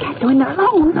 You can't go in there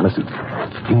alone. Now, listen.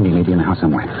 Candy may be in the house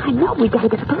somewhere. I know. We've got to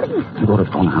get the police. You go to the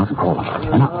corner house and call them.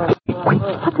 And now, wait.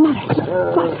 What's the matter? Listen.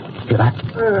 What? Hear that?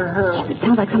 Yes, it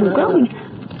sounds like someone growling.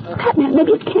 Batman,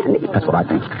 maybe it's Candy. That's what I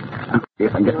think. Now, see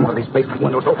if I can get one of these basement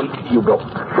windows open. You go.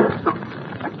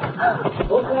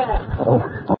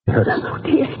 Oh, they heard us. Oh,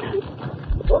 dear.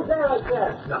 Who's there like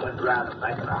that? Someone's around the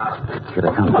back of the house. Here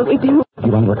they come. What do we do?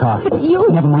 You run to the car. But you...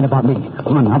 Never mind about me.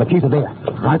 Run now, the keys are there.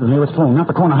 Drive to the nearest phone, not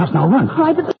the corner house. Now run. All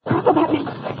right, but Batman.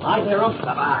 I hear him.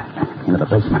 Bye-bye. Into the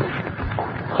basement.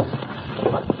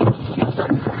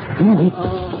 Candy.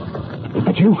 Is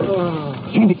that you?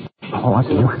 Candy. Oh, I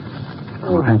see you.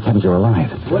 Oh, thank heavens you're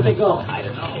alive. Where'd they go? I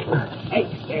don't know. Hey,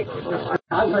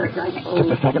 I've heard a guy. Just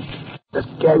a second. Just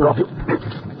gag off you.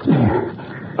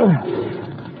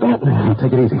 Batman.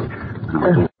 Take it easy.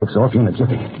 I'll take the off you in a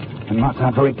jiffy. And knots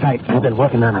out very tight. I've been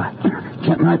working on it.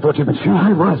 Captain, I thought you'd been shot.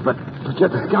 I was, but it was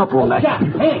just a scalp wound.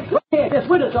 Hey, look here. This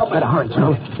window's open. Better hurry,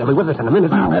 Joe. They'll be with us in a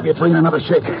minute. I'll have you three in another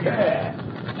shake. Yeah.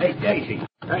 Hey, Daisy,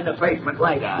 turn the basement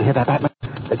light on. You hear that, Batman?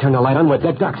 They turned the light on. We're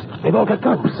dead ducks. They've all got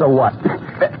guns. So what?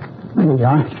 There you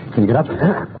are. Can you get up?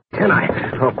 Can I?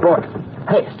 Oh, boy.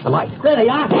 Hey, the light. There they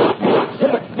are.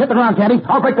 Hit the ground, Candy.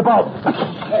 I'll break the bulb.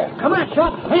 Come on,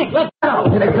 Chuck. Hank, let's go.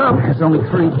 Here they come. There's only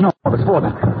three. No, there's four of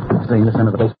them. Stay in this end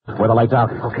of the basement where the light's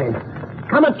out. Okay.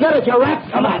 Come and get it, you rats.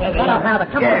 Come on. Let us have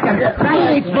it. Come on.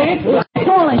 Right, bitch.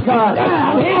 Calling card. Come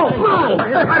on.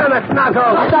 Right on that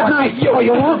snuggle. That nice.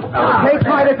 You won't? Okay,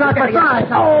 try to knock it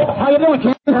aside. Oh, how you doing,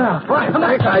 Ken? Fine,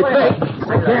 thanks, I think.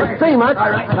 I can't see much.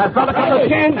 I've got a couple of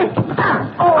cans.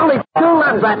 Only two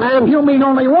left, Batman. You mean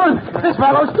only one? This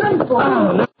fellow's sinful.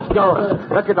 Let's go.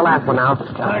 Let's get the last one now.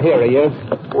 Here he is.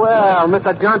 Well,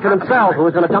 Mr. Johnson himself, who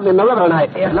was going to dump me in the river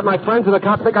tonight. Let my friends and the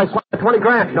cops think I swiped 20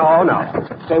 grand. No.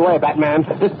 Stay away, Batman.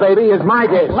 This baby is my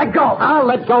gig. Let go. I'll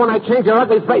let go when I change your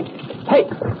ugly face. Hey,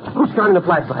 who's starting the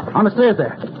flashlight? On the stairs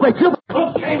there. Wait, you...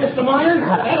 Okay, Mr. Myers.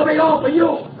 That'll be all for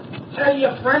you. Tell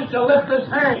your friend to lift his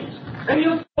hands. Then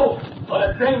you go. But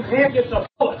if James here gets a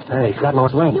bullet. Hey, he's got no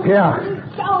swing. Yeah.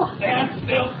 Stand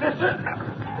still, sister.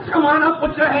 Come on up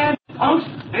with your hands, punks,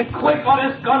 and quick or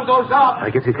this gun goes off. I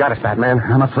guess he's got us, Batman.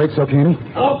 I'm afraid so, Candy.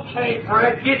 Okay,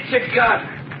 Fred, get your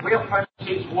gun. We'll punish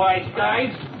these wise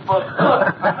guys for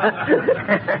good.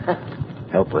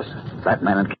 Helpless,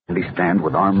 Batman and Candy stand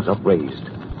with arms upraised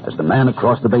as the man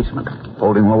across the basement,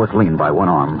 holding Lois Lane by one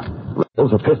arm,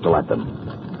 throws a pistol at them.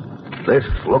 This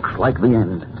looks like the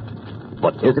end.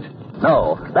 But is it?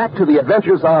 No. Back to the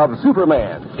adventures of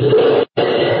Superman.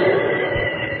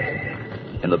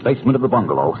 In the basement of the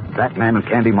bungalow, Batman and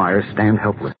Candy Myers stand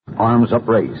helpless, arms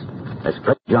upraised, as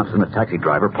Fred Johnson, the taxi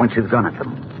driver, points his gun at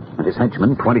them. And his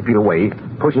henchman, 20 feet away,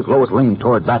 pushes Lois Lane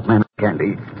toward Batman and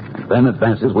Candy, and then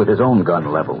advances with his own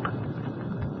gun leveled.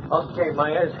 Okay,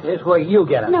 Myers, here's where you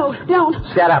get it. No, don't.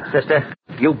 Shut up, sister.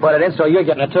 You butted in, so you're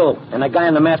getting it, too. And the guy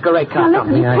in the masquerade costume. Now,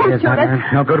 listen, you can't shoot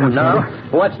us. No good one, No?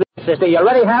 What's this, sister? You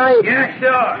ready, Harry? Yeah,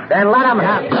 sure. Then let him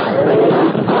have it.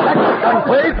 Gun,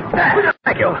 please.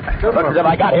 Thank you. Looks as if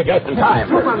I got here just in time.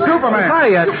 Superman.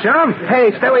 Hiya, chum.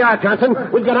 Hey, stay where you are, Johnson.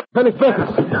 We've got unfinished business.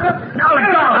 Now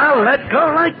let go. I'll let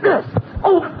go like this.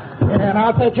 Oh. And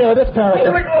I'll take care of this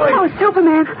character. Oh,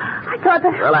 Superman. I thought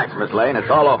that... Relax, Miss Lane. It's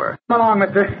all over. Come along,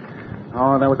 mister.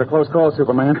 Oh, that was a close call,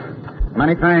 Superman.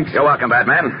 Many thanks. You're welcome,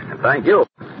 Batman. And thank you.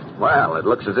 Well, it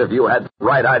looks as if you had the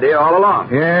right idea all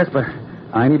along. Yes, but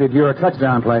I needed your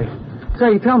touchdown play.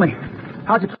 Say, tell me,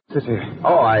 how'd you trace this here?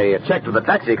 Oh, I checked with the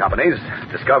taxi companies,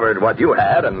 discovered what you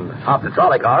had, and hopped the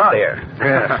trolley car out here.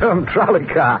 Yeah, some trolley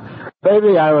car.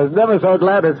 Baby, I was never so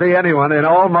glad to see anyone in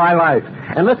all my life.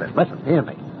 And listen, hear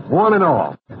me. One and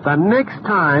all, the next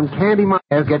time Candy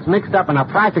Myers gets mixed up in a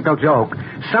practical joke,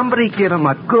 somebody give him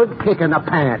a good kick in the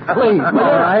pants. Please, all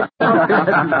right?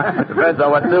 Depends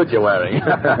on what suit you're wearing.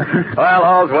 Well,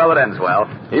 all's well that ends well.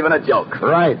 Even a joke.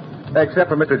 Right. Except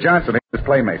for Mr. Johnson and his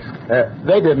playmates.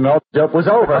 They didn't know the joke was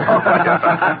over.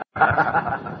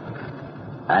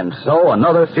 And so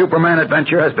another Superman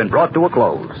adventure has been brought to a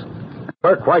close.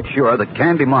 We're quite sure that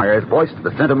Candy Myers voiced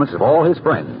the sentiments of all his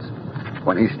friends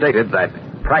when he stated that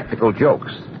practical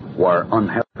jokes were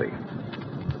unhealthy.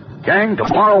 Gang,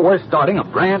 tomorrow we're starting a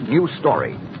brand new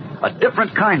story. A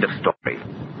different kind of story.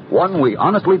 One we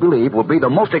honestly believe will be the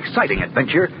most exciting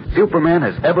adventure Superman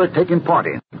has ever taken part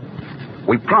in.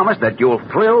 We promise that you'll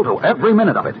thrill to every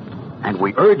minute of it. And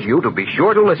we urge you to be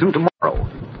sure to listen tomorrow.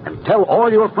 And tell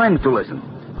all your friends to listen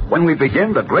when we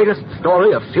begin the greatest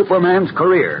story of Superman's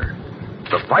career.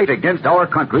 The fight against our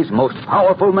country's most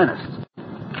powerful menace.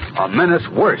 A menace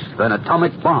worse than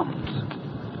atomic bombs.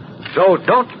 So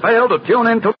don't fail to tune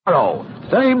in tomorrow.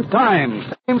 Same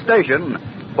time, same station,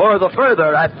 for the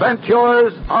further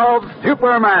adventures of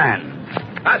Superman.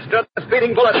 Faster than a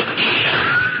speeding bullet.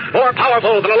 More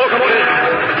powerful than a locomotive.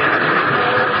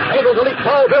 Able to leap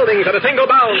tall buildings at a single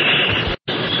bound.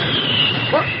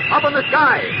 Look, up in the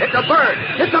sky. It's a bird.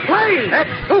 It's a plane.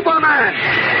 It's Superman.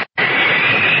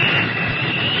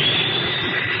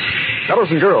 Fellows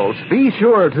and girls, be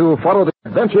sure to follow the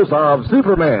adventures of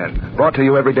Superman. Brought to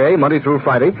you every day, Monday through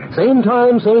Friday, same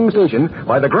time, same station,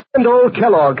 by the grand old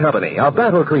Kellogg Company of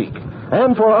Battle Creek.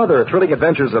 And for other thrilling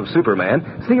adventures of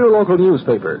Superman, see your local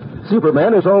newspaper.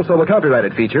 Superman is also a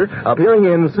copyrighted feature appearing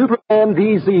in Superman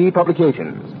DC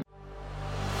publications.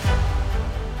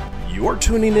 You're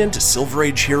tuning in to Silver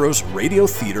Age Heroes Radio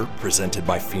Theater presented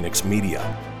by Phoenix Media.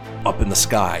 Up in the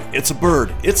sky, it's a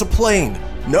bird, it's a plane.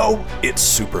 No, it's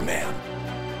Superman.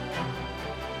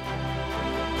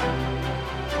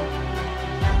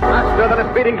 Faster than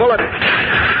a speeding bullet.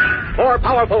 More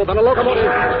powerful than a locomotive.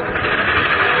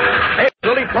 Able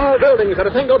to leap tall buildings at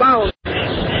a single bound.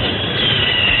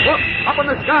 Look, up in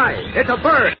the sky. It's a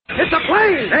bird. It's a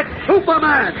plane. It's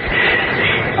Superman.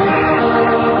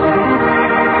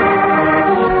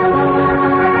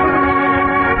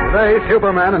 Today,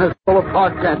 Superman and his role of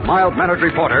Clark Kent, mild-mannered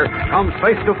reporter, comes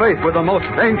face to face with the most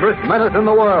dangerous menace in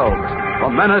the world, the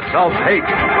menace of hate.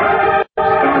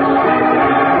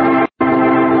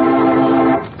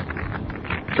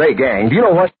 Say, gang, do you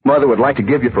know what Mother would like to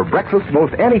give you for breakfast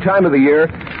most any time of the year?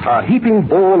 A heaping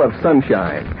bowl of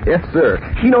sunshine. Yes, sir.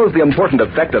 She knows the important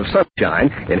effect of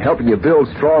sunshine in helping you build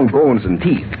strong bones and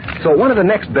teeth. So one of the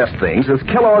next best things is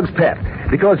Kellogg's Pep,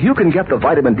 because you can get the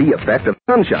vitamin D effect of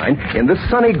sunshine in this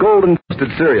sunny golden toasted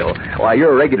cereal, while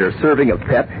your regular serving of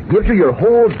Pep gives you your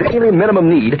whole daily minimum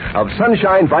need of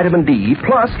sunshine vitamin D,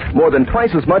 plus more than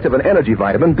twice as much of an energy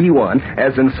vitamin, B1,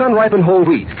 as in sun-ripened whole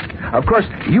wheat. Of course,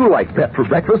 you like Pep for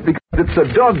breakfast because it's so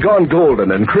doggone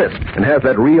golden and crisp and has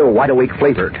that real wide-awake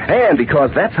flavor. And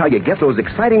because that's how you get those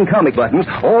exciting comic buttons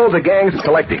all the gang's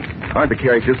collecting. Aren't the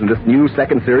characters in this new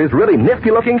second series really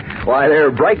nifty-looking? Why,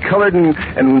 they're bright-colored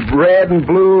and red and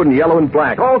blue and yellow and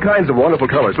black. All kinds of wonderful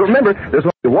colors. But remember, there's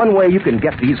only one way you can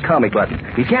get these comic buttons.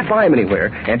 You can't buy them anywhere,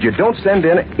 and you don't send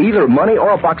in either money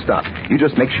or a box stop. You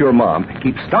just make sure Mom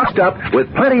keeps stocked up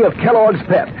with plenty of Kellogg's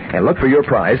Pep, and look for your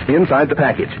prize inside the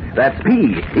package. That's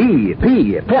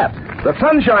P-E-P, Pep, the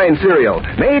Sunshine Cereal,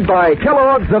 made by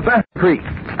Kellogg's of Battle Creek.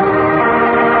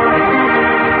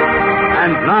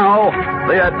 And now,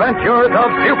 the adventures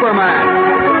of Superman.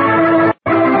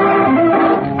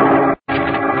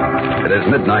 It is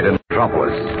midnight in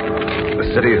Metropolis.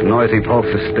 The city's noisy pulse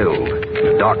is stilled.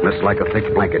 Darkness like a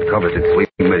thick blanket covers its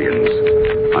sleeping millions.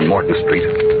 On Morton Street,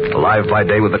 alive by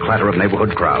day with the clatter of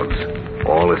neighborhood crowds,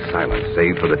 all is silent,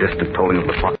 save for the distant tolling of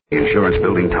the clock in the insurance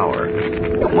building tower.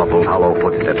 The muffled, hollow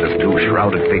footsteps of two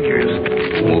shrouded figures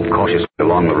move cautiously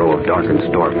along the row of darkened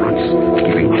storefronts,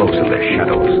 keeping close in their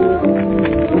shadows.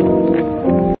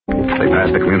 They pass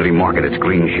the community market, its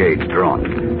green shades drawn.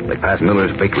 They pass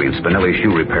Miller's Bakery and Spinelli's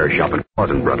Shoe Repair Shop and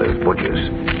Clausen Brothers Butchers.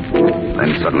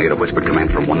 Then suddenly, at a whispered command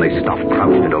from one, they stop,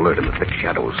 crouched and alert in the thick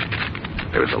shadows.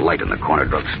 There is a light in the corner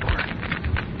drugstore.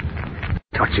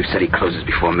 Thought you said he closes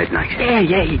before midnight. Yeah,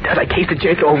 he does. I cased the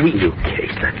jerk all week. You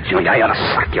cased that joint? I ought to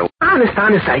suck you. Honest,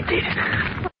 I did.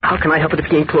 How can I help it if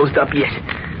he ain't closed up yet?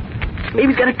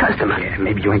 Maybe he's got a customer. Yeah,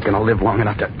 maybe you ain't gonna live long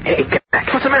enough to... Hey, get back.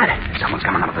 What's the matter? Someone's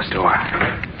coming out of the store.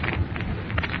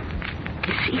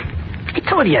 You see? I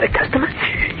told you had a customer.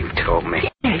 You told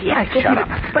me. Yeah, I guess Shut up.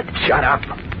 But... Shut up.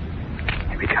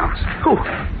 Here he comes. Who?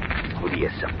 Who do you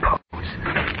suppose?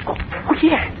 Oh,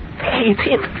 yeah. Hey, it's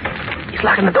him. He's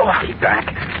locking the door. Keep back.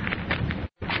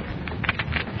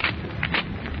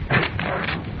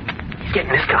 He's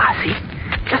getting this car, see?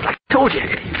 Just like I told you.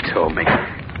 You told me.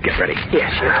 Get ready. Yeah,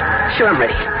 sure. I'm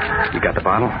ready. You got the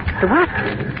bottle? The what?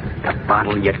 The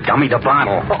bottle, you dummy, the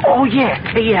bottle. Oh, yeah.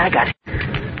 Hey, I got it.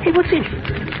 Hey, what's in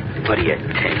it? What do you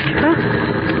take? Huh?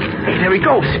 Hey, there he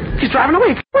goes. He's driving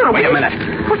away. Wait a minute.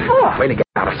 What for? Way to get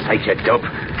out of sight, you dope.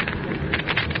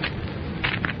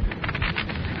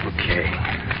 Okay.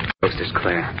 Coast is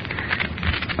clear.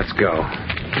 Let's go.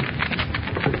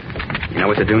 You know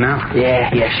what to do now? Yeah,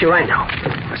 sure I know.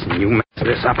 Listen, you mess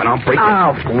this up and I'll break it.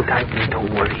 Oh, won't I?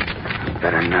 Don't worry.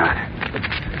 Better not.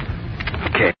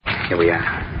 Okay, here we are.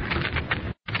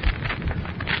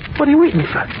 What are you waiting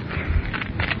for?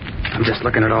 I'm just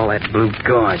looking at all that blue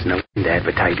gauze in the wind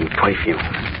advertising perfume.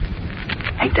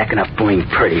 Ain't that gonna bling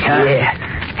pretty, huh? Yeah.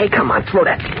 Hey, come on, throw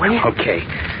that thing, will you? Okay.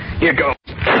 Here goes.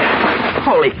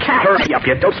 Holy cat. Hurry up,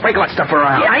 you. Don't sprinkle that stuff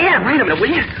around. Yeah, I am. Wait a minute,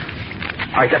 will you?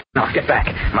 All right, that's enough. Get back.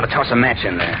 I'm gonna toss a match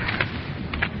in there.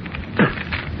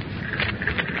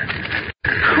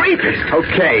 Creepy.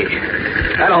 Okay.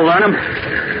 That'll learn him.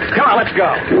 Come on, let's go.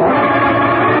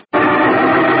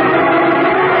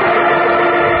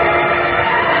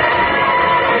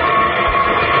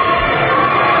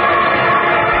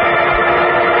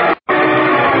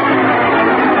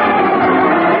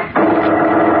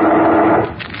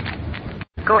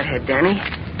 Go ahead, Danny.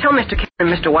 Tell Mr. Ken and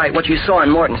Mr. White what you saw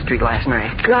on Morton Street last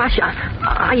night. Gosh,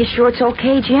 are you sure it's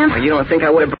okay, Jim? Well, you don't think I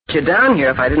would have brought you down here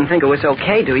if I didn't think it was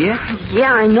okay, do you?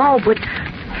 Yeah, I know, but...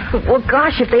 Well,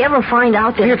 gosh, if they ever find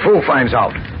out that... If who finds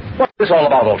out? What's this all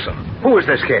about, Olson? Who is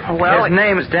this kid? Well, his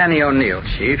name's Danny O'Neill,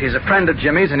 Chief. He's a friend of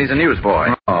Jimmy's, and he's a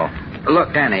newsboy. Oh.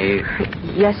 Look, Danny,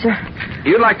 Yes, sir?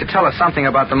 you'd like to tell us something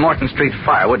about the Morton Street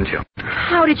fire, wouldn't you?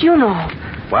 How did you know?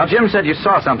 Well, Jim said you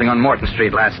saw something on Morton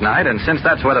Street last night, and since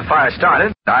that's where the fire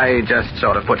started, I just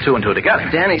sort of put two and two together.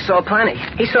 Danny saw plenty.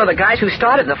 He saw the guys who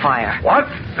started the fire.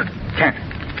 What? Kent,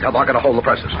 tell Barker to hold the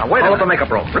presses. Now, wait up the makeup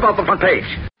roll. Rip out the front page.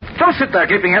 Don't sit there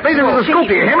gaping at me. This is a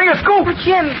scoop. Do you hear me? A scoop. But,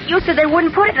 Jim, you said they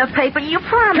wouldn't put it in the paper. You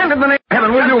promised. Kent, in the name of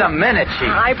heaven, will you... Just a minute, Chief.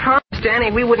 I promised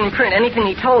Danny we wouldn't print anything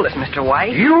he told us, Mr.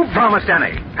 White. You promised,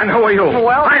 Danny. And who are you?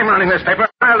 Well... I'm running this paper.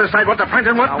 I'll decide what to print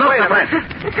and what not wait to a print.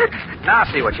 Now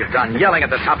see what you've done, yelling at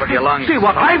the top of your lungs. See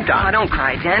what I've done. Oh, don't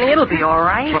cry, Danny. It'll be all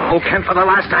right. Oh, Kent, for the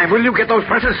last time, will you get those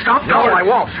presses stopped? No, I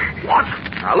won't. What?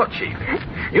 Now, look, Chief.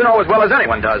 You know as well as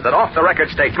anyone does that off-the-record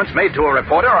statements made to a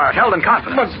reporter are held in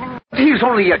confidence. But he's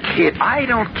only a kid. I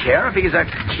don't care if he's a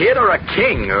kid or a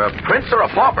king or a prince or a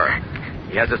pauper.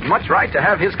 He has as much right to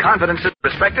have his confidences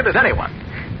respected as anyone.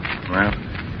 Well,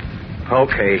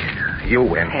 okay. You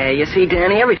win. Hey, you see,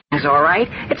 Danny, everything's all right.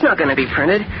 It's not going to be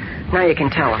printed. Now you can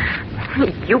tell him.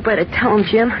 You better tell him,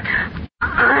 Jim.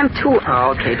 I'm too...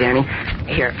 Oh, okay, Danny.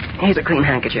 Here's a clean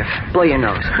handkerchief. Blow your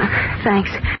nose.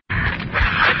 Thanks.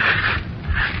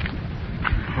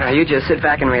 Now, you just sit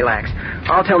back and relax.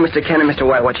 I'll tell Mr. Ken and Mr.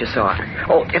 White what you saw.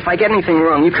 Oh, if I get anything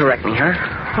wrong, you correct me, huh?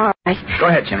 All right. Go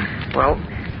ahead, Jim. Well,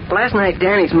 last night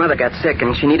Danny's mother got sick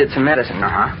and she needed some medicine.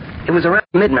 Uh-huh. It was around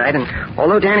midnight, and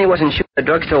although Danny wasn't sure the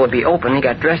drugstore would be open, he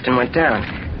got dressed and went down.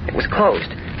 It was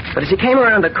closed. But as he came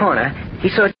around the corner, he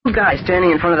saw two guys standing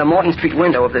in front of the Morton Street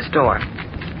window of the store.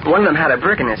 One of them had a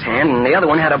brick in his hand, and the other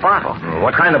one had a bottle.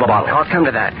 What kind of a bottle? I'll come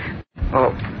to that.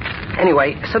 Oh,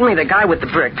 anyway, suddenly the guy with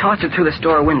the brick tossed it through the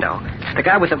store window. The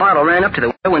guy with the bottle ran up to the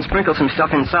window and sprinkled some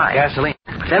stuff inside. Gasoline.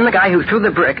 Then the guy who threw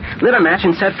the brick lit a match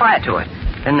and set fire to it.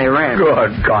 Then they ran.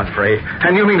 Good Godfrey.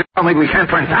 And you mean to tell me we can't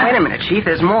print that? Wait a minute, Chief.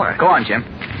 There's more. Go on, Jim.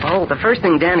 Oh, the first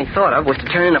thing Danny thought of was to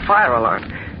turn in a fire alarm.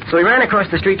 So he ran across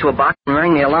the street to a box and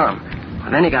rang the alarm.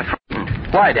 And then he got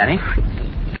frightened. Why, Danny?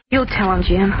 You tell him,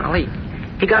 Jim. Well,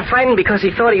 he got frightened because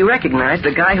he thought he recognized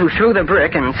the guy who threw the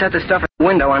brick and set the stuff in the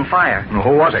window on fire.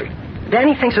 Who was he?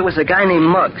 Danny thinks it was a guy named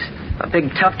Muggs, a big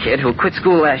tough kid who quit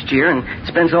school last year and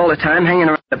spends all the time hanging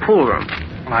around the pool room.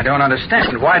 Well, I don't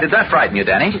understand. Why did that frighten you,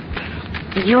 Danny?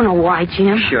 You know why,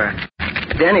 Jim? Sure.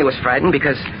 Danny was frightened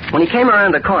because when he came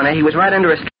around the corner, he was right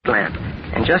under a street lamp.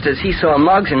 And just as he saw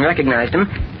Muggs and recognized him,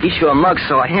 he's sure Muggs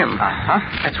saw him. Uh-huh.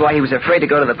 That's why he was afraid to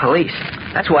go to the police.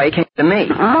 That's why he came to me.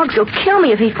 Muggs will kill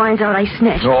me if he finds out I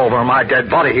snitched. Over my dead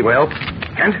body, he will.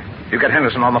 Kent, you get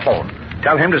Henderson on the phone.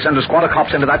 Tell him to send a squad of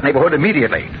cops into that neighborhood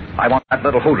immediately. I want that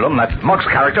little hoodlum, that Muggs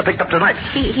character, picked up tonight.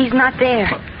 He's not there.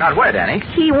 Not where, Danny?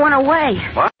 He went away.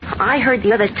 What? I heard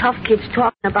the other tough kids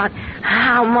talking about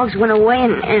how Muggs went away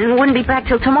and wouldn't be back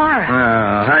till tomorrow.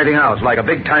 Hiding out like a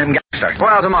big-time gangster.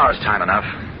 Well, tomorrow's time enough.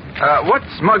 What's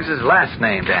Muggs' last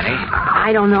name, Danny? I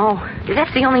don't know.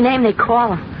 That's the only name they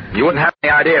call him. You wouldn't have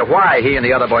any idea why he and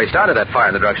the other boy started that fire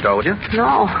in the drugstore, would you?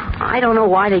 No, I don't know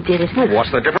why they did it.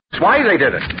 What's the difference? Why they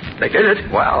did it? They did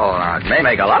it. Well, it may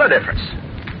make a lot of difference.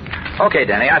 Okay,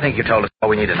 Danny, I think you told us all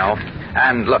we need to know.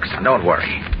 And look, son, don't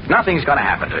worry. Nothing's going to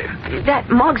happen to you. That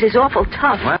Muggs is awful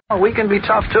tough. Well, we can be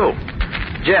tough, too.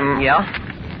 Jim. Yeah?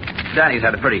 Danny's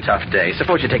had a pretty tough day.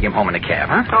 Suppose you take him home in a cab,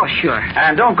 huh? Oh, sure.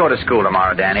 And don't go to school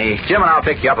tomorrow, Danny. Jim and I'll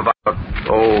pick you up about,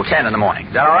 10 in the morning.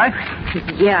 Is that all right?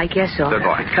 Yeah, I guess so. Good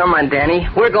boy. Come on, Danny.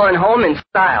 We're going home in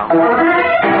style.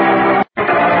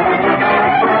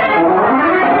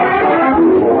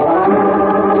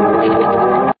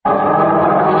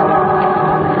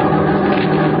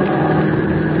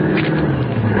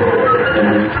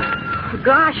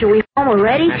 Gosh, are we home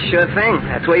already? Sure thing.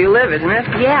 That's where you live, isn't it?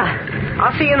 Yeah.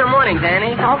 I'll see you in the morning,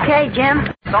 Danny. Okay, Jim.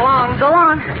 So long. So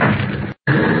long.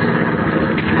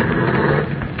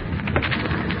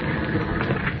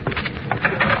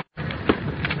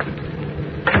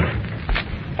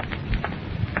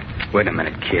 Wait a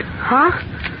minute, kid. Huh?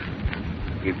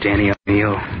 You Danny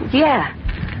O'Neill? Yeah.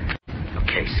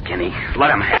 Okay, Skinny.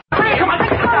 Let him have. Hey, come on, let's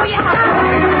go, yeah.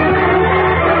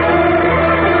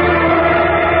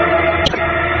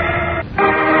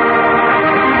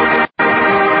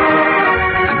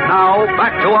 Now,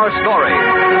 back to our story.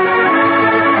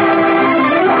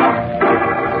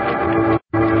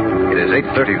 It is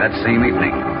 8:30 that same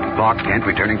evening. Clark Kent,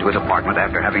 returning to his apartment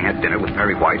after having had dinner with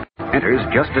Perry White, enters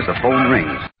just as the phone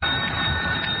rings.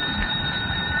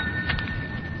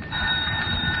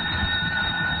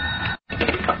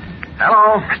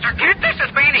 Hello? Mr. Kent, this is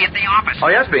Beanie at the office.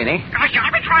 Oh, yes, Beanie. Gosh, I've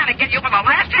been trying to get you for the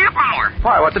last half hour.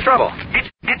 Why, what's the trouble?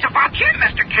 It's about Jim,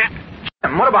 Mr. Kent.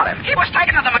 What about him? He was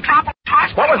taken to the Metropolis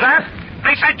Hospital. What was that?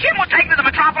 They said Jim was taken to the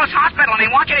Metropolis Hospital, and they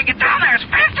want you to get down there as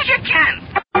fast as you can.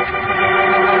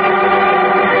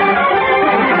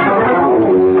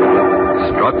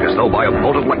 Struck as though by a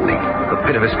bolt of lightning, the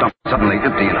pit of his stomach suddenly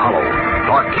empty and hollow.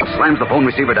 Clark Kent slams the phone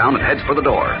receiver down and heads for the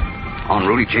door. En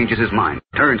route, he changes his mind,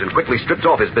 turns and quickly strips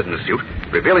off his business suit,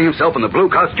 revealing himself in the blue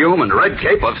costume and red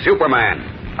cape of Superman.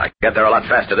 I can get there a lot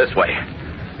faster this way.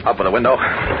 Up with the window.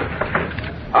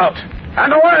 Out.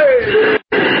 And away!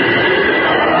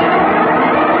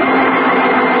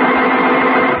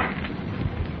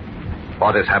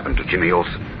 What has happened to Jimmy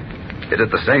Olsen? Is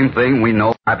it the same thing we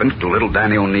know happened to little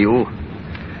Danny O'Neill?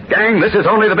 Gang, this is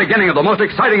only the beginning of the most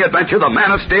exciting adventure the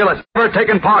Man of Steel has ever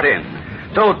taken part in.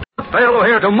 So don't fail to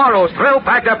hear tomorrow's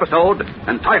thrill-packed episode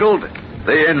entitled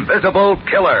The Invisible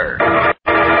Killer.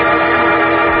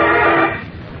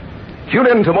 Tune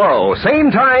in tomorrow,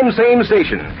 same time, same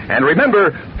station. And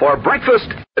remember, for breakfast,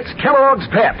 it's Kellogg's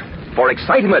Pep. For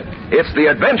excitement, it's the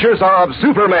adventures of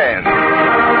Superman.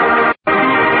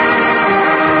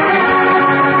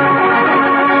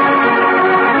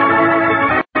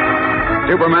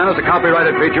 Superman is a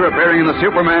copyrighted feature appearing in the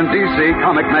Superman DC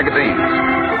comic magazines.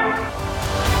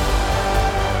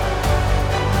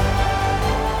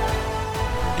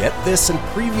 Get this and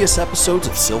previous episodes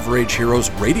of Silver Age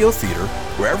Heroes Radio Theater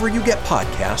wherever you get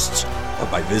podcasts or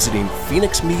by visiting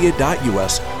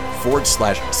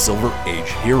phoenixmedia.us/Silver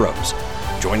Age Heroes.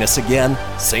 Join us again,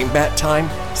 same bat time,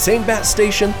 same bat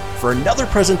station, for another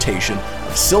presentation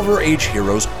of Silver Age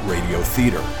Heroes Radio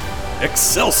Theater.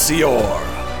 Excelsior!